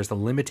problem here is the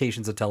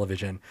limitations of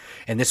television,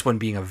 and this one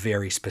being a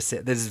very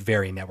specific. This is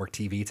very network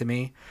TV to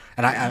me,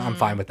 and I'm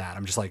fine with that.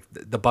 I'm just like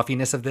the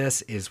Buffiness of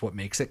this is what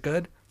makes it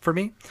good for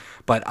me.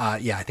 But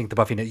yeah, I think the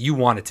Buffiness, you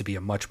want it to be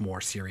a much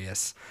more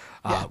serious,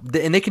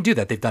 and they can do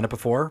that. They've done it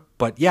before.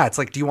 But yeah, it's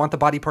like, do you want the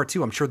body part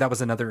 2? I'm sure that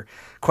was another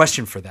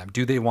question for them.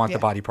 Do they want the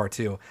body part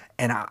 2?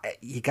 And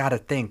you got to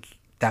think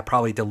that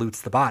probably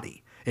dilutes the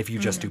body if you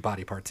just do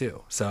body part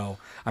 2. So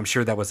I'm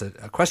sure that was a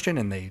question,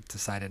 and they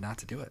decided not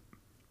to do it.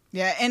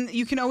 Yeah, and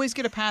you can always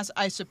get a pass,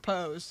 I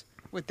suppose,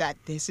 with that.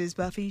 This is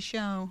Buffy's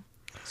show,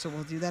 so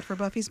we'll do that for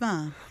Buffy's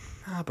mom.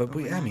 But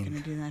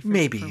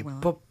maybe,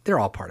 but they're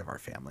all part of our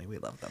family. We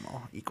love them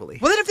all equally.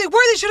 Well, then if they were,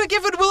 they should have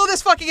given Willow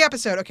this fucking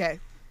episode. Okay,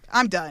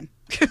 I'm done.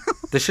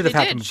 This should have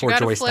happened before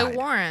Joyce died.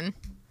 Warren.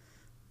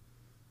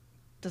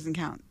 Doesn't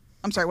count.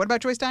 I'm sorry, what about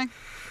Joyce dying?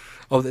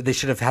 Oh, they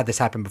should have had this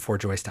happen before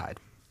Joyce died.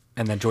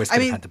 And then Joyce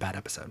could have had the bad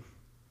episode.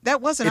 That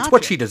wasn't. It's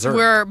what she deserved.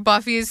 Where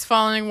Buffy's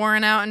following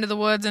Warren out into the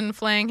woods and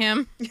flaying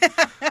him.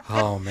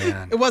 Oh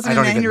man, it wasn't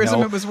an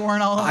aneurysm. It was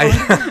Warren all along.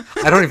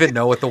 I don't even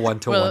know what the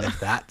 1-to-1 of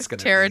that's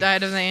gonna. Tara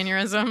died of the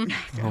aneurysm.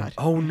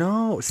 Oh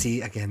no!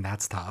 See, again,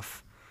 that's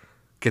tough.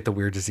 Get the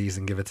weird disease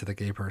and give it to the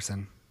gay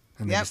person,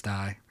 and they just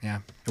die. Yeah,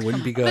 it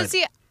wouldn't be good. But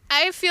see,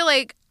 I feel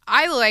like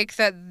I like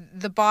that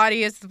the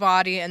body is the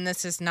body and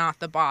this is not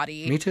the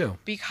body. Me too.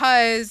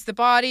 Because the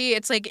body,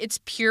 it's like, it's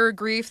pure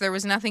grief. There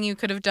was nothing you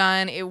could have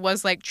done. It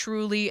was like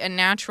truly a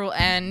natural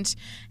end,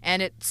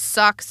 and it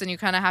sucks, and you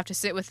kind of have to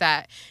sit with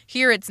that.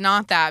 Here, it's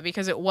not that,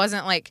 because it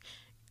wasn't like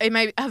it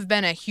might have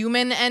been a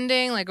human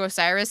ending, like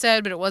Osiris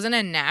said, but it wasn't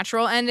a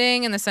natural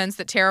ending in the sense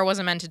that Tara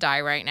wasn't meant to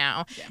die right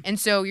now. Yeah. And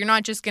so you're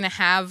not just going to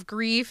have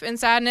grief and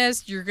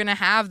sadness, you're going to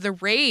have the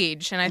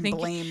rage. And I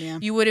think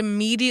you would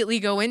immediately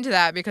go into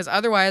that, because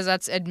otherwise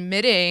that's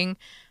admitting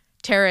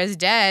Tara is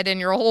dead and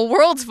your whole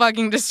world's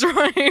fucking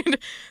destroyed.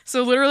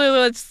 So literally,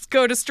 let's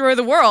go destroy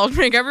the world.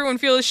 Make everyone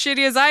feel as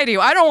shitty as I do.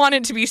 I don't want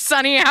it to be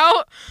sunny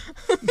out.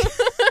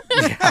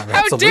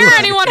 How dare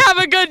anyone have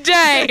a good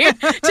day?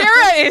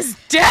 Tara is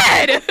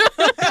dead.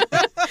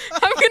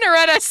 I'm going to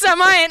ride a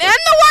semi and end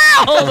the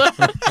world.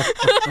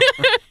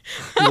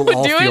 I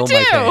would do it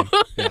too.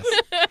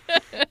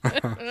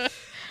 Yes.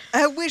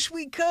 I wish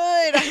we could.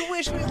 I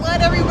wish we'd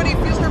let everybody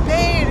feel her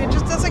pain. It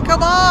just doesn't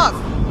come off.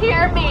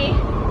 Hear me.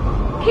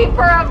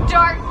 Keeper of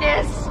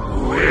darkness!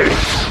 Witch!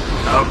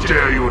 How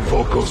dare you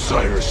invoke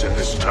Osiris in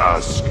this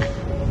task?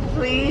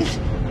 Please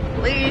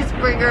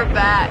bring her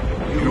back.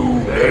 You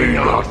may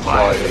not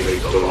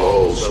violate the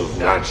laws of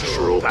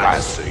natural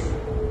passing.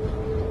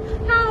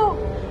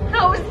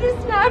 How is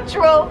this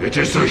natural? It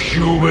is a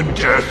human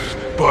death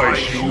by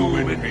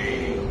human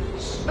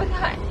beings. But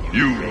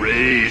You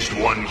raised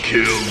one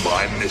killed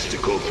by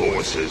mystical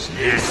forces.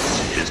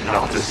 This is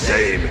not the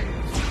same.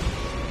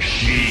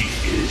 She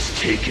is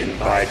taken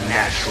by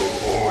natural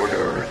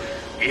order.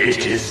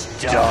 It is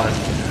done.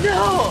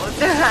 No,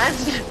 there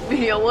has to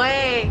be a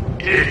way.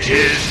 It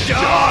is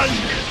done!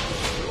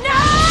 No!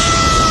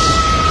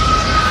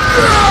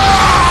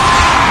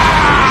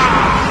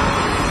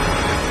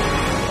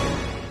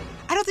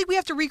 I don't think we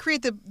have to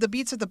recreate the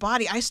beats of the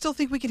body. I still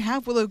think we can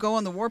have Willow go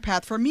on the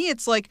warpath. For me,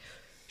 it's like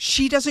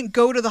she doesn't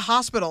go to the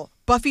hospital.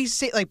 Buffy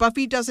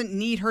doesn't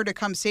need her to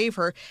come save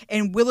her,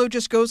 and Willow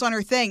just goes on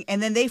her thing.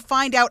 And then they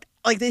find out,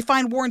 they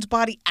find Warren's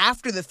body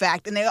after the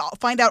fact, and they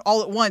find out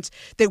all at once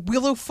that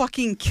Willow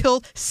fucking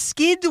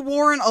skinned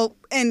Warren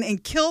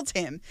and killed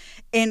him.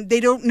 And they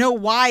don't know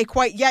why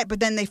quite yet, but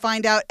then they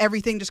find out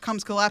everything just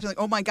comes collapsing. Like,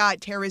 oh my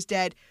God, Tara's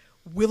dead.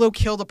 Willow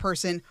killed a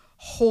person.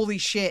 Holy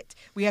shit,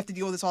 we have to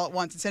deal with this all at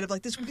once instead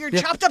of this weird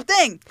chopped up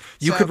thing.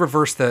 You could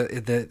reverse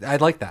the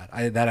I'd like that.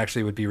 That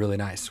actually would be really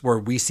nice, where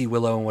we see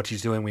Willow and what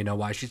she's doing, we know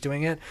why she's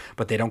doing it,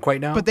 but they don't quite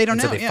know. But they don't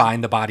know. So they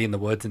find the body in the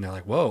woods and they're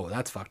like, whoa,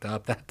 that's fucked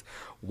up.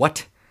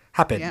 What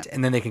happened? Yeah.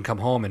 And then they can come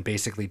home and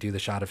basically do the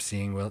shot of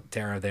seeing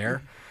Tara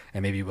there,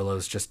 and maybe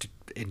Willow's just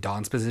in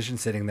Dawn's position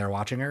sitting there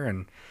watching her,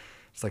 and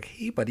it's like,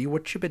 hey buddy,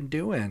 what you been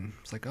doing?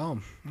 It's like,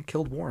 oh, I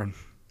killed Warren.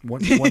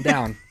 One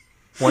down.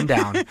 One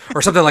down.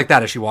 Or something like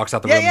that as she walks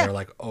out the room and they're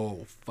like,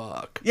 oh,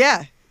 fuck.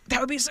 Yeah. That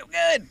would be so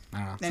good.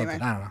 I don't know. Anyway. I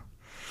don't know.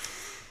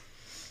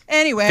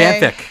 Anyway.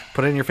 Fanfic.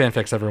 Put it in your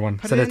fanfics, everyone.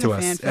 Send it to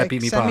us fanfic. at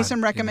Beat Me Send Pod. me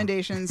some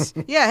recommendations.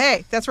 Yeah,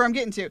 hey, that's where I'm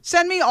getting to.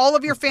 Send me all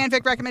of your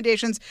fanfic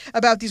recommendations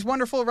about these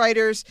wonderful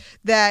writers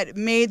that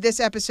made this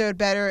episode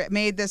better,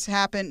 made this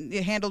happen,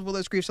 it handled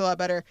Willow's griefs a lot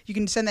better. You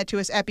can send that to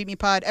us at Beat Me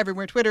Pod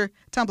everywhere, Twitter,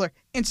 Tumblr,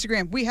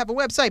 Instagram. We have a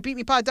website,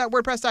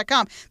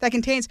 beatmepod.wordpress.com, that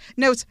contains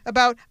notes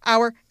about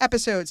our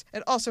episodes.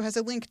 It also has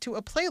a link to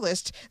a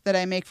playlist that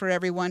I make for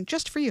everyone,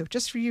 just for you,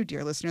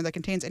 dear listener, that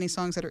contains any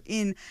songs that are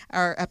in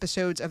our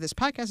episodes of this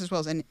podcast, as well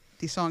as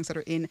the songs that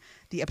are in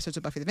the episodes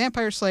of Buffy the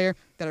Vampire Slayer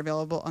that are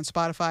available on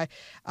Spotify.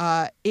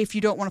 If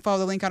you don't want to follow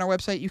the link on our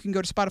website, you can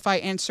go to Spotify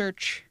and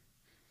search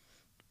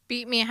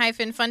Beat Me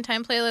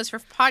Funtime Playlist for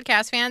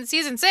Podcast Fans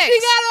Season 6.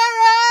 You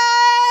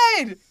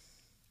got it right!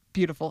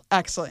 Beautiful.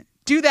 Excellent.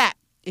 Do that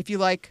if you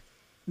like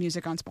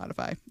music on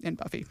Spotify and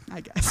Buffy,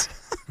 I guess.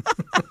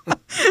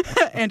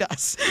 And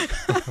us.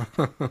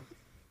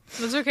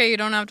 It's okay. You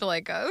don't have to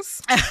like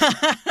us.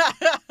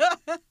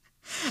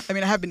 I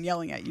mean, I have been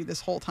yelling at you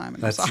this whole time.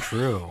 That's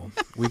true.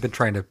 We've been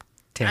trying to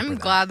tamper I'm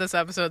glad this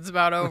episode's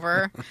about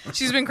over.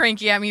 She's been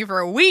cranky at me for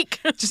a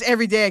week. Just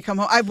every day I come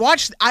home. I've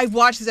watched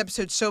this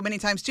episode so many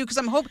times too, because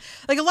a lot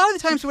of the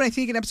times when I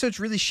think an episode's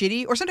really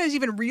shitty, or sometimes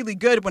even really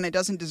good when it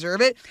doesn't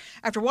deserve it,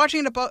 after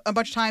watching it a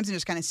bunch of times and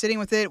just kind of sitting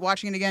with it,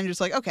 watching it again,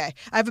 just like, okay,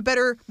 I have a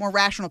better, more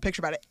rational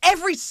picture about it.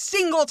 Every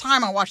single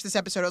time I watched this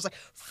episode, I was like,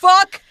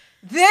 fuck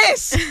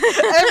this!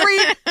 Every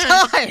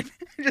time.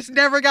 It just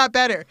never got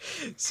better.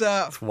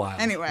 So, it's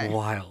wild. Anyway.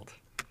 Wild.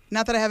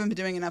 Not that I haven't been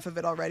doing enough of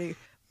it already,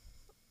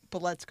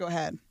 but let's go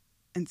ahead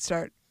and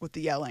start with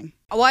the yelling.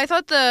 Well, I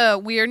thought the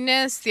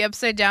weirdness, the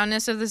upside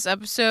downness of this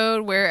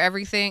episode, where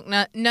everything,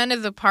 none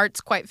of the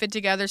parts quite fit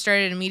together,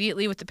 started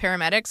immediately with the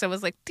paramedics. I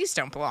was like, these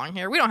don't belong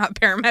here. We don't have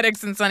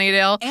paramedics in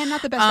Sunnydale. And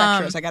not the best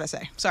extras, I gotta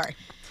say. Sorry.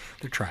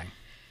 They're trying.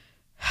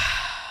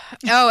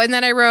 Oh, and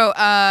then I wrote,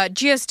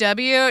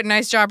 GSW,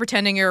 nice job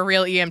pretending you're a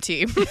real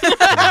EMT.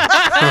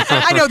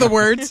 I know the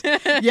words.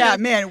 Yeah,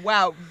 man,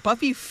 wow.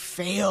 Buffy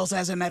fails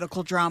as a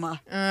medical drama.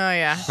 Oh,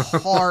 yeah.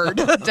 Hard.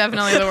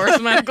 Definitely the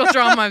worst medical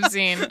drama I've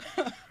seen.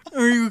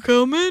 Are you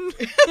coming?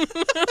 Yep,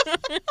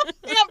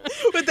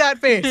 with that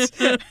face.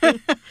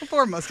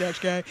 Poor mustache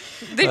guy.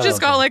 They just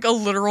got like a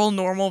literal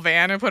normal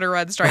van and put a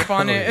red stripe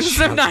on it and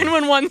some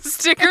 911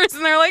 stickers,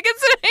 and they're like,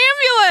 it's an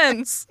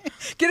ambulance.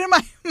 Get in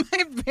my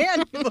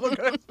van, you little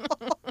girl.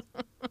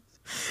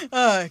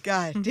 Oh,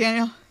 God.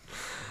 Daniel?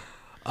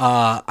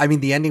 I mean,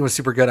 the ending was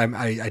super good.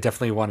 I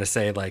definitely want to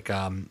say,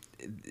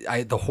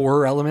 the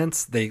horror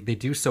elements, they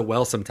do so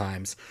well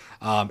sometimes.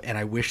 And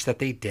I wish that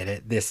they did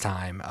it this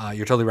time.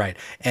 You're totally right.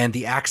 And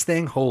the axe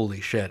thing,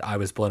 holy shit, I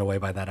was blown away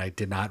by that. I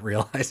did not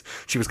realize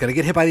she was going to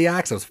get hit by the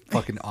axe. It was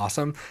fucking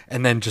awesome.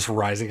 And then just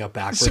rising up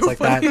backwards so like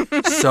funny.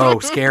 That. So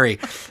scary.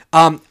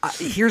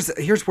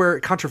 Here's where,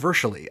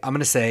 controversially, I'm going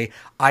to say,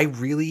 I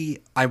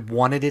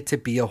wanted it to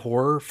be a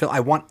horror film. I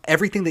want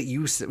everything that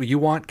you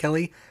want,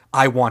 Kelly,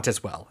 I want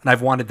as well. And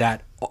I've wanted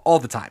that all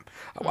the time.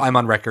 I'm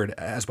on record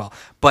as well.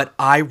 But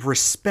I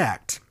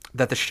respect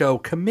that the show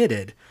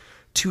committed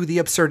to the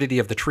absurdity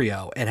of the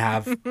trio and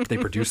they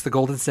produced the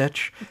Golden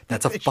Snitch.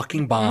 That's a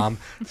fucking bomb.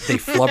 They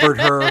flubbered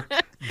her.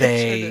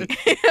 They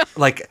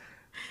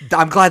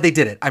I'm glad they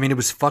did it. I mean, it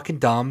was fucking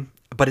dumb,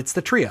 but it's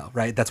the trio,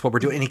 right? That's what we're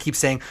doing. And he keeps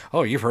saying,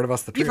 "Oh, you've heard of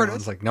us, the trio."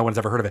 It's like, no one's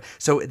ever heard of it.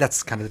 So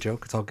that's kind of the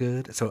joke. It's all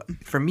good. So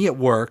for me, it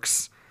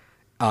works.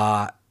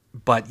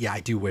 But yeah,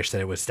 I do wish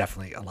that it was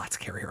definitely a lot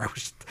scarier. I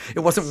wish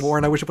it wasn't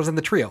Warren. I wish it wasn't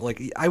the trio. Like,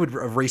 I would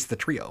erase the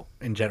trio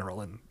in general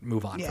and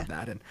move on from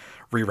that and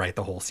rewrite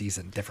the whole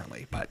season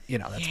differently. But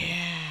that's me.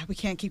 We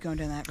can't keep going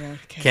down that road.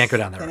 Can't go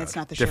down that road. Then it's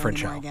not the different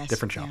show anymore, I guess.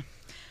 Different show.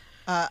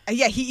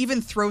 He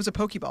even throws a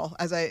Pokeball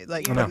as I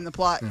in the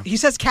plot. Yeah. He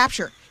says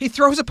capture. He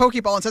throws a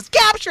Pokeball and says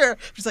capture.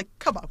 She's like,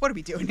 come on, what are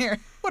we doing here?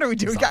 What are we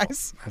doing,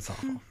 guys? That's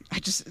awful.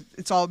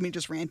 It's all me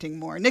just ranting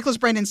more. Nicholas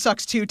Brendon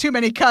sucks too. Too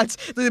many cuts.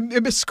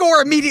 The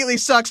score immediately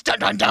sucks. Dun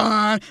dun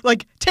dun.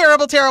 Like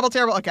terrible, terrible,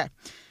 terrible. Okay.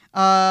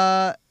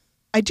 I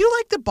do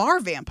like the bar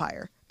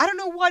vampire. I don't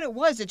know what it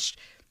was.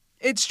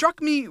 It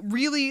struck me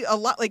really a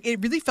lot. Like,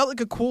 it really felt like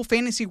a cool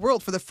fantasy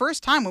world. For the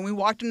first time when we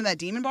walked into that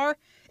demon bar,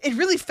 it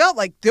really felt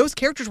like those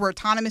characters were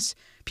autonomous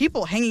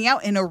people hanging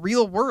out in a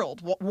real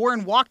world.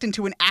 Warren walked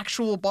into an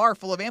actual bar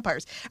full of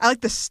vampires. I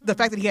like the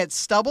fact that he had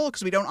stubble,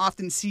 because we don't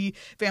often see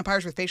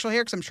vampires with facial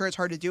hair, because I'm sure it's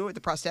hard to do it with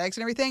the prosthetics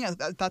and everything. I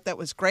thought that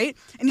was great.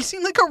 And he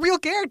seemed like a real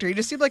character. He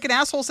just seemed like an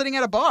asshole sitting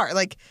at a bar.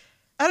 Like,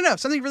 I don't know.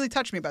 Something really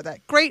touched me about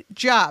that. Great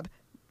job,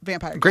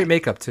 vampire. Great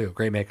makeup, too.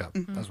 Great makeup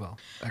as well.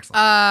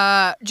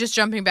 Excellent. Just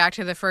jumping back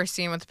to the first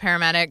scene with the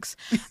paramedics,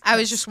 I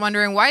was just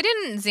wondering, why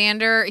didn't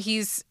Xander,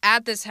 he's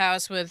at this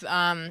house with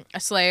a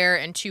Slayer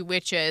and 2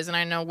 witches, and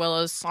I know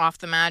Willow's off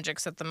the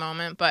magics at the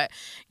moment, but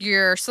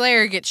your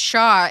Slayer gets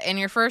shot, and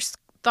your first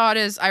thought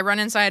is, I run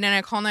inside and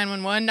I call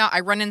 911, not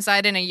I run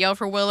inside and I yell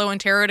for Willow and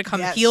Tara to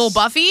come heal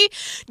Buffy.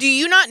 Do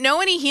you not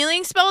know any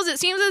healing spells? It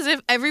seems as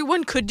if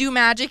everyone could do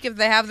magic if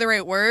they have the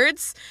right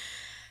words.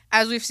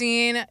 As we've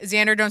seen,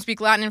 Xander don't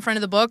speak Latin in front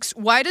of the books.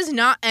 Why does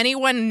not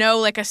anyone know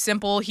like a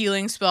simple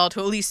healing spell to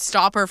at least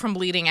stop her from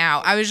bleeding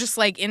out? I was just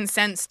like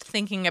incensed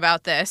thinking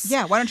about this.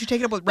 Yeah, why don't you take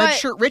it up with Red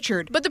Shirt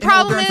Richard? But the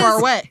problem is, far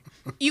away?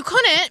 You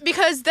couldn't,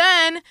 because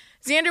then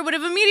Xander would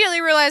have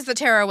immediately realized that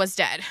Tara was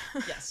dead.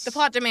 Yes. The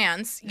plot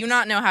demands you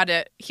not know how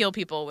to heal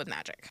people with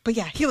magic. But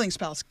yeah, healing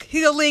spells.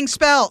 Healing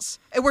spells.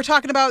 And we're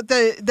talking about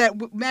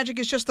that magic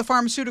is just the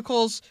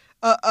pharmaceuticals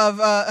of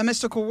a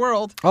mystical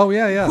world. Oh,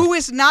 yeah. Who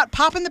is not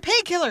popping the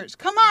painkillers?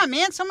 Come on,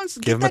 man. Someone's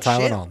give him a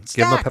Tylenol.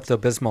 Give him a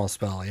Pepto-Bismol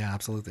spell. Yeah,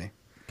 absolutely.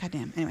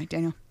 Goddamn. Anyway,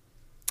 Daniel.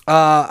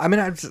 I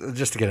mean,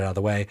 just to get it out of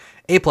the way,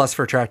 A+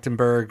 for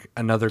Trachtenberg.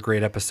 Another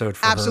great episode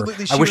for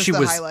Absolutely, her. I wish she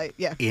was highlight.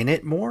 Yeah. in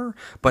it more,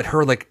 but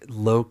her like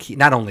low key,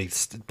 not only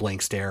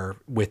blank stare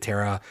with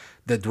Tara,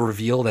 the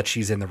reveal that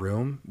she's in the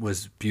room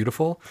was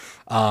beautiful.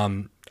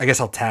 I guess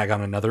I'll tag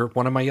on another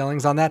one of my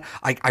yellings on that.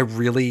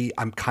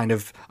 I'm kind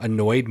of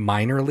annoyed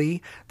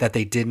minorly that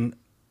they didn't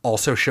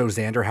also show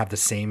Xander have the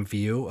same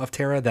view of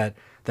Tara that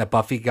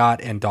Buffy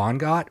got and Dawn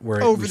got,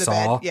 where we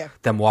saw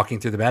them walking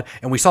through the bed.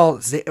 And we saw,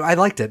 I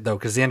liked it though,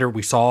 because Xander,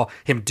 we saw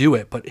him do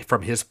it, but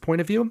from his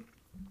point of view,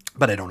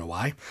 but I don't know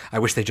why. I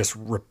wish they just,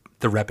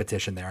 the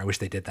repetition there, I wish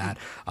they did that.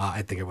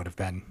 I think it would have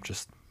been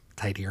just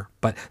tidier,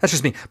 but that's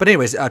just me. But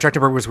anyways,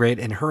 Trachtenberg was great,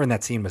 and her in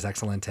that scene was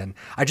excellent. And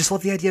I just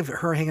love the idea of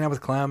her hanging out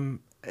with Clem.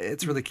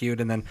 It's really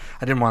cute. And then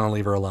I didn't want to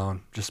leave her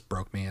alone. Just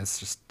broke me.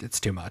 It's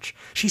too much.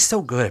 She's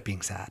so good at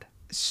being sad.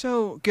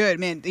 So good,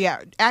 man.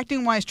 Yeah,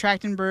 acting wise,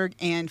 Trachtenberg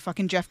and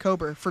fucking Jeff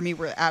Kober for me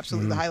were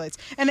absolutely the highlights.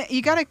 And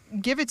you got to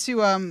give it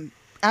to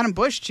Adam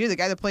Bush too, the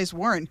guy that plays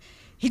Warren.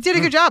 He did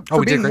a good job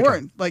for being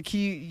Warren. Job. Like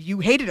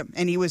you hated him,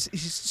 and he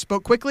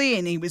spoke quickly,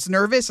 and he was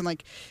nervous, and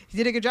like he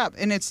did a good job.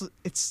 And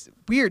it's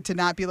weird to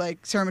not be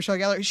like Sarah Michelle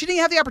Gellar. She didn't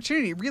have the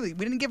opportunity, really.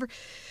 We didn't give her.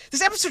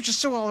 This episode's just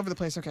so all over the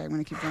place. Okay, I'm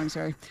gonna keep going.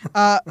 Sorry.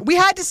 We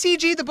had to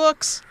CG the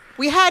books.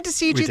 We had to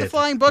CG the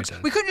flying books.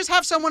 We couldn't just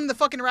have someone in the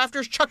fucking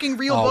rafters chucking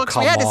real books.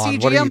 We had to CG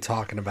them. What are you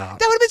talking about?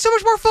 That would have been so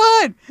much more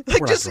fun.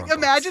 Like, just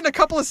imagine a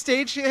couple of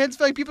stage hands,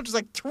 like people just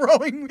like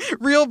throwing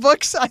real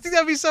books. I think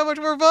that'd be so much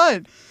more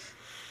fun.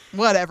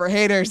 Whatever,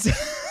 haters.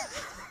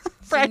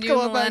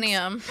 Practical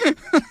millennium.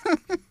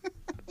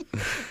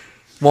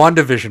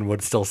 WandaVision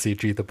would still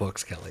CG the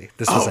books, Kelly.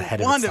 This was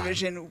ahead of its time.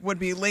 WandaVision would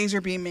be laser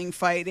beaming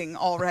fighting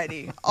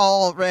already.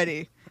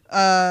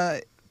 Yeah,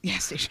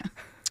 Stacia.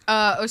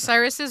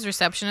 Osiris's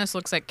receptionist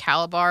looks like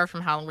Calabar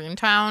from Halloween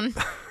Town.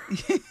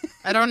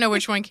 I don't know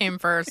which one came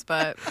first,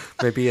 but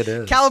maybe it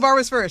is. Calabar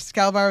was first.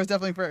 Calabar was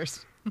definitely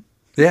first.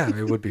 Yeah,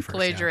 it would be first.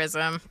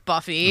 Plagiarism. Yeah.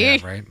 Buffy.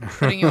 Yeah, right.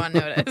 Putting you on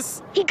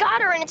notice. He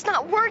got her and it's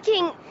not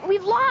working.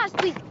 We've lost.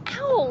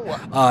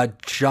 Ow.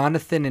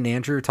 Jonathan and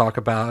Andrew talk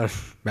about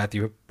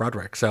Matthew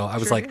Broderick. So I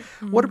was like,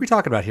 what are we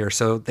talking about here?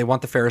 So they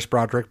want the Ferris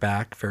Broderick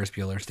back, Ferris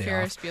Bueller's Day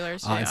Off.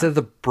 Instead of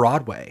the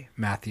Broadway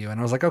Matthew. And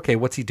I was like, okay,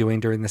 what's he doing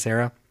during this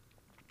era?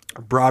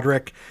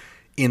 Broderick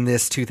in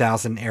this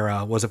 2000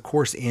 era was, of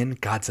course, in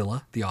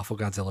Godzilla, the awful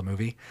Godzilla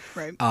movie.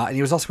 Right. And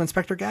he was also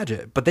Inspector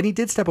Gadget. But then he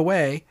did step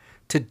away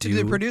to do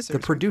the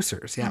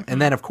producers. Yeah.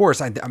 And then, of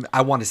course,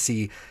 I want to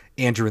see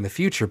Andrew in the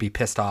future be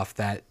pissed off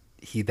that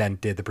he then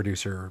did the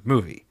producer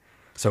movie.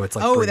 So it's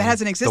like that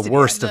hasn't existed. The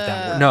worst yet. of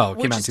that. No, it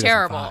which came out is in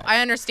 2005. terrible. I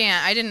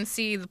understand. I didn't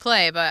see the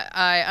play, but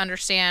I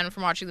understand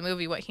from watching the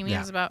movie what he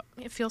means about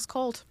it feels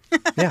cold.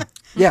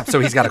 Yeah. So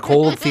he's got a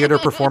cold theater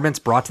performance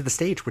brought to the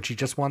stage, which he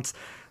just wants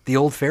the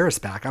old Ferris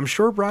back. I'm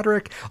sure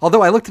Broderick,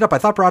 although I looked it up, I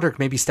thought Broderick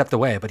maybe stepped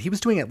away, but he was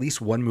doing at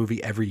least one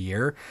movie every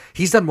year.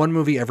 He's done one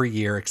movie every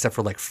year except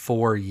for like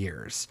 4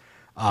 years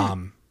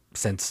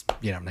since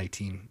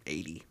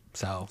 1980.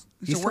 So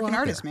he's a working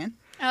artist, man.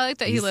 I like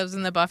that he lives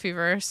in the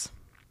Buffyverse.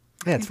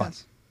 Yeah, it's fun.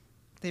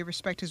 They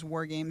respect his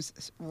War Games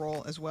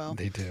role as well.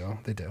 They do.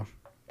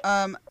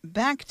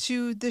 Back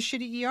to the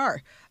shitty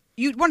ER.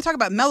 You want to talk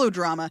about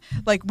melodrama.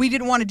 Like, we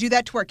didn't want to do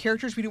that to our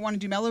characters. We didn't want to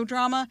do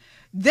melodrama.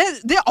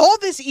 All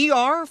this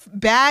ER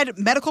bad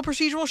medical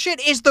procedural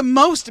shit is the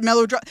most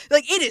melodrama.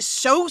 Like, it is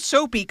so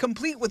soapy,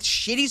 complete with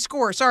shitty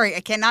score. Sorry,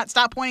 I cannot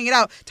stop pointing it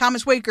out.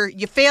 Thomas Waker,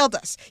 you failed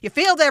us. You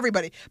failed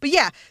everybody. But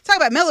yeah, talk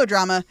about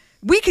melodrama.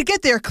 We could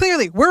get there,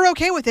 clearly. We're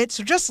okay with it,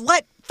 so just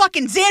let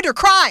fucking Xander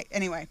cry.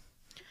 Anyway.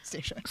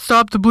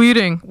 Stop the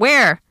bleeding.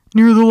 Where?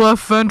 Near the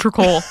left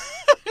ventricle.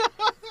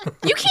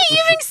 You can't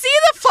even see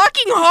the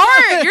fucking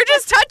heart. You're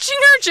just touching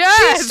her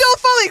chest. She's still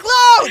fully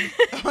clothed.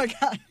 Oh my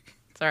god.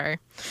 Sorry.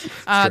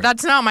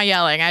 That's not my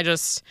yelling. I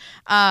just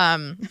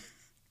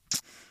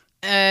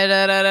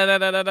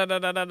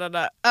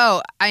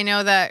Oh, I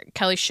know that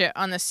Kelly shit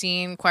on the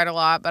scene quite a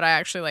lot, but I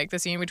actually like the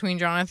scene between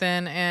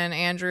Jonathan and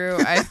Andrew.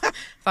 I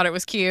thought it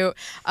was cute,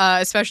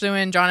 especially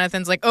when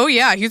Jonathan's like, "Oh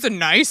yeah, he's a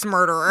nice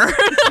murderer."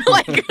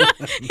 Like,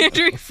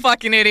 Andrew, you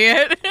fucking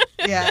idiot.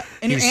 Yeah,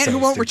 and your aunt who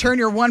won't return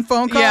your one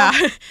phone call. Yeah,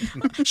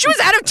 she was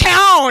out of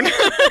town.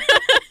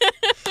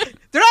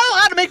 They're not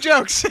allowed to make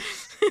jokes.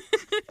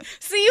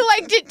 See, you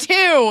liked it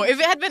too. If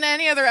it had been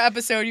any other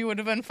episode, you would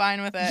have been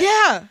fine with it.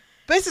 Yeah.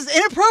 But this is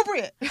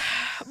inappropriate. But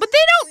they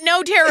don't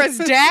know Tara's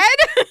dead.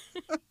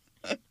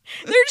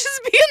 They're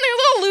just being their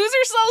little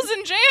loser selves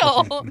in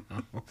jail.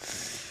 No.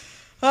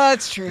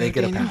 That's true. They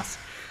get a pass.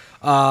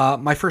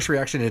 My first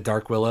reaction to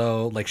Dark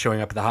Willow, like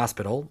showing up at the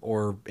hospital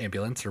or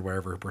ambulance or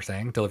wherever we're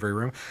saying, delivery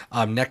room,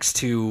 next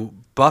to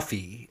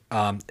Buffy.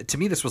 To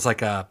me, this was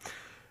like a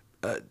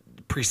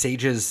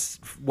presages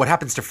what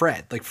happens to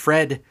Fred. Like,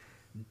 Fred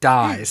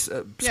dies,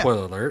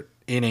 spoiler alert,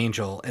 in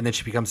Angel, and then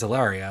she becomes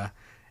Ilaria.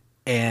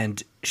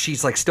 And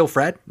she's like still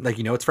Fred, like,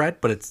 it's Fred,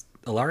 but it's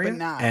Ilaria. But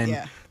not,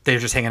 and they're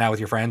just hanging out with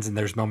your friends, and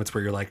there's moments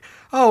where you're like,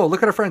 oh,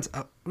 look at our friends.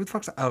 Oh, who the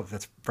fuck's that? Oh,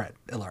 that's Fred,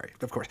 Ilaria,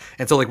 of course.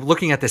 And so, like,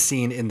 looking at this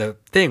scene in the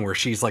thing where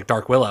she's like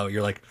Dark Willow,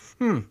 you're like,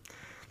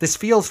 this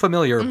feels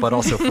familiar, but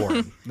also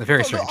foreign.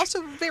 Very strange.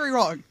 Also very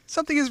wrong.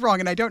 Something is wrong,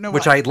 and I don't know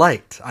Which why. I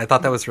liked. I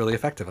thought that was really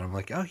effective. And I'm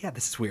like, oh, yeah,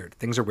 this is weird.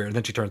 Things are weird. And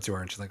then she turns to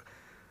her, and she's like,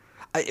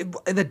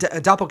 in the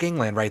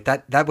Doppelgangland, right,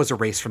 that was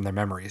erased from their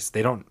memories.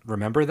 They don't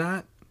remember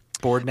that.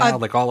 Board now,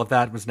 like all of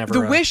that was never.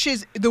 The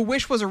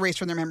wish was erased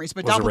from their memories,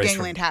 but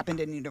Doppelgangland happened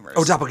in universe.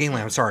 Oh,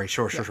 Doppelgangland. I'm sorry.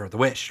 Sure. The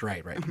wish.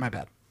 Right. My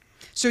bad.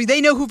 So they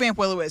know who Vamp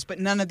Willow is, but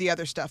none of the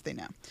other stuff they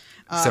know.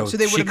 So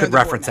they she could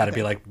reference that and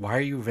be like, "Why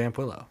are you Vamp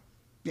Willow?"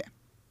 Yeah.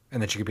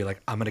 And then she could be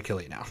like, "I'm gonna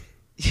kill you now."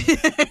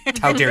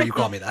 How dare you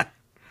call me that?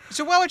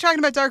 So while we're talking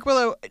about Dark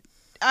Willow,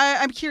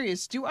 I'm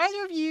curious. Do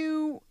either of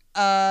you?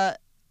 How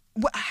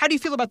do you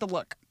feel about the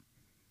look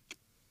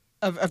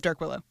of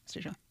Dark Willow,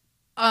 Stacia?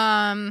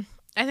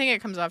 I think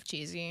it comes off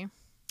cheesy.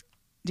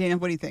 Dana,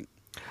 what do you think?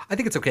 I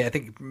think it's okay. I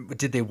think,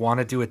 did they want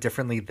to do it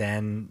differently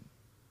than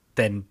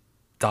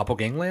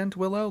Doppelgangland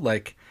Willow?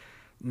 Like,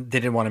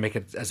 they didn't want to make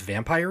it as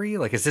vampire-y?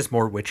 Like, is this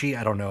more witchy?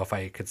 I don't know if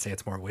I could say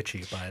it's more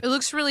witchy, but... It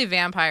looks really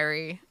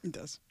vampire-y. It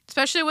does.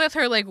 Especially with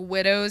her, like,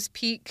 widow's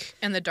peak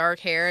and the dark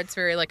hair. It's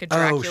very, like, a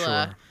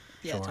Dracula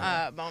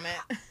moment.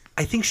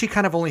 I think she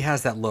kind of only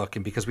has that look,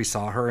 and because we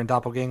saw her in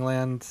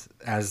Doppelgangland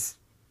as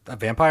a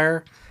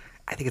vampire...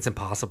 I think it's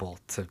impossible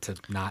to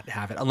not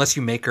have it unless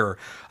you make her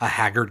a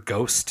haggard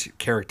ghost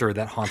character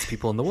that haunts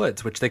people in the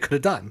woods, which they could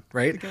have done,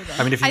 right?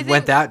 I mean, if you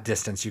went that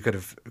distance, you could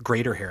have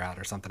grayed her hair out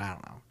or something. I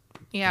don't know.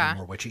 Yeah.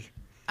 More witchy.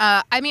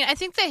 I mean, I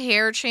think the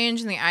hair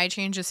change and the eye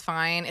change is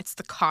fine. It's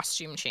the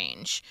costume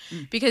change.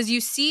 Because you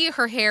see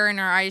her hair and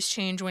her eyes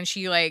change when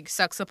she, like,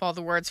 sucks up all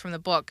the words from the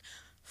book.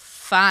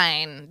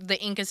 Fine.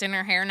 The ink is in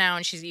her hair now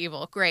and she's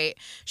evil. Great.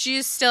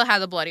 She still had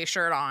the bloody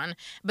shirt on.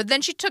 But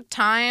then she took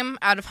time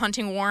out of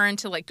Hunting Warren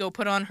to, like, go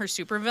put on her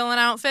supervillain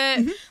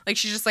outfit. Like,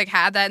 she just, like,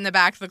 had that in the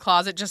back of the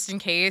closet just in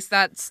case.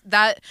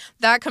 That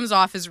comes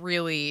off as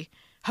really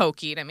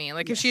hokey to me.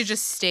 Like, if she had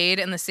just stayed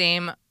in the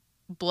same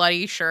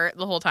bloody shirt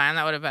the whole time,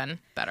 that would have been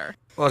better.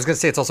 Well, I was going to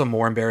say it's also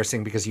more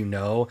embarrassing because you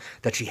know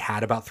that she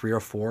had about 3 or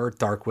 4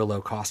 Dark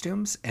Willow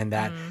costumes and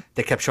that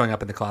they kept showing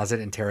up in the closet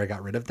and Tara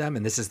got rid of them.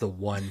 And this is the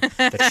one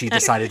that she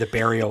decided to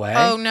bury away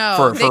Oh, no.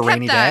 for a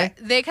rainy day.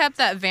 They kept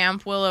that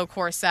Vamp Willow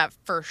corset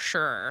for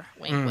sure.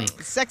 Wink, wink.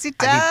 Sexy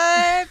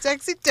time,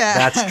 sexy time.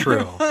 That's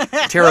true.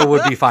 Tara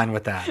would be fine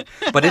with that.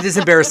 But it is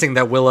embarrassing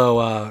that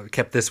Willow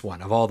kept this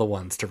one of all the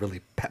ones to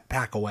really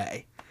pack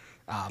away.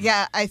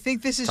 Yeah, I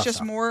think this is just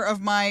stuff. more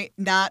of my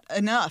not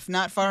enough,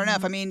 not far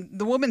enough. I mean,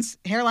 the woman's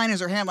hairline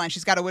is her hairline.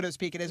 She's got a widow's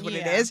peak. It is what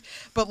it is.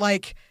 But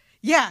like,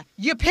 yeah,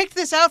 you picked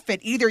this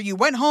outfit. Either you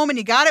went home and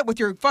you got it with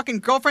your fucking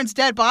girlfriend's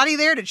dead body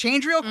there to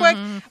change real quick,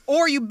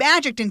 or you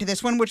magicked into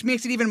this one, which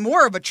makes it even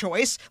more of a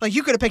choice. Like,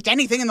 you could have picked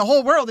anything in the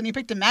whole world and you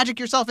picked to magic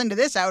yourself into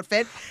this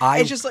outfit.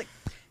 It's just like...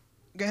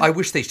 I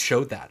wish they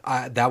showed that.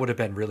 That would have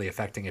been really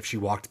affecting if she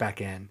walked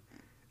back in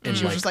and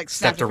she just, like,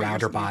 stepped snapped her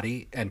around her fingers.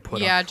 body and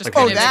put just like,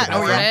 kind of that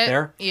ignored it.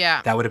 there.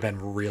 Yeah. That would have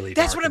been really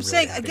That's dark what I'm and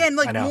saying. really heavy. Again,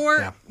 like I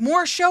know,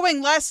 more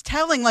showing, less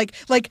telling. Like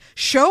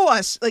show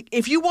us. Like,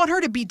 if you want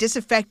her to be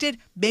disaffected,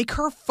 make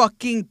her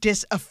fucking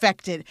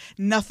disaffected.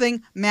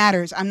 Nothing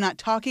matters. I'm not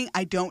talking.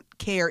 I don't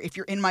care. If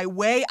you're in my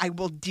way, I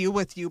will deal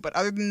with you. But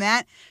other than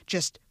that,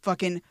 just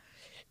fucking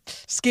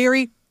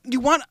scary.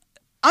 You want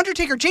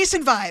Undertaker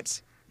Jason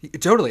vibes.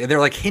 Totally. And they're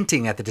like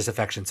hinting at the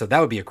disaffection. So that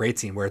would be a great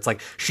scene where it's like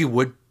she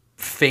would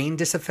feign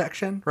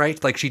disaffection,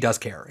 right? Like she does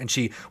care. And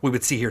we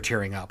would see her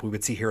tearing up. We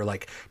would see her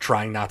like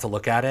trying not to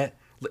look at it.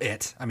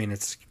 I mean,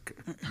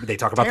 they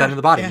talk about that in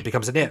the body. It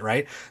becomes an it,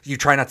 right? You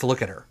try not to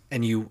look at her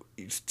and you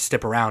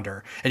step around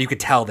her and you could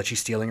tell that she's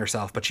stealing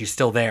herself, but she's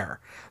still there.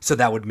 So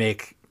that would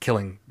make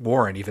killing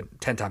Warren even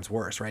 10 times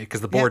worse, right? Because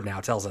the board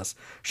now tells us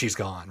she's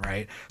gone,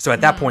 right? So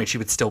at that point she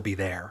would still be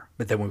there,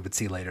 but then we would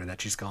see later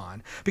that she's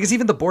gone. Because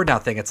even the board now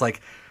thing, it's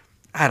like,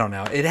 I don't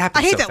know. It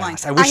happens I hate so that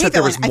fast. line. I wish that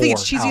there was more. I think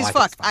it's cheesy as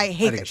fuck. I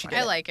hate that she did.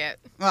 I like it.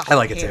 I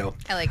like it too.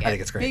 I like it. I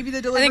think it's great. Maybe the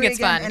I delivery think it's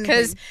again, fun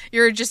because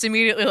you're just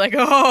immediately like,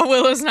 oh,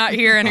 Willow's not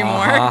here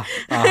anymore.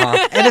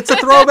 And it's a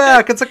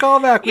throwback. It's a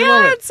callback. We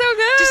love it. It's so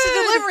good. Just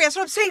the delivery. That's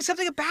what I'm saying.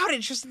 Something about it.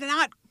 It's just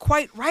not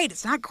quite right.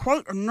 It's not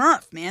quite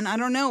enough, man. I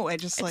don't know.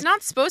 It's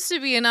not supposed to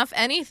be enough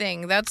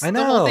anything. That's I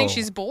the whole thing. know.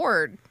 She's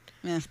bored.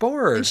 She's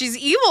bored. And she's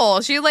evil.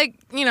 She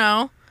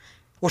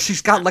Well,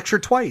 she's got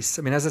lectured twice.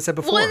 I mean, as I said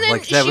before, well, and then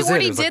like that she was it.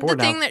 already It was like did the bored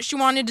thing now. that she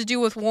wanted to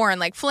do with Warren.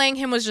 Like flaying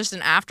him was just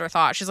an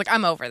afterthought. She's like,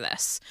 I'm over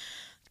this.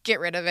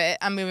 Get rid of it.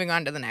 I'm moving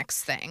on to the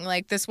next thing.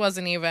 Like this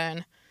wasn't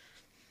even.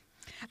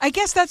 I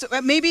guess that's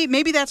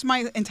maybe that's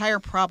my entire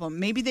problem.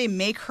 Maybe they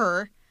make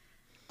her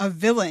a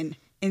villain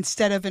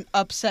instead of an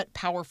upset,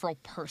 powerful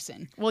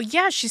person. Well,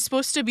 yeah, she's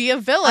supposed to be a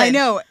villain. I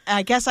know.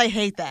 I guess I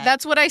hate that.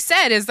 That's what I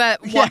said, is that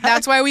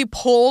that's why we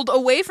pulled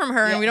away from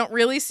her and we don't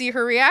really see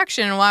her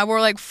reaction and why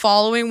we're like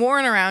following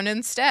Warren around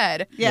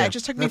instead. Yeah, it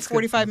just took me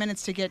 45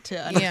 minutes to get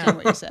to understand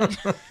what you said.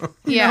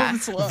 Yeah.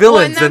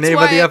 Villains, the name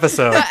of the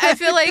episode. I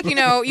feel like,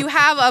 you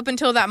have up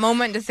until that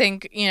moment to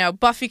think,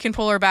 Buffy can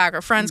pull her back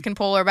or friends can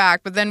pull her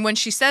back. But then when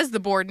she says the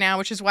board now,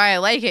 which is why I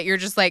like it, you're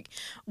just like,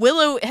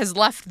 Willow has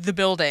left the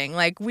building.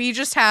 Like, we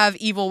just have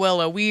evil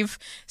Willow. We've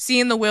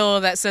seen the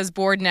Willow that says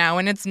board now,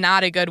 and it's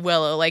not a good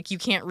Willow. Like, you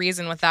can't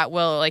reason with that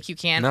Willow like you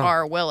can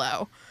our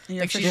Willow.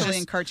 You're like, she's officially just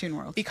in cartoon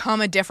world. become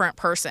a different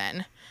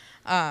person.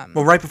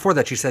 Well, right before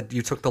that, she said,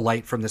 you took the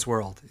light from this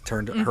world. It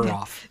turned her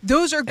off.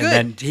 Those are good.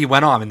 And then he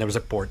went on, and there was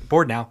a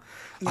board now.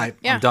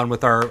 I'm done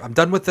with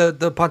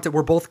the punt.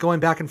 We're both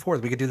going back and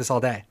forth. We could do this all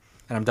day,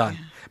 and I'm done.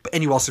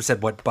 And you also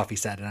said what Buffy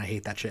said, and I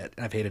hate that shit.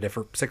 And I've hated it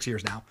for 6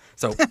 years now.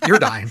 So you're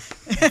dying.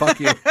 Fuck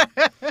you.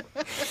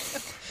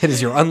 It is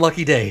your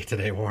unlucky day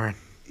today, Warren.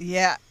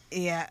 Yeah.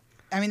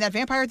 I mean, that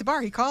vampire at the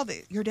bar, he called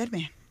it. You're a dead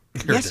man.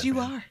 You're yes, dead you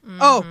man. are.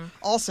 Oh,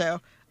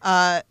 also,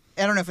 I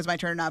don't know if it's my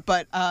turn or not,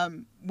 but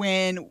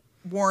when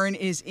Warren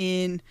is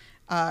in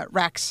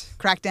Rack's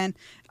crack den,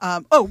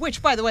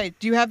 which, by the way,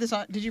 do you have this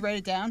on? Did you write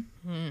it down?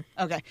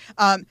 Okay.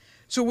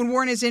 So when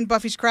Warren is in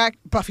Buffy's crack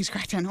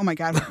den, oh my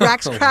God,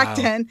 Rack's crack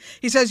den,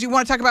 he says, "You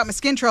want to talk about my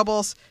skin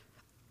troubles?"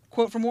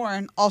 Quote from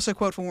Warren. Also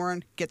quote from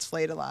Warren, "Get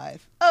flayed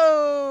alive."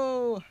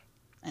 Oh.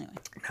 Anyway.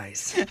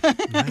 Nice.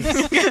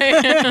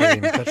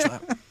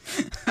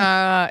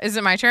 Is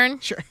it my turn?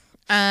 Sure.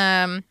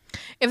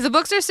 If the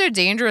books are so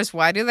dangerous,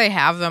 why do they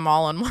have them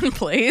all in one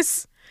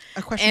place?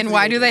 A question. And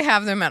why do they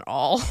have them at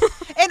all?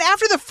 And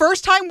after the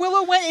first time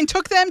Willow went and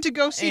took them to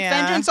go seek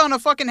vengeance on a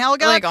fucking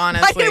Helga, like,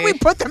 honestly, why didn't we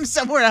put them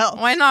somewhere else?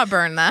 Why not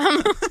burn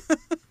them?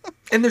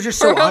 And they're just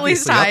so or at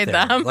least obviously hide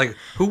up there. them. Like,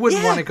 who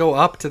wouldn't want to go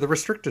up to the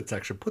restricted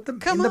section? Put them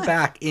Come in on. the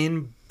back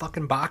in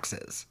fucking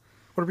boxes.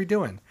 What are we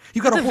doing?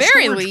 You got At a the whole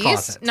very storage least,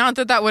 closet. not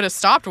that would have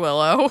stopped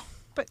Willow.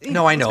 But,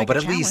 No, I know, but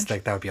at least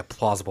like that would be a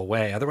plausible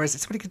way. Otherwise,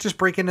 somebody could just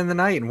break in the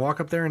night and walk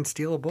up there and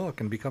steal a book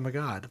and become a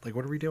god. Like,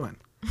 what are we doing?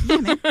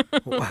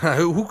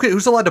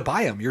 Who's allowed to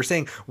buy them? You're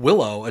saying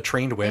Willow, a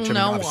trained witch. I mean,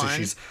 No obviously one.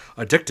 she's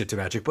addicted to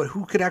magic, but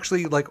who could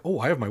actually like? Oh,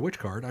 I have my witch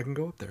card. I can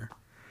go up there.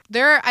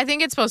 I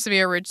think it's supposed to be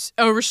a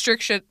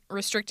restricted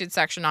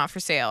section, not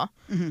for sale.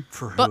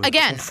 For who? But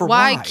again, For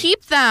why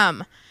keep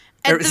them?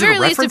 At the Is it a very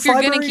least, if reference you're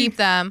going to library? keep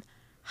them,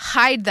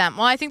 hide them.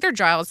 Well, I think they're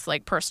Giles'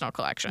 like personal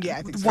collection. Yeah,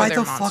 I think so. Why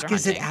the fuck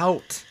is it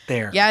out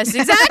there? Yes,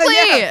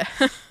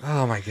 exactly.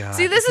 Oh my god.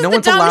 See, this is no the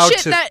one's dumb allowed shit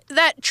to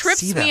that trips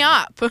see me them.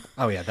 up.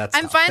 Oh yeah, that's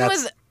I'm tough. fine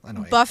That's with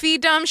annoying. Buffy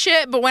dumb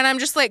shit, but when I'm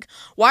just like,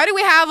 why do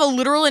we have a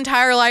literal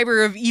entire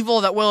library of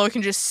evil that Willow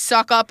can just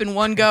suck up in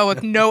one go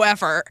with no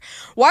effort?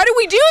 Why do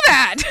we do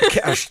that?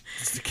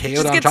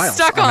 KO'd on get Giles.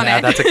 stuck on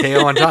it. That's a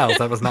KO on Giles.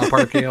 That was not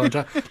part of KO on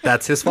Giles.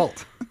 That's his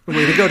fault.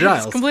 Way to go,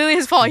 Giles. It's completely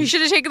his fault. He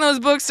should have taken those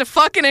books to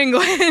fucking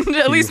England.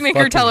 At least make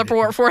her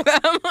teleport for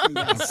them.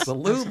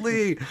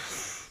 Absolutely.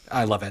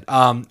 I love it.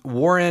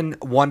 Warren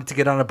wanted to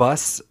get on a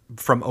bus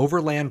from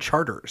Overland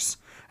Charters.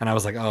 And I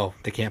was like, oh,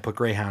 they can't put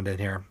Greyhound in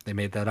here. They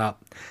made that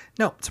up.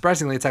 No,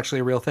 surprisingly, it's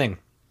actually a real thing.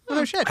 Oh,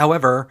 no shit.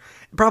 However,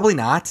 probably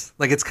not.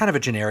 Like, it's kind of a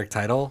generic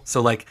title.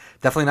 So, like,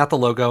 definitely not the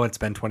logo. It's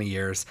been 20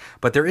 years.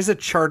 But there is a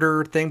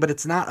charter thing, but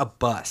it's not a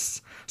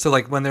bus. So,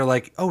 like, when they're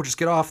like, oh, just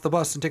get off the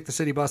bus and take the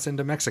city bus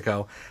into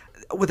Mexico.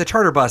 With a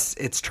charter bus,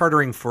 it's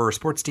chartering for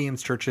sports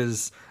teams,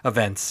 churches,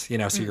 events, you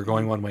know, so you're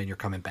going one way and you're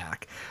coming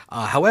back.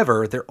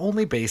 However, they're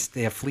only based,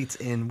 they have fleets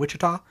in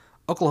Wichita,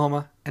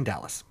 Oklahoma, and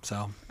Dallas.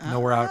 So,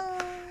 nowhere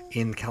out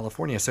in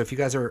California. So if you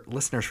guys are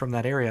listeners from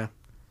that area,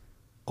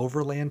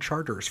 Overland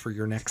Charters for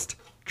your next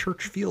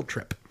church field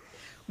trip.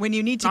 When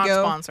you need to Not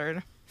go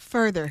sponsored.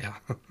 further.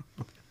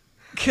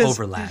 Yeah.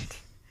 Overland.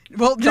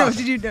 Well, no,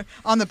 did you know,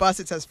 on the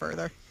bus it says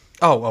further.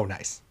 Oh,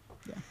 nice.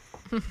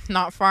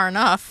 Not far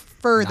enough.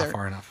 Further. Not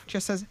far enough.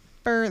 Just says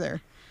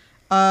further.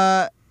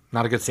 Not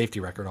a good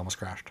safety record. Almost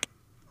crashed.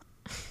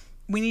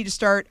 We need to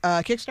start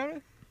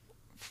Kickstarter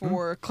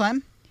for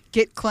Clem.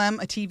 Get Clem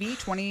a TV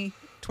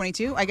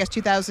 2022. I guess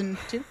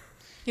 2002.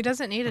 He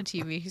doesn't need a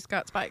TV. He's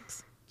got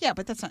spikes. Yeah,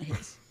 but that's not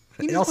his.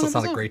 It also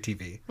sounds like great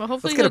TV. Well,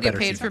 hopefully Let's he'll a get better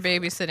paid TV. for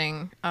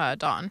babysitting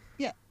Dawn.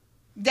 Yeah,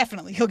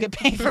 definitely. He'll get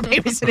paid for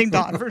babysitting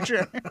Dawn for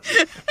sure.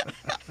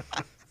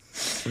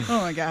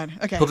 Oh my god.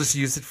 Okay. He'll just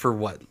use it for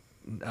what?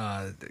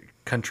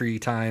 Country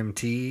time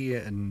tea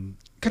and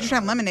Country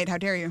Time Lemonade. How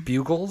dare you?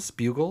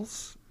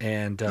 Bugles,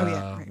 and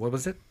right. what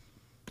was it?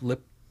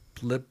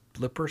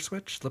 Lipper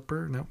switch?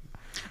 Lipper? No.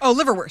 Oh,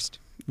 liverwurst.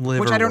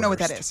 Which I don't know what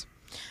that Liverwurst. is.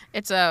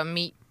 It's a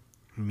meat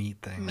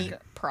thing. meat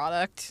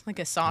product, like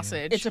a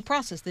sausage. It's a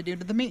process they do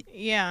to the meat.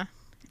 Yeah,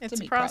 it's a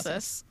meat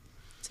process.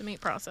 It's a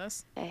meat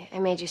process. Hey, I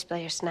made you spill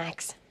your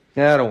snacks.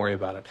 Yeah, don't worry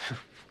about it.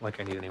 Like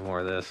I need any more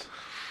of this.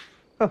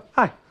 Oh,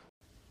 hi.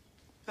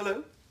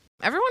 Hello.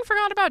 Everyone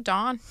forgot about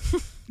Dawn.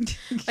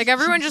 Like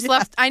everyone just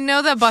left. I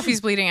know that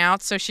Buffy's bleeding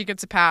out, so she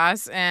gets a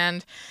pass,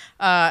 and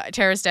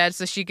Tara's dead,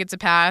 so she gets a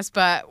pass.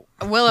 But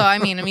Willow, I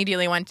mean,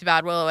 immediately went to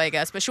Bad Willow, I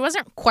guess, but she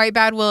wasn't quite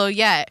Bad Willow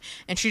yet,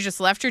 and she just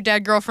left her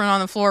dead girlfriend on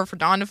the floor for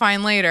Dawn to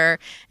find later.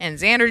 And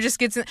Xander just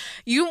gets in.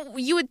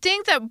 You would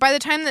think that by the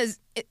time that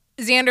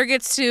Xander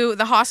gets to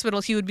the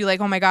hospital, he would be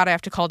like, "Oh my god, I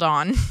have to call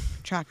Dawn."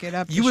 Chalk it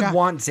up. You would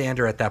want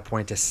Xander at that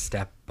point to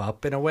step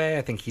up in a way.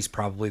 I think he's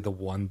probably the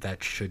one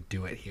that should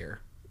do it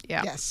here.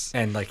 Yeah. Yes.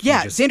 And like, yeah,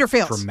 he just Xander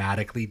fails.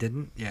 dramatically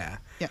didn't. Yeah.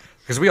 Yeah.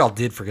 Because we all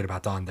did forget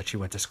about Dawn, that she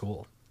went to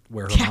school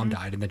where her mom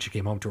died, and then she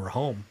came home to her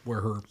home where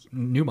her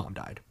new mom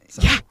died.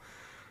 So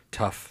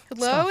tough.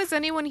 Hello, stuff. is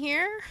anyone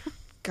here?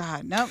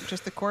 God, no,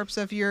 just the corpse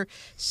of your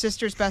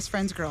sister's best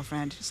friend's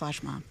girlfriend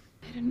 / mom.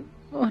 I didn't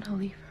want to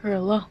leave her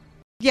alone.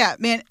 Yeah,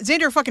 man,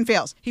 Xander fucking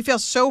fails. He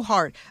fails so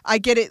hard. I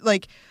get it.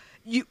 Like,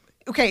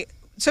 okay,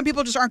 some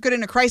people just aren't good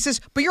in a crisis,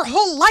 but your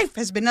whole life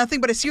has been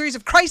nothing but a series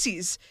of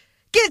crises.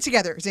 Get it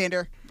together,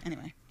 Xander.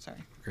 Anyway, sorry.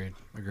 Agreed.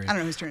 I don't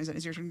know whose turn is it.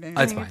 Is your turn?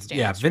 That's fine.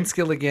 Yeah, Vince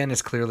Gilligan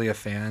is clearly a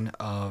fan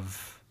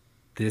of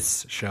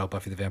this show,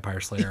 Buffy the Vampire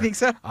Slayer. You think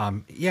so?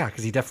 Yeah,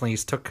 because he definitely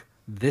took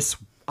this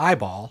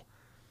eyeball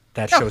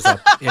that shows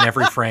up in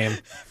every frame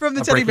from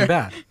the of teddy Breaking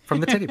bear. Bad, from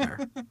the teddy bear.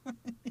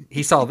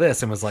 He saw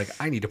this and was like,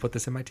 I need to put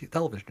this in my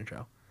television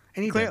show.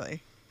 And he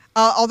Clearly.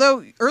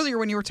 Although earlier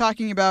when you were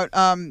talking about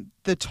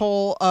the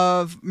toll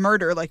of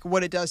murder, like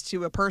what it does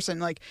to a person,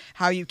 like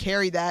how you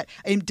carry that,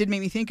 it did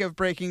make me think of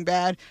Breaking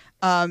Bad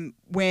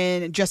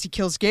when Jesse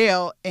kills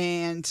Gale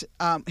and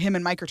him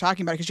and Mike are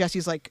talking about it because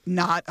Jesse's like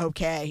not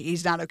okay.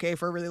 He's not okay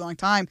for a really long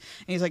time.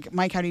 And he's like,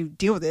 Mike, how do you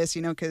deal with this?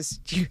 You know, because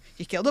you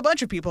killed a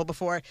bunch of people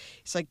before.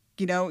 It's like,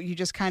 you know, you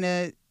just kind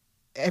of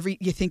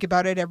you think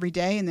about it every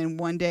day, and then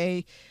one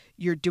day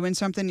you're doing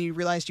something and you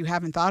realize you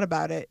haven't thought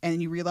about it,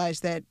 and you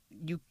realize that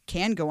you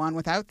can go on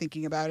without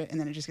thinking about it, and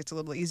then it just gets a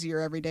little easier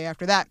every day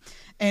after that.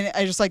 And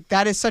I just like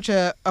that is such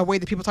a way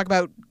that people talk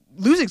about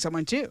losing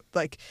someone too.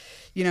 Like,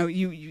 you know,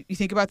 you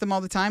think about them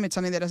all the time. It's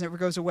something that doesn't ever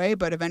goes away,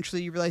 but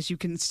eventually you realize you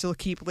can still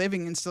keep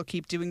living and still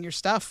keep doing your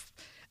stuff.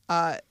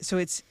 So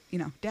it's, you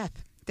know,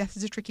 death. Death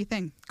is a tricky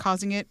thing.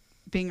 Causing it,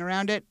 being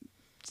around it,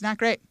 it's not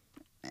great.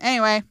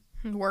 Anyway.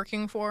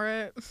 Working for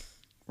it.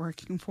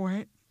 Working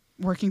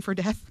for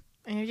death.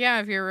 Yeah,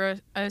 if you're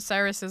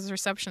Cyrus's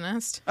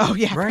receptionist. Oh,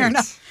 yeah, right. fair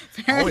enough.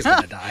 Always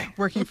gonna die.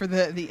 Working for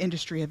the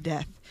industry of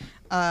death.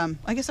 I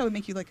guess that would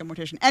make you like a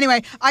mortician.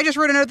 Anyway, I just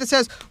wrote a note that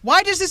says,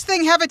 why does this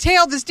thing have a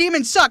tail? This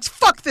demon sucks.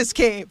 Fuck this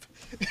cave.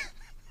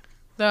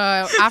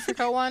 The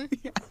Africa one?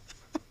 Yeah.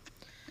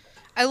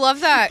 I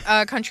love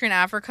that country in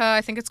Africa.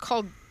 I think it's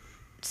called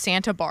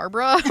Santa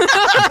Barbara.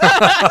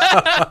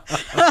 I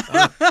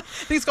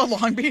think it's called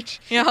Long Beach.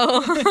 Yeah.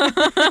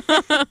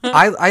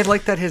 I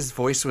like that his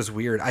voice was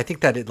weird. I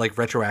think that it like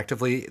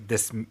retroactively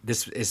this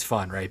is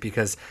fun, right?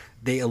 Because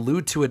they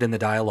allude to it in the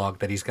dialogue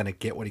that he's going to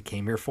get what he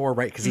came here for,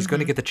 right? Because he's going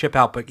to get the chip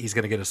out, but he's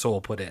going to get a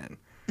soul put in.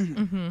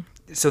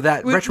 So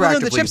that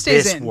retroactively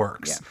this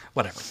works. Yeah.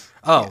 Whatever.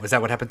 Oh, is that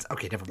what happens?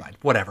 Okay, never mind.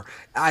 Whatever.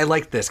 I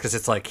like this because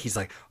it's like he's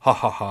like, ha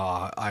ha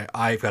ha,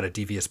 I've got a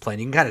devious plan.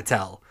 You can kind of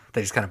tell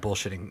that he's kind of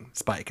bullshitting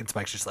Spike, and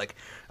Spike's just like,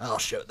 I'll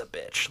show the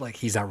bitch. Like,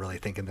 he's not really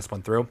thinking this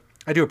one through.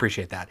 I do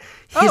appreciate that.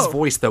 His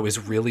voice, though, is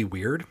really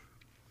weird.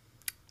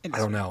 I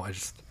don't know.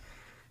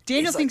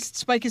 Daniel thinks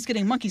Spike is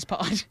getting monkey's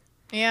pawed.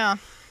 Yeah.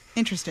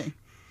 Interesting.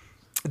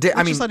 I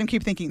mean, just let him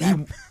keep thinking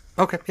that.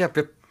 Okay, yeah.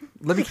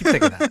 Let me keep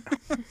thinking that.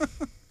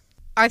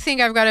 I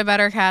think I've got a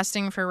better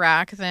casting for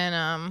Rack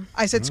than...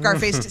 I said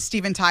Scarface to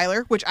Steven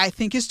Tyler, which I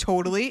think is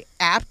totally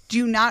apt. Do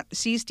you not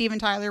see Steven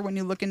Tyler when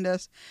you look into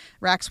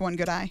Rack's one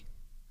good eye?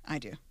 I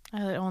do.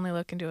 I only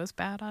look into his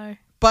bad eye.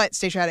 But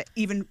Stacia had an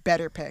even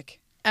better pick.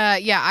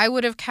 Yeah, I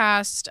would have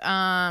cast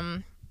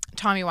Tommy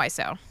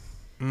Wiseau.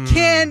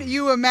 Can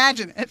you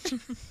imagine it?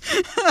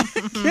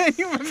 Can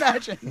you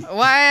imagine?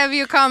 Why have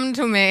you come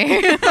to me?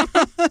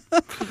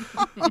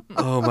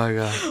 Oh my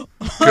God.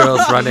 Girls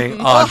running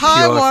on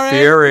pure Warren.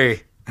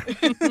 Fury.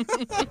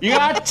 You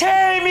gotta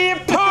tear me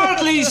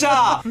apart,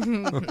 Lisa!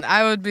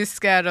 I would be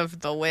scared of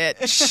the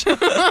witch.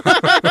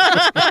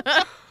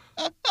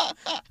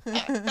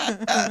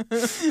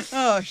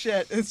 Oh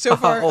shit! It's so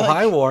far.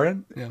 Hi,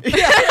 Warren. Yeah.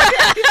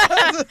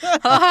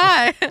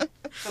 Hi.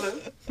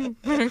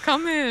 Hello.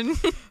 Come in.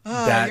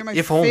 You're my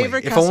if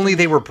favorite only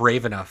they were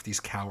brave enough. These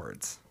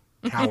cowards.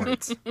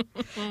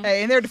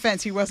 Hey, in their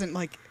defense, he wasn't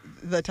like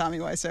the Tommy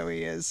Wiseau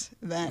he is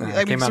then.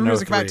 It came out in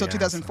 03, until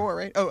 2004,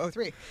 right? Oh,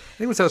 03.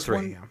 It was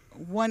 03.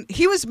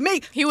 He was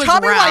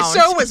Tommy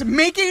Wiseau was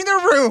making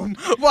the room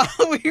while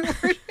we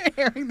were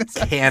airing this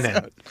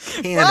episode.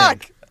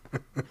 Canon.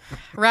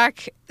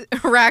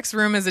 Rack's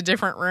room is a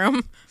different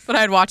room, but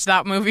I'd watch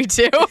that movie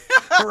too.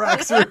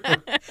 Rack's room.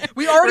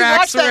 We already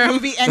watched that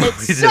movie and it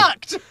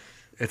sucked.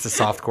 It's a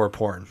softcore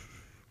porn.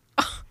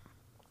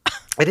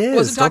 It is. I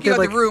wasn't talking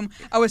about the room.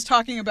 I was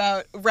talking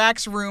about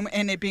Rack's room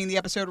and it being the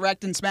episode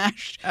Wrecked and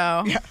Smashed.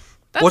 Oh. Yeah.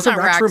 Wasn't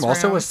Rack's room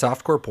also a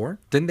softcore porn?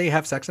 Didn't they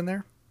have sex in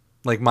there?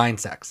 Like mind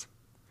sex?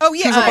 Oh,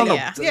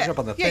 yeah. Jump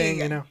on the thing,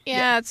 you know?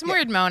 Yeah, it's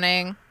weird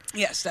moaning.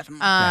 Yes,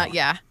 definitely.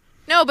 Yeah.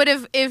 No, but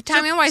if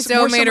Tommy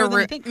Wiseau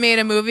made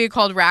a movie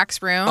called Rack's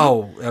Room,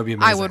 that would be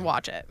amazing. I would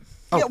watch it.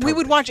 We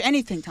would watch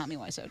anything Tommy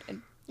Wiseau did.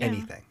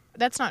 Anything.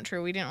 That's not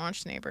true. We didn't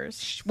watch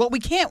Neighbors. Well, we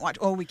can't watch.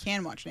 Oh, we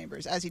can watch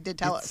Neighbors, as he did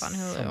tell us. On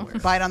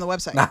Hulu. Buy it on the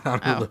website. Not on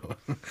Hulu.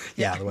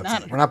 Yeah, the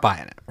website. We're not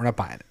buying it.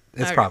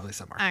 It's probably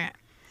somewhere. All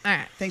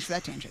right. Thanks for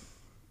that tangent.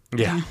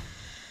 Yeah.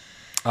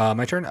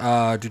 My turn.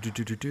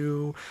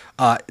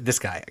 This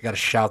guy. I got to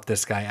shout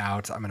this guy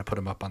out. I'm going to put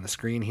him up on the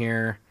screen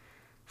here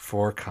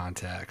for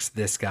context.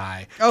 This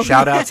guy.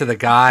 Shout out to the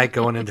guy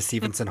going into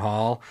Stevenson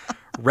Hall.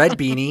 Red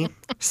beanie,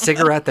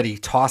 cigarette that he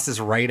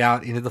tosses right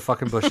out into the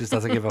fucking bushes.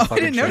 Doesn't give a fucking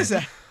shit. I didn't notice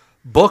that.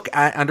 Book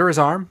under his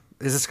arm.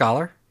 Is a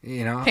scholar.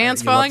 You know.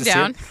 Pants falling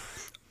down.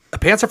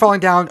 Pants are falling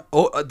down.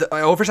 The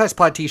oversized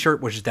plaid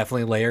T-shirt, which is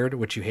definitely layered,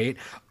 which you hate,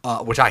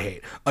 which I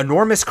hate.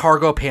 Enormous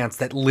cargo pants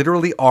that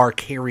literally are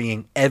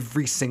carrying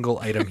every single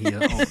item he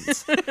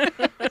owns.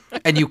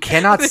 And you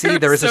cannot see.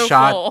 There is a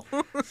shot.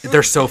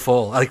 They're so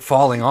full, like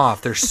falling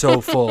off. They're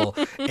so full.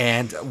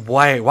 And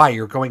why?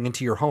 You're going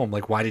into your home.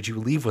 Like, why did you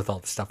leave with all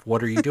this stuff?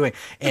 What are you doing?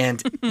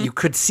 And you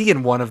could see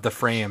in one of the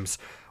frames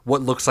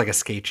what looks like a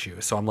skate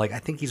shoe. So I'm like, I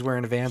think he's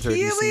wearing a Vans or a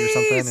DC or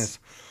something.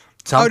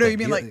 Oh no!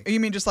 You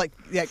mean just like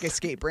a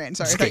skate brand?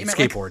 Sorry,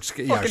 skateboard,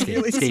 skate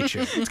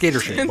shoe, skater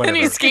shoe. And whatever.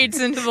 then he skates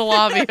into the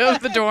lobby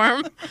of the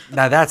dorm.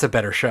 Now that's a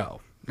better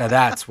show. Now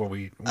that's what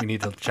we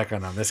need to check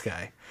on this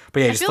guy. But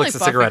yeah, he just flicks the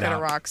cigarette out. I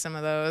rock some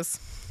of those.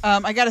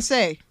 I gotta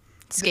say,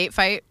 skate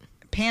fight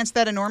pants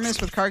that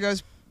enormous with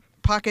cargo's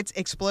pockets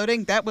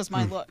exploding. That was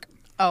my look.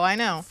 Oh, I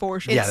know.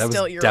 For sure. Yeah, that was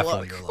still your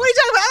definitely look. your look. What are you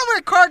talking about? I don't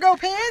wear cargo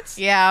pants.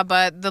 Yeah,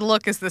 but the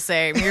look is the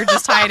same. You're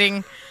just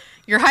hiding.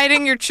 You're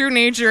hiding your true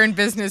nature in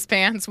business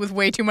pants with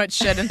way too much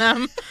shit in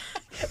them.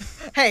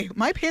 Hey,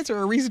 my pants are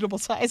a reasonable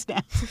size now.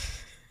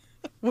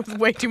 With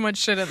way too much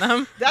shit in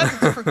them. That's a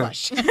different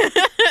question.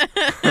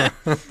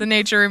 The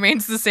nature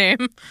remains the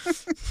same.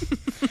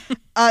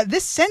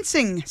 This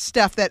sensing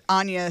stuff that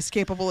Anya is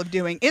capable of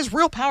doing is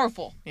real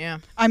powerful. Yeah.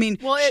 I mean...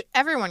 Well,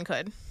 everyone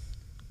could.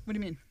 What do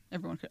you mean?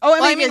 Everyone could?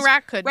 Oh, I mean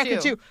Rack could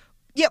too.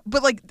 Yeah,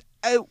 but like...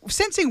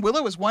 sensing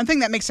Willow is one thing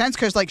that makes sense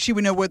because like she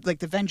would know what like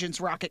the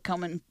vengeance rocket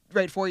coming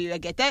right for you. I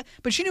get that,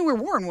 but she knew where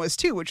Warren was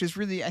too, which is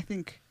really I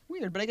think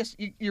weird. But I guess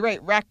you're right.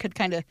 Rack could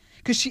kind of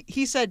because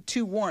he said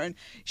to Warren,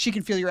 she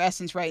can feel your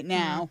essence right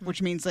now,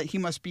 which means that he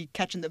must be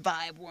catching the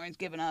vibe Warren's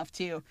giving off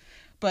too.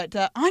 But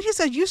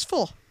Anya's a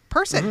useful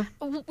person.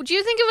 Mm-hmm. Do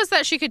you think it was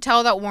that she could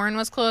tell that Warren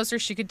was close, or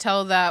she could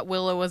tell that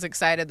Willow was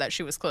excited that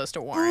she was close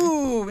to Warren?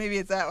 Ooh, maybe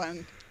it's that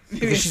one.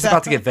 Because she's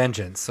about to get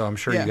vengeance, so I'm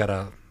sure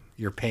you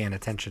you're paying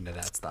attention to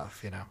that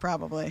stuff,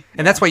 Probably.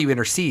 And that's why you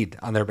intercede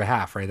on their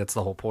behalf, right? That's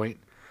the whole point,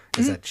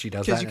 is that she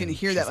does that. Because you can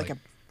hear that like a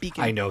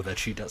beacon. I know that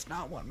she does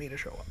not want me to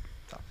show up.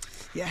 So.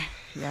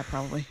 Yeah,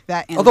 probably.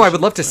 That. Although I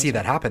would love to see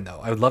that happen, though.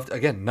 I would love,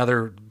 again,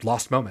 another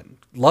lost moment.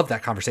 Love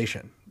that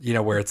conversation,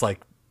 where it's like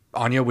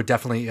Anya would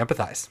definitely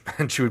empathize.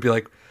 And she would be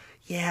like,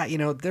 yeah,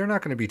 they're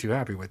not going to be too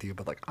happy with you,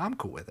 but like, I'm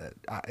cool with it.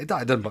 It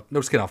doesn't,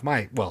 no skin off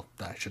my, well,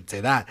 I shouldn't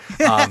say that,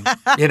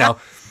 and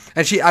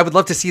I would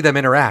love to see them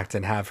interact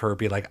and have her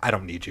be like, I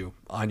don't need you,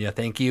 Anya,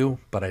 thank you,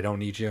 but I don't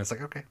need you. And it's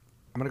like, okay,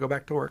 I'm going to go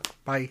back to work.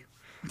 Bye.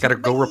 Got to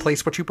go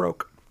replace what you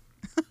broke.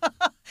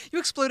 You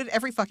exploded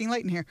every fucking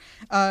light in here.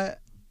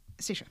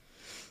 Stacia.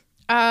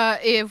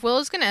 If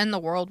Willow's going to end the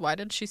world, why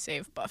did she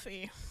save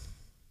Buffy?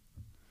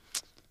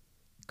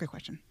 Great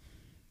question.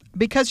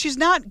 Because she's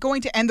not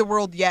going to end the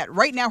world yet.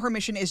 Right now, her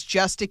mission is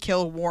just to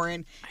kill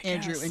Warren,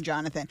 Andrew, and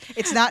Jonathan.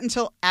 It's not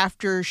until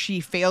after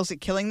she fails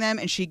at killing them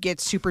and she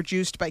gets super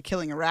juiced by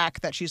killing Iraq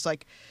that she's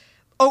like,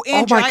 oh,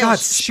 and my Giles God,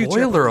 shoots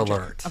her spoiler up with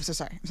a alert. I'm so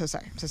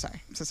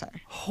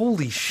sorry.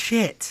 Holy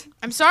shit.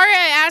 I'm sorry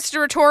I asked a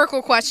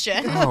rhetorical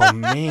question. Oh,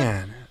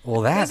 man.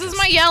 Well, this is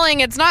my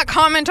yelling. It's not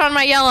comment on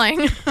my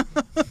yelling.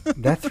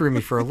 That threw me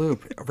for a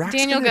loop. Iraq's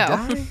Daniel, go.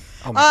 Die?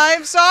 Oh,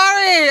 I'm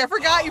sorry. I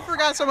forgot you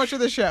forgot so much of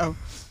the show.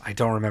 I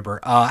don't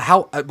remember.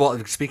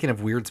 Well, speaking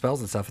of weird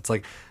spells and stuff, it's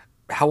like,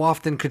 how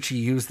often could she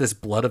use this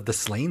Blood of the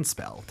Slain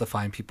spell to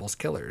find people's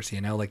killers?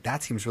 Like,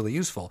 that seems really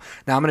useful.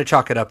 Now, I'm going to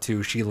chalk it up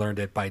to she learned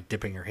it by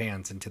dipping her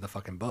hands into the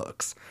fucking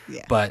books.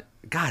 Yeah. But,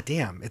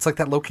 goddamn, it's like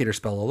that locator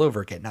spell all over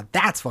again. Now,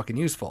 that's fucking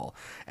useful.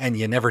 And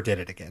you never did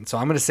it again. So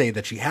I'm going to say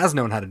that she has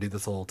known how to do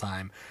this the whole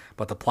time,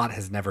 but the plot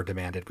has never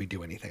demanded we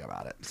do anything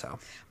about it. So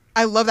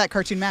I love that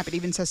cartoon map. It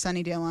even says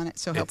Sunnydale on it.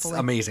 So helpfully. It's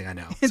amazing, I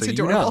know. It's so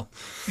adorable.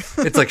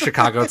 It's like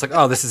Chicago. It's like,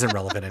 oh, this isn't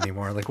relevant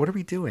anymore. Like, what are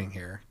we doing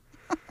here?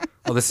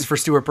 Oh, this is for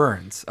Stuart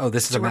Burns. Oh,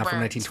 this is a map from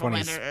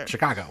 1920s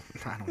Chicago.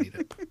 I don't need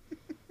it.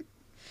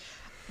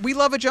 We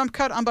love a jump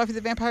cut on Buffy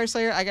the Vampire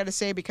Slayer. I got to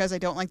say, because I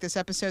don't like this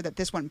episode, that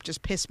this one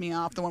just pissed me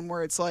off. The one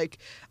where it's like,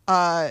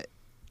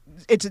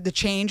 it's the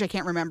change. I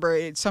can't remember.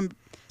 It's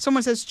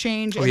someone says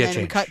change, and then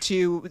we cut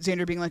to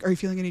Xander being like, "Are you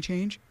feeling any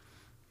change?"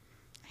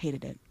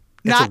 Hated it.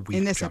 Not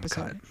in this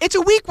episode. It's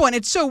a weak one.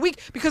 It's so weak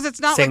because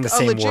it's not saying like the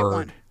same legit word.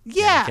 one.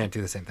 Yeah, you can't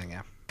do the same thing.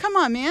 Yeah. Come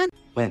on, man.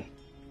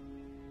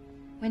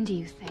 When do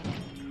you think?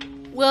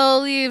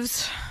 Will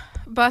leaves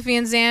Buffy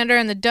and Xander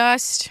in the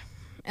dust,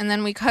 and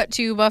then we cut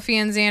to Buffy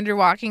and Xander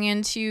walking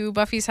into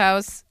Buffy's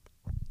house.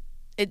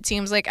 It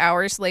seems like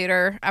hours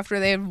later,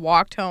 after they had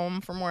walked home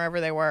from wherever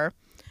they were.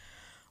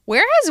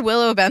 Where has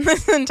Willow been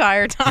this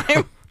entire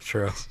time?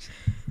 True.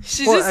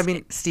 She's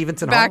just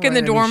Stevenson back Hall, in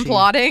the dorm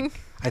plotting.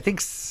 I think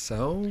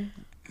so.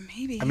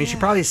 Maybe. She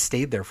probably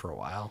stayed there for a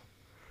while.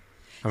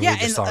 Yeah,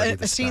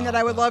 and a scene that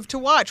I would love to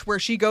watch where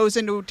she goes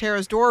into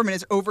Tara's dorm and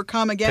is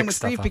overcome again with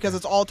grief because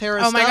it's all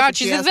Tara's stuff. Oh my God,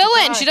 she's a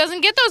villain. She doesn't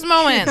get those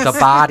moments. The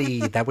body,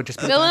 that would just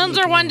be villains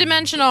are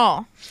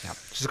one-dimensional. Yeah,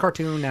 she's a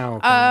cartoon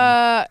now.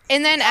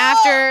 And then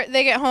after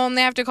they get home,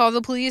 they have to call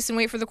the police and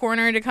wait for the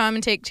coroner to come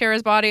and take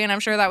Tara's body, and I'm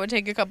sure that would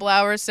take a couple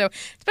hours. So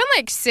it's been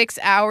like 6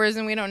 hours,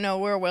 and we don't know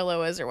where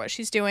Willow is or what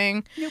she's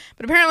doing. Nope.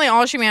 But apparently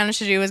all she managed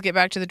to do was get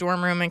back to the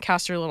dorm room and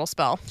cast her little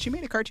spell. She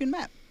made a cartoon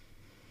map.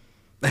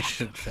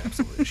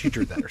 Absolutely. She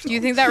drew that herself. Do you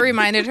think that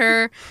reminded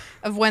her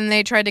of when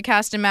they tried to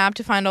cast a map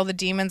to find all the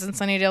demons in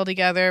Sunnydale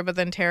together, but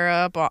then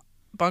Tara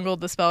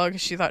bungled the spell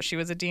because she thought she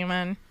was a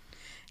demon?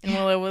 And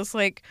Willow was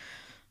like,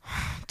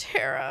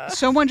 Tara.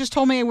 Someone just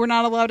told me we're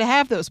not allowed to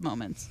have those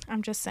moments.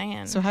 I'm just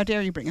saying. So how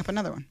dare you bring up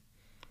another one?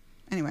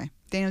 Anyway,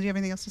 Daniel, do you have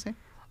anything else to say?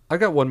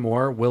 I've got one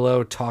more.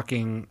 Willow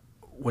talking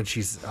when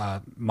she's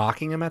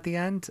mocking him at the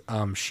end.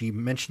 She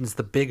mentions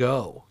the big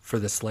O for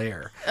the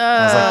Slayer.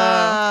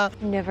 I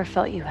was You never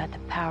felt you had the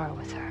power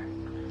with her.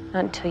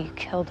 Not until you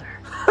killed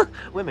her.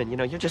 Women,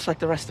 you're just like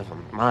the rest of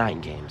them.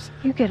 Mind games.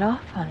 You get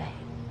off on it.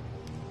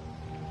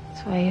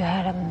 That's why you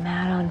had a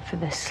mat on for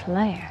the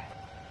Slayer.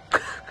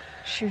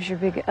 She was your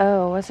big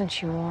O, wasn't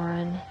she,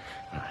 Warren?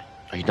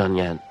 Are you done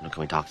yet? Or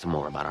can we talk some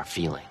more about our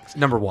feelings?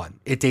 Number one,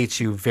 it dates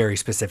you very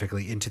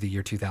specifically into the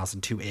year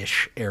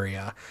 2002-ish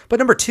area. But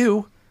number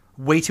two,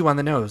 way too on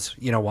the nose.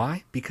 You know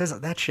why? Because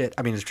that shit,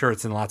 I mean, it's sure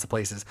it's in lots of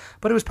places,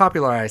 but it was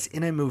popularized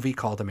in a movie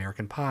called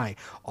American Pie,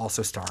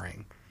 also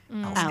starring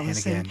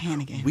Allison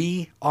Hannigan.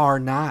 We are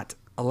not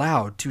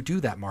allowed to do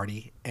that,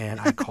 Marty, and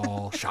I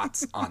call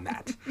shots on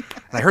that. And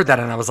I heard that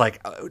and I was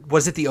like,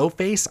 was it the O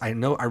face? I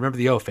remember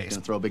the O face.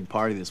 Gonna throw a big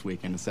party this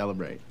weekend to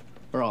celebrate.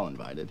 We're all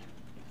invited.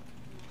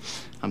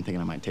 I'm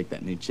thinking I might take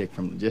that new chick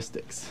from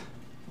logistics.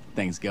 If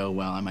things go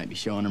well, I might be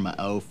showing her my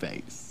O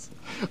face.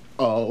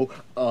 Oh.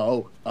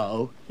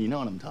 You know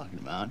what I'm talking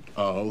about.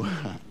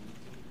 Oh.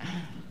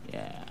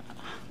 Yeah.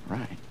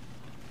 Right.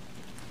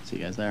 See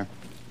you guys there.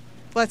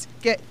 Let's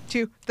get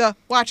to the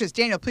watches.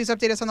 Daniel, please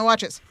update us on the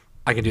watches.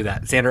 I can do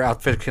that. Xander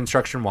outfit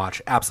construction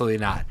watch. Absolutely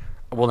not.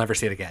 We'll never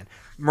see it again.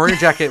 Marine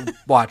jacket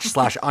watch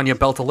 / Anya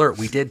belt alert.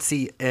 We did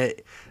see a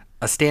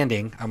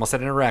standing, I almost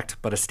said an erect,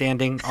 but a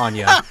standing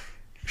Anya.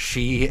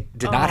 She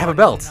did not have a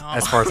belt,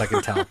 as far as I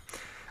can tell.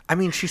 I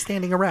mean, she's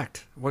standing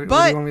erect. What do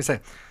you want me to say?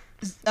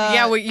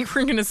 Yeah, what you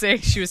were gonna say?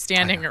 She was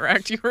standing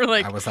erect. You were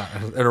like, I was not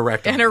an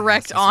erect. An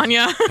erect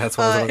Anya. That's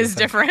what I was is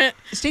different.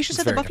 Stacia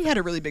said that Buffy had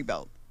a really big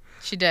belt.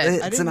 She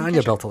did. It's an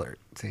Anya belt alert.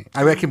 See,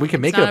 I reckon we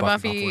can make it a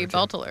Buffy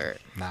belt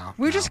alert. No,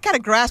 we just kind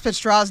of grasp at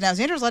straws now.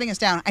 Xander's letting us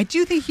down. I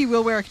do think he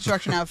will wear a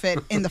construction outfit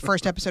in the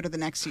first episode of the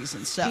next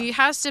season. So he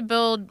has to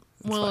build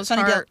Willow's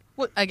Sunnydale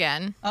heart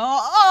again.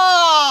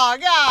 Oh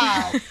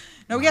God!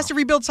 No, he has to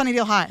rebuild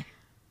Sunnydale High.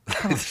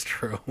 It's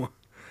true.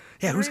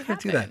 Yeah, who's going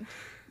to do that?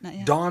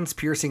 Dawn's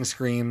piercing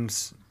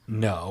screams.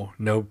 No,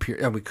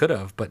 we could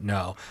have, but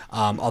no.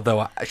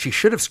 Although she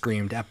should have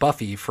screamed at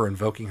Buffy for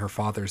invoking her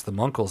father's the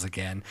Munkles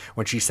again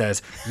when she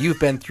says, "You've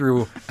been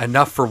through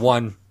enough for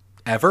one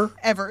ever."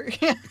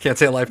 Yeah. Can't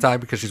say a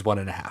lifetime because she's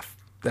 1.5.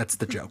 That's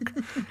the joke,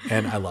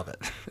 and I love it.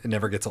 It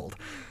never gets old.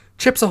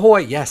 Chips Ahoy,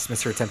 yes,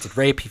 Mr. Attempted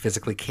Rape. He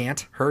physically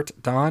can't hurt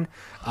Dawn.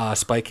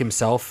 Spike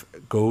himself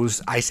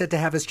goes, I said to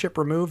have his chip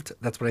removed.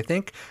 That's what I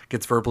think.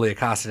 Gets verbally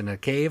accosted in a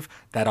cave.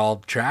 That all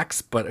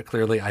tracks, but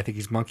clearly I think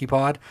he's monkey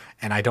pawed,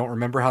 and I don't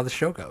remember how the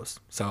show goes.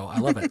 So I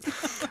love it.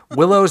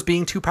 Willow's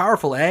being too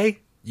powerful, eh?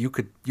 You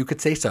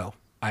could say so,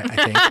 I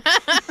think.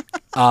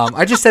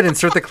 I just said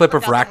insert the clip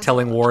of Rack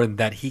telling Warren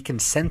that he can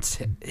sense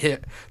him,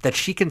 that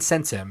she can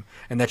sense him,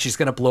 and that she's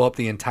going to blow up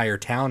the entire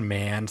town,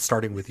 man,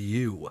 starting with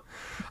you.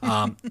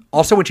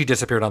 Also, when she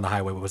disappeared on the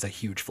highway, it was a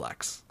huge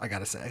flex, I got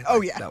to say.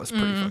 That was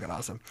pretty fucking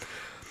awesome.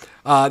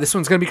 This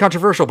one's going to be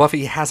controversial.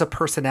 Buffy has a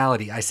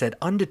personality. I said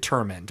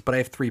undetermined, but I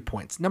have 3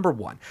 points. Number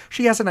 1,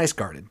 she has a nice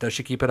garden. Does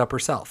she keep it up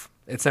herself?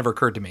 It's never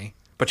occurred to me.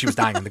 But she was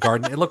dying in the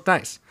garden. It looked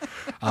nice.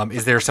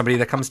 Is there somebody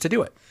that comes to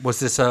do it? Was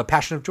this a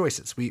passion of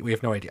Joyce's? We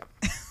have no idea.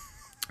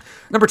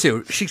 Number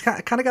 2, she's kind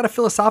of got a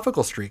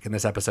philosophical streak in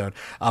this episode.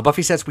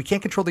 Buffy says, we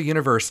can't control the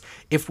universe.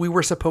 If we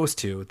were supposed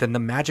to, then the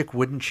magic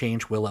wouldn't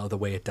change Willow the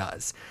way it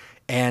does.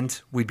 And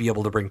we'd be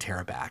able to bring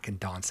Tara back. And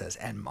Dawn says,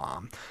 and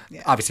Mom.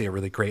 Yeah. Obviously a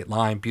really great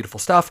line.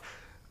 Beautiful stuff.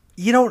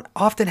 You don't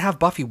often have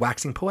Buffy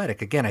waxing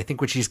poetic. Again, I think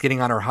when she's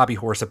getting on her hobby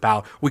horse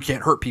about we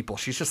can't hurt people,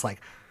 she's just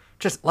like,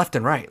 just left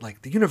and right.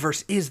 Like, the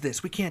universe is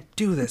this. We can't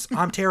do this.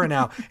 I'm Tara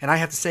now. And I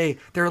have to say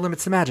there are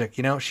limits to magic.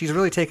 You know, she's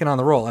really taken on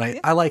the role. And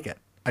I like it.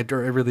 I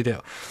really do.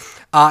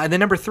 And then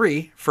number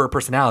 3 for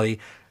personality,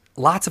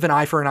 lots of an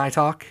eye for an eye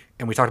talk.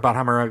 And we talked about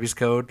Hammurabi's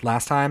Code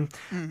last time.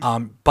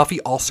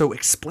 Buffy also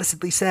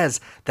explicitly says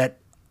that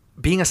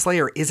being a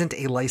Slayer isn't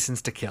a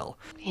license to kill.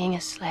 Being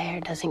a Slayer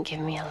doesn't give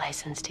me a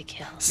license to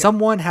kill.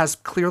 Someone has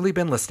clearly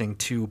been listening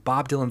to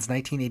Bob Dylan's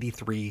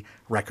 1983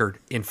 record,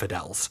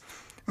 Infidels.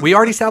 We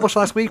already established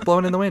last week,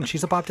 Blowing in the Wind.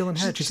 She's a Bob Dylan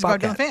head. She's a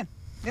Bob Dylan fan.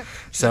 Yep.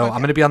 So I'm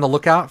going to be on the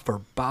lookout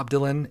for Bob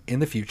Dylan in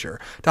the future.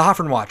 To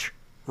Hoffman Watch.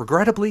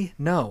 Regrettably,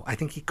 no. I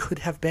think he could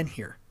have been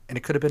here, and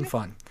it could have been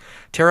fun.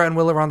 Tara and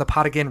Willow are on the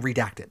pod again,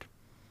 redacted.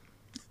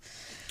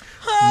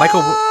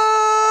 Michael...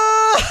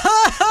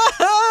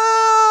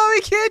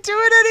 We can't do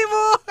it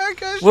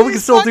anymore. Well, we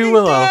can still do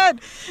Willow.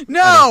 Dead.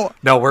 No,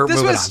 we're this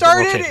moving was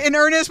started in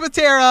earnest with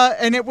Tara,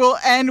 and it will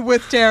end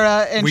with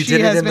Tara. And we she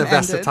did has it in been the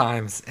best ended. of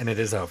times, and it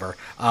is over.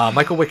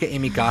 Michael Wickett,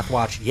 Amy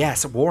Gothwatch.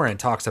 Yes, Warren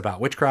talks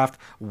about witchcraft,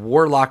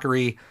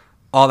 warlockery,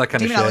 all that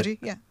kind Demonology,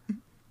 of shit.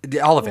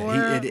 yeah. All of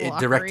it. It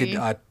directed.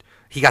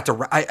 He got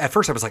to. At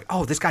first, I was like,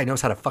 "Oh, this guy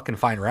knows how to fucking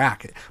find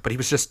Rack," but he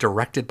was just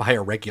directed by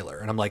a regular,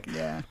 and I'm like,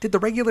 "Did the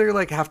regular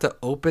have to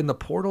open the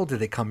portal? Did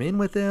they come in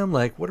with him?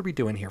 Like, what are we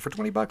doing here for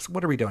 $20?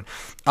 What are we doing?"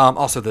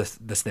 Also, the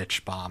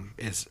snitch bomb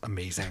is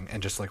amazing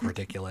and just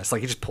ridiculous. Like,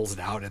 he just pulls it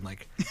out and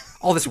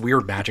all this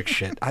weird magic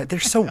shit.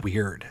 They're so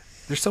weird.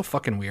 They're so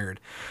fucking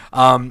weird.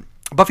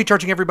 Buffy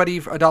charging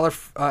everybody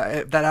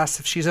 $1 that asks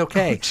if she's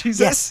okay. Oh, Jesus.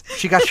 Yes,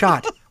 she got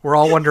shot. We're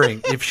all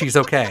wondering if she's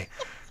okay.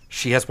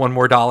 She has $1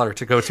 more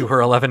to go to her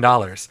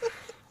 $11.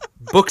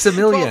 Books a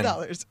Million.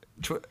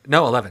 $12.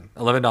 No,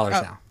 $11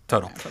 now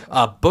total.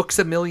 Books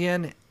a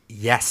Million.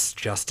 Yes,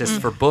 justice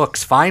for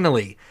books.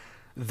 Finally,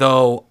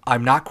 though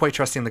I'm not quite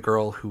trusting the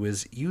girl who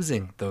is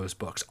using those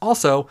books.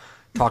 Also,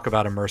 talk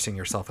about immersing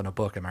yourself in a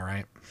book. Am I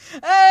right?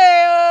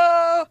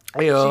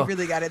 Hey-o. She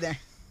really got it there.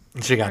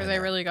 She got it. They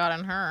really got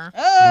in her.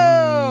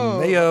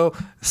 Hey-o.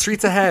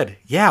 Streets Ahead.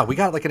 Yeah, we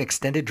got an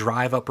extended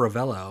drive up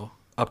Ravello.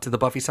 Up to the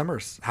Buffy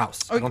Summers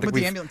house. I don't think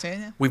the ambulance,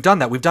 we've done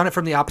that. We've done it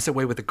from the opposite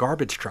way with the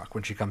garbage truck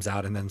when she comes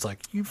out and then it's like,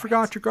 you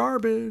forgot your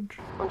garbage.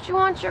 Don't you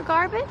want your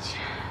garbage?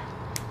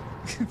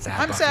 I'm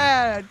sad. I'm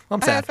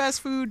I sad. had a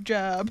fast food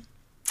job.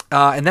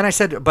 And then I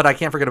said, but I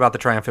can't forget about the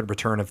triumphant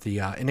return of the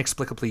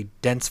inexplicably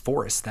dense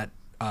forest that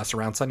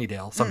surrounds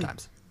Sunnydale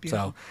sometimes.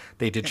 So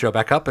they did show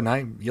back up,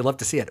 and you love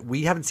to see it.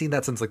 We haven't seen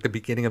that since the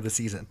beginning of the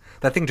season.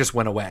 That thing just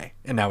went away,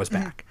 and now it's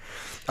back.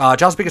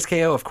 Giles' biggest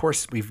KO, of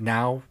course, we've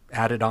now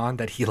added on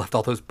that he left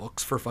all those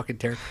books for fucking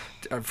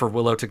for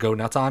Willow to go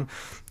nuts on.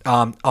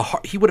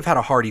 He would have had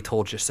a hearty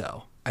told you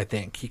so. I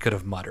think he could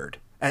have muttered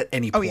at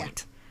any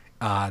point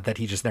that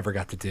he just never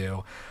got to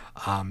do.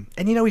 And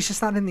he's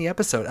just not in the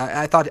episode.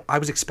 I thought I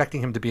was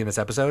expecting him to be in this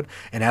episode,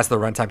 and as the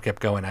runtime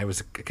kept going, I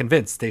was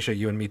convinced. Stacia,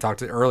 you and me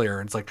talked earlier,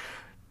 and it's like,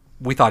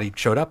 we thought he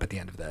showed up at the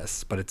end of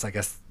this, but it's, I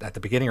guess, at the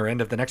beginning or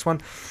end of the next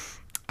one.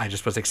 I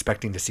just was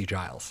expecting to see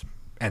Giles.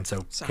 And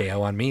so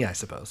KO on me, I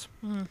suppose.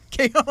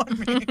 KO on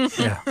me.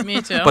 Yeah.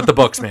 Me too. But the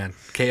books, man.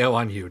 KO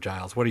on you,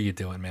 Giles. What are you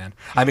doing, man?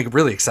 I'm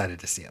really excited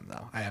to see him,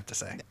 though, I have to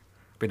say.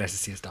 Be nice to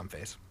see his dumb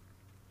face.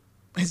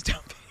 His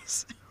dumb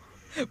face.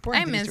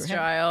 I miss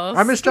Giles.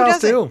 I miss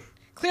Giles, too.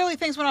 Clearly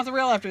things went off the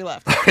rail after he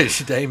left.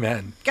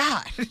 Amen.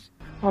 God.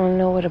 Want to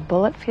know what a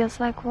bullet feels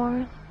like,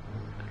 Warren?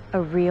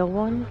 A real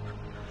one?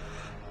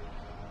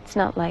 It's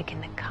not like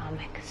in the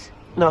comics.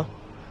 No.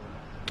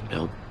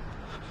 No.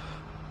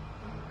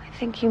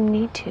 I think you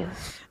need to.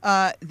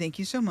 Thank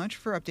you so much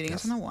for updating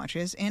us on the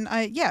watches. And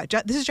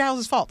this is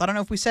Giles' fault. I don't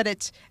know if we said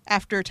it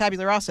after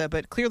Tabula Rasa,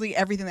 but clearly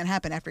everything that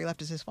happened after he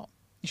left is his fault.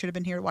 He should have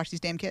been here to watch these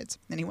damn kids,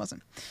 and he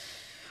wasn't.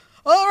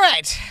 All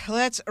right,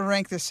 let's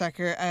rank this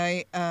sucker.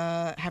 I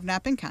have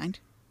not been kind,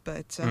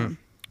 but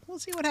we'll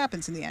see what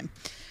happens in the end.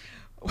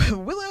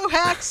 Willow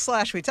hacks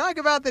 / we talk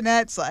about the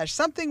net /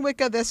 something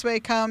Wicca this way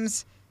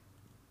comes.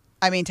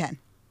 10.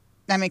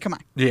 I mean, come on.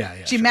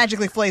 Yeah. She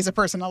magically flays a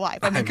person alive.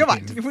 I mean, come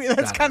on.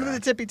 That's kind of the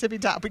tippy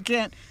top. We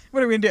can't.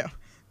 What are we going to do?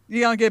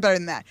 You don't get better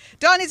than that.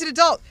 Dawn needs an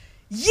adult.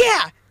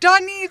 Yeah,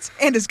 Dawn needs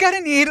and is going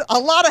to need a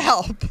lot of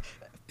help.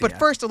 But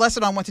first, a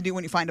lesson on what to do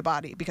when you find a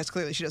body, because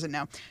clearly she doesn't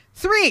know.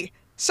 3,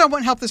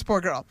 someone help this poor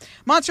girl.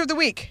 Monster of the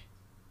week.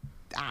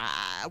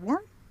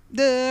 Warren?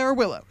 Or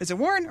Willow? Is it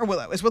Warren or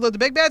Willow? Is Willow the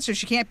big bad so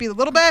she can't be the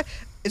little bad?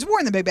 Is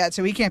Warren the big bad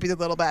so he can't be the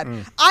little bad?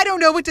 I don't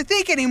know what to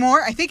think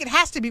anymore. I think it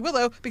has to be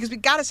Willow because we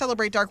got to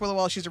celebrate Dark Willow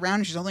while she's around.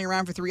 And she's only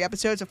around for 3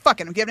 episodes. So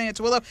fuck it. I'm giving it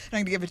to Willow. And I'm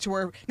going to give it to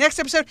her next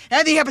episode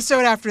and the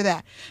episode after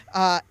that.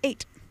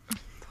 8.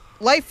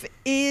 Life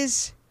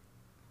is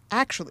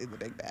actually the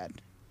big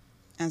bad,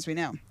 as we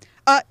know.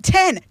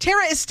 10.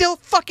 Tara is still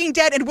fucking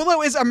dead and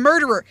Willow is a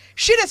murderer.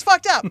 Shit is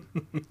fucked up.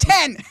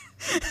 10.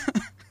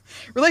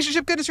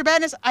 Relationship goodness or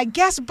badness? I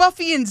guess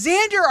Buffy and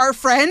Xander are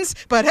friends,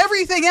 but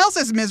everything else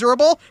is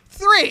miserable.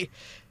 3.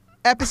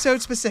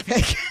 Episode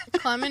specific.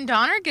 Clem and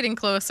Dawn are getting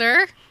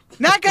closer.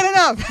 Not good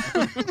enough.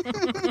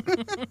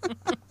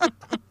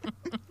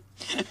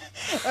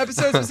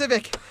 Episode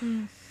specific.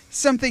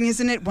 Something,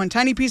 isn't it? One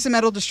tiny piece of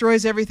metal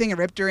destroys everything and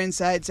ripped her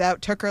insides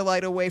out, took her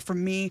light away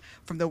from me,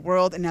 from the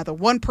world, and now the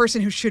one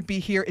person who should be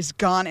here is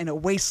gone and a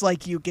waste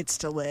like you gets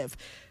to live.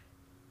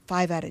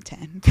 5 out of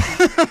 10.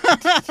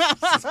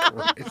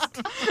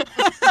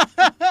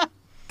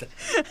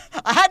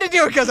 I had to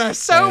do it because I was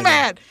so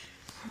mad.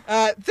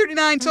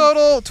 39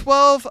 total,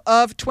 12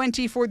 of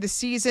 20 for the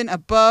season,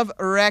 above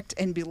Wrecked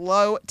and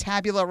below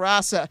Tabula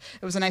Rasa.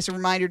 It was a nice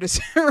reminder to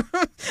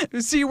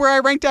see where I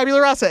ranked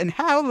Tabula Rasa and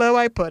how low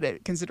I put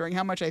it, considering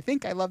how much I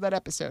think I love that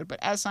episode. But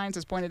as science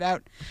has pointed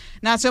out,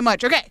 not so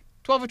much. Okay,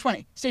 12 of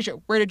 20. Stacia,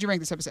 where did you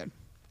rank this episode?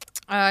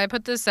 I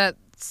put this at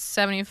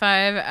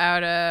 75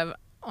 out of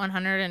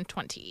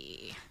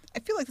 120. I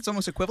feel like that's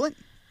almost equivalent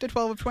to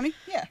 12 of 20.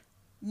 Yeah.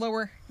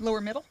 Lower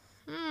middle.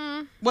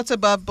 What's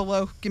above,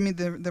 below? Give me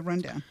the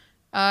rundown.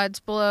 It's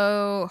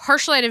below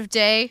Harsh Light of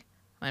Day,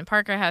 when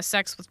Parker has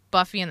sex with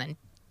Buffy and then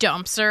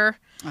dumps her.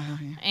 Yeah.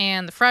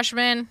 And The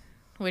Freshman,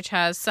 which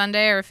has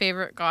Sunday, our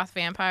favorite goth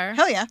vampire.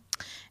 Hell yeah.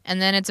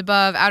 And then it's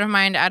above Out of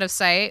Mind, Out of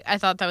Sight. I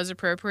thought that was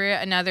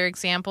appropriate. Another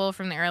example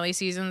from the early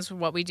seasons,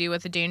 what we do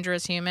with a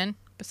dangerous human,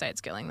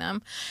 besides killing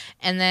them.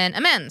 And then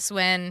Amends,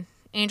 when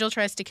Angel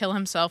tries to kill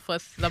himself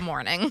with the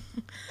morning.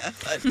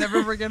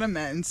 Never forget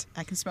Amends.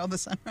 I can smell the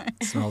sunrise.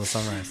 Smell the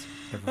sunrise.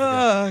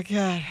 Oh,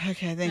 God.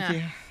 Okay, thank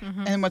you.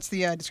 Mm-hmm. And what's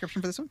the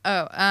description for this one?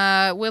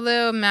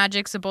 Willow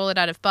magics a bullet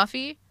out of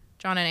Buffy.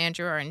 John and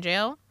Andrew are in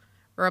jail.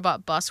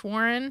 Robot bus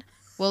Warren.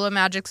 Willow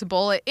magics a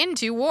bullet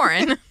into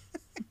Warren.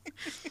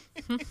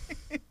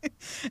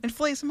 And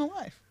flays him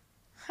alive.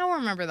 I don't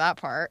remember that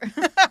part.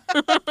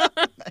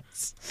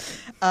 Nice.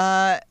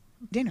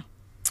 Daniel.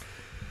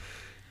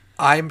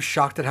 I'm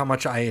shocked at how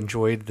much I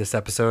enjoyed this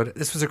episode.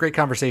 This was a great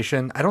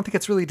conversation. I don't think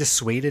it's really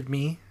dissuaded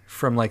me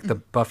from the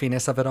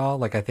Buffiness of it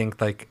all. I think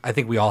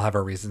we all have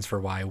our reasons for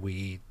why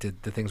we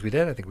did the things we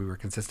did. I think we were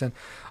consistent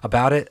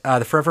about it.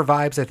 The Forever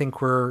vibes, I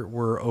think,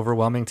 were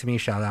overwhelming to me.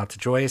 Shout out to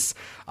Joyce.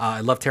 I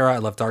love Tara. I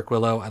love Dark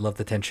Willow. I love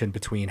the tension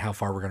between how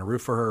far we're going to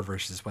root for her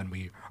versus when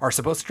we are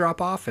supposed to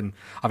drop off. And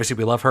obviously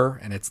we love her,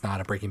 and it's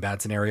not a Breaking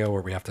Bad scenario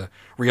where we have to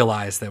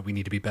realize that we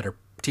need to be better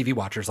TV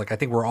watchers. I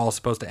think we're all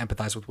supposed to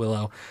empathize with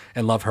Willow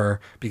and love her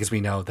because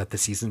we know that the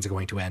season's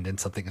going to end and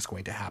something is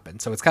going to happen.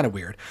 So it's kind of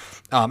weird.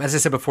 As I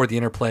said before, the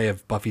interplay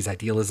of Buffy's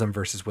idealism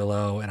versus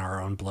Willow and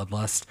our own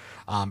bloodlust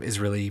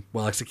is really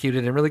well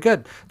executed and really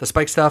good. The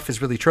Spike stuff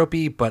is really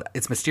tropey, but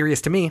it's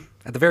mysterious to me.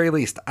 At the very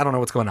least, I don't know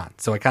what's going on.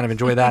 So I kind of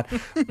enjoy that.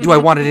 Do I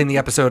want it in the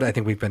episode? I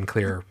think we've been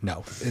clear.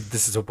 No,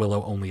 this is a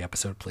Willow only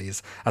episode,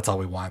 please. That's all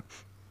we want.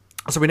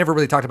 So we never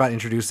really talked about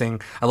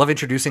I love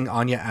introducing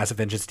Anya as a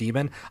Vengeance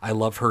Demon. I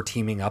love her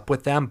teaming up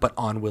with them, but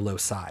on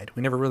Willow's side.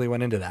 We never really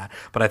went into that,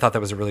 but I thought that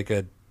was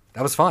that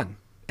was fun.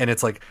 And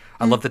it's I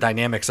love the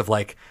dynamics of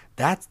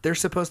that they're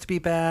supposed to be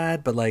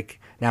bad, but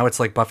now it's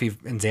Buffy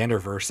and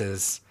Xander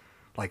versus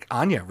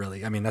Anya,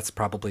 really. I mean, that's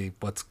probably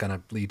what's going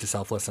to lead to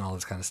Selfless and all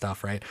this kind of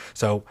stuff, right?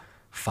 So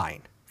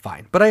fine.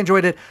 But I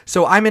enjoyed it.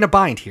 So I'm in a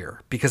bind here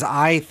because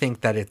I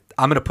think that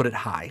I'm going to put it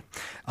high.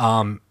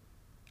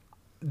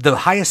 the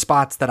highest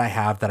spots that I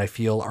have that I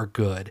feel are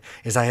good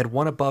is I had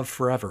one above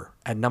Forever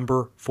at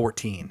number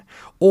 14,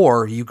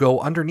 or you go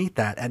underneath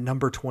that at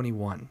number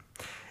 21.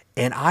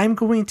 And I'm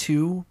going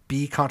to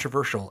be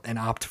controversial and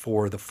opt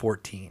for the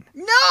 14.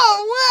 No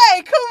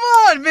way! Come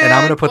on, man! And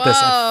I'm going to put this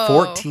at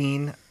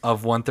 14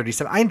 of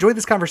 137. I enjoyed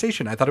this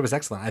conversation. I thought it was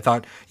excellent. I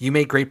thought you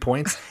made great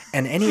points.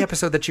 And any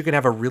episode that you can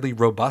have a really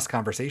robust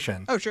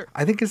conversation, oh sure,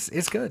 I think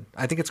is good.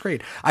 I think it's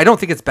great. I don't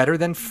think it's better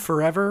than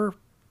Forever.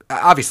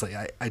 Obviously,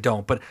 I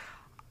don't. But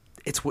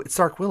it's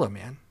Dark Willow,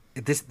 man.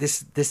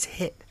 This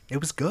hit. It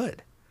was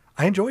good.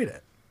 I enjoyed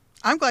it.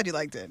 I'm glad you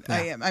liked it. Yeah. I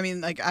am. I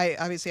mean, like, I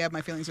obviously have my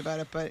feelings about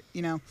it, but,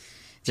 you know,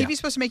 TV's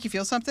supposed to make you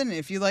feel something, and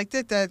if you liked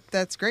it,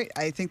 that's great.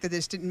 I think that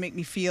this didn't make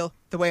me feel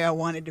the way I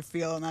wanted to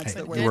feel, and that's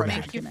the way it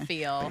make you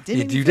feel.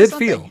 You did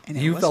feel.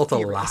 You felt a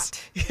lot.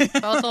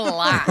 Felt a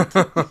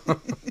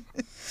lot.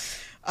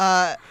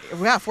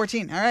 Yeah,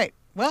 14. All right.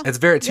 Well, it's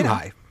very too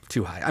high.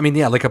 Too high. I mean,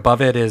 yeah, like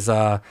above it is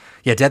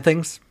Dead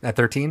Things at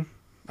 13.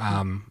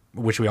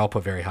 Which we all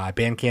put very high.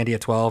 Band Candy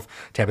at 12,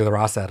 Tabula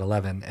Rasa at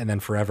 11, and then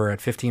Forever at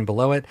 15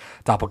 below it,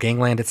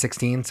 Doppelgangland at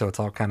 16, so it's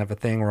all kind of a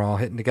thing. We're all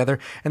hitting together.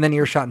 And then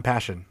Earshot and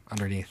Passion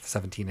underneath,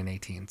 17 and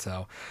 18.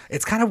 So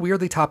it's kind of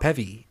weirdly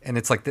top-heavy, and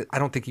it's like, I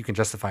don't think you can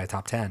justify a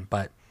top 10,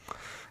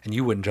 and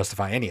you wouldn't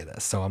justify any of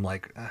this. So I'm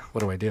like, what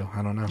do I do?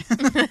 I don't know.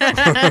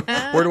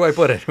 Where do I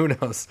put it? Who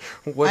knows?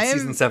 What's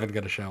season 7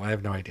 going to show? I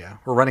have no idea.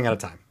 We're running out of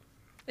time.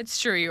 It's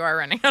true, you are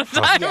running out of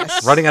time.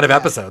 Yes. Running out of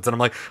episodes. And I'm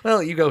like,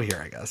 well, you go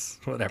here, I guess.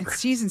 Whatever. And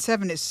season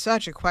 7 is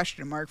such a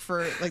question mark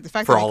for, like, the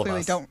fact for that I all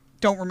clearly of us.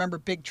 don't remember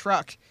Big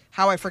Truck.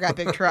 How I forgot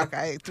Big Truck.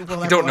 I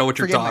don't know what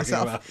you're talking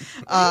myself. about.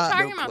 What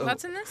are you talking about?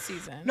 That's in this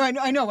season. No,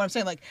 I know what I'm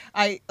saying. Like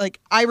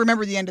I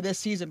remember the end of this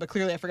season, but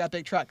clearly I forgot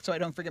Big Truck, so I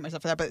don't forget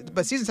myself for that.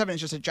 But season 7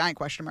 is just a giant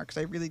question mark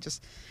because I really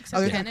just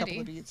other than a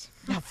couple of beats.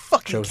 Oh,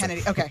 fucking Joseph.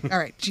 Kennedy. Okay, all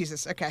right,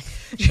 Jesus. Okay,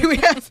 do we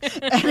have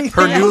anything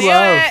Her new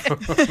else?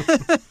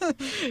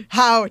 love.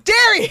 How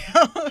dare you?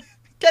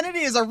 Kennedy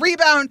is a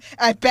rebound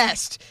at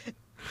best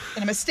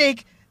and a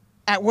mistake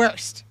at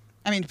worst.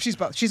 I mean, she's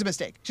both. She's a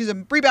mistake. She's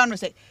a rebound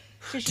mistake.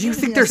 Do you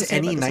think there's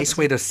any nice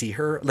way to see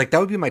her? Like, that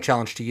would be my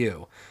challenge to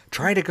you.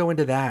 Try to go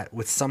into that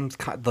with some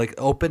like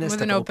openness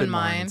with an open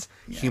mind,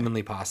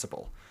 humanly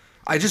possible.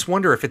 I just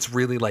wonder if it's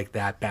really like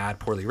that bad,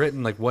 poorly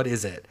written. Like, what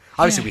is it?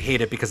 Obviously, we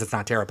hate it because it's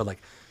not Tara, but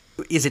like,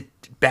 is it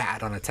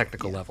bad on a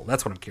technical level?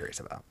 That's what I'm curious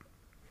about.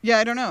 Yeah,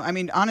 I don't know. I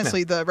mean,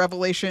 honestly, the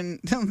revelation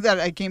that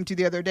I came to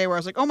the other day where I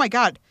was like, oh my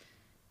God,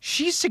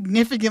 she's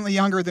significantly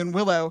younger than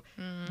Willow.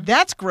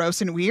 That's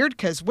gross and weird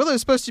because Willow's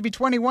supposed to be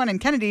 21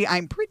 and Kennedy,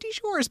 I'm pretty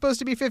sure, is supposed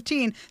to be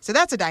 15. So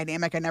that's a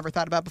dynamic I never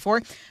thought about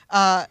before.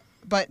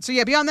 But so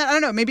yeah, beyond that, I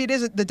don't know. Maybe it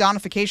is the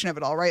Donification of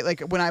it all, right?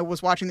 Like when I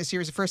was watching the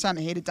series the first time,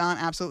 I hated Dawn,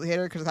 absolutely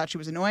hated her because I thought she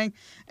was annoying.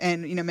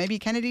 And you know, maybe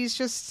Kennedy's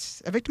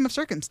just a victim of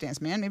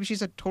circumstance, man. Maybe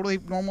she's a totally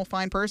normal,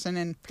 fine person,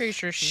 and pretty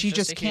sure she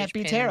just can't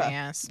be pain Tara. in the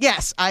ass.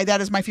 Yes,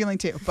 that is my feeling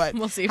too. But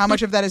We'll see. How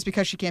much of that is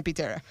because she can't be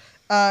Tara?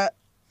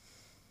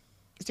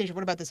 Stacia,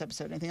 what about this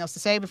episode? Anything else to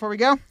say before we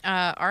go?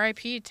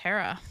 R.I.P.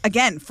 Tara.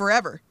 Again,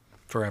 forever.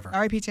 Forever.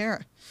 R.I.P.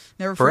 Tara.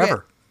 Never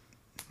Forever.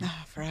 forget.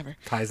 Forever.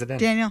 Ties it in.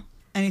 Daniel,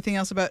 anything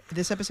else about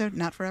this episode?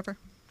 Not forever?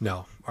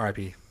 No.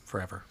 R.I.P.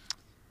 Forever.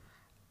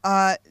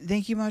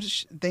 Thank you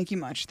much. Thank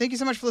you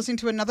so much for listening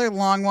to another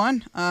long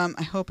one.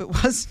 I hope it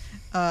was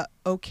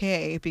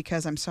okay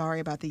because I'm sorry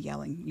about the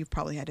yelling. You've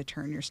probably had to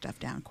turn your stuff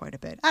down quite a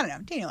bit. I don't know.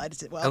 Daniel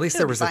edited it well. At least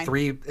It'll there was be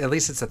fine. At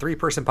least it's a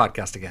 3-person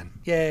podcast again.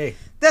 Yay.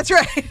 That's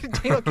right.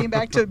 Daniel came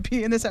back to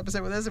be in this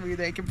episode with us, and we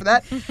thank him for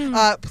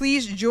that.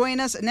 Please join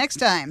us next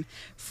time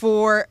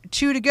for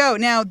 2 to Go.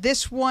 Now,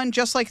 this one,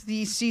 just like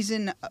the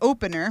season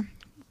opener,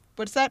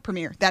 what's that?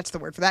 Premiere. That's the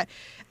word for that.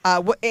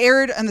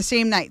 Aired on the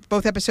same night.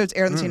 Both episodes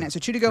aired on the same night. So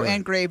 2 to Go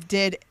and Grave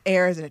did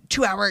air as a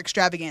 2-hour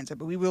extravaganza,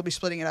 but we will be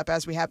splitting it up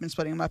as we have been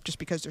splitting them up just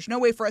because there's no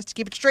way for us to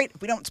keep it straight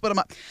if we don't split them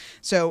up.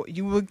 So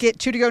you will get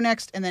 2 to Go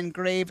next and then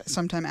Grave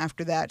sometime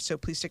after that. So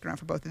please stick around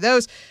for both of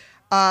those.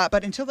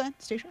 But until then,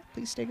 Stacia,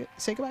 please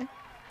say goodbye.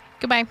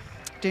 Goodbye.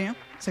 Daniel,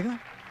 say goodbye.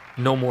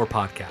 No more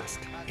podcast.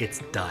 It's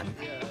done.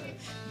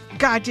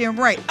 Goddamn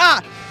right.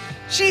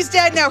 She's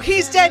dead now.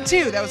 He's dead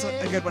too. That was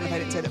a good one if I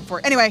didn't say that before.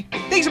 Anyway,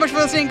 thanks so much for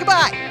listening.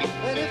 Goodbye.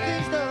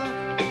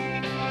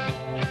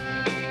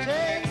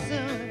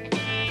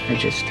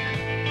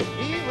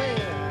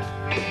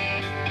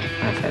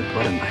 I've had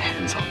blood in my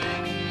hands all day.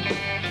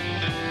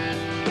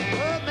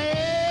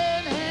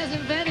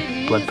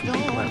 Blood from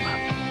people I love.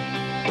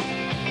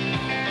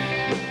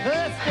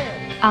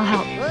 I'll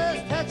help.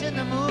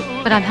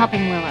 But I'm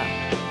helping Willow.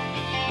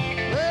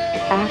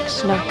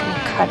 Axe not gonna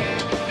cut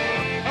it.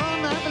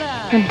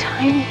 When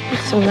tiny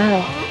bits of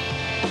metal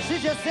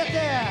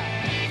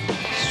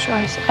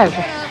destroys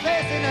everything.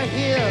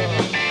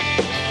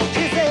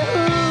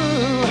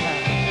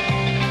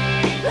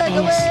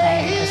 Being a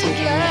slave doesn't give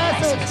me a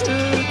license to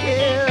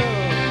kill.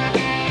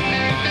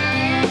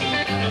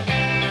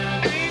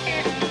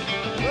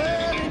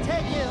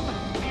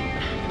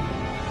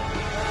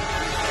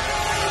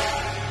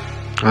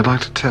 I'd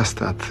like to test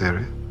that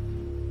theory.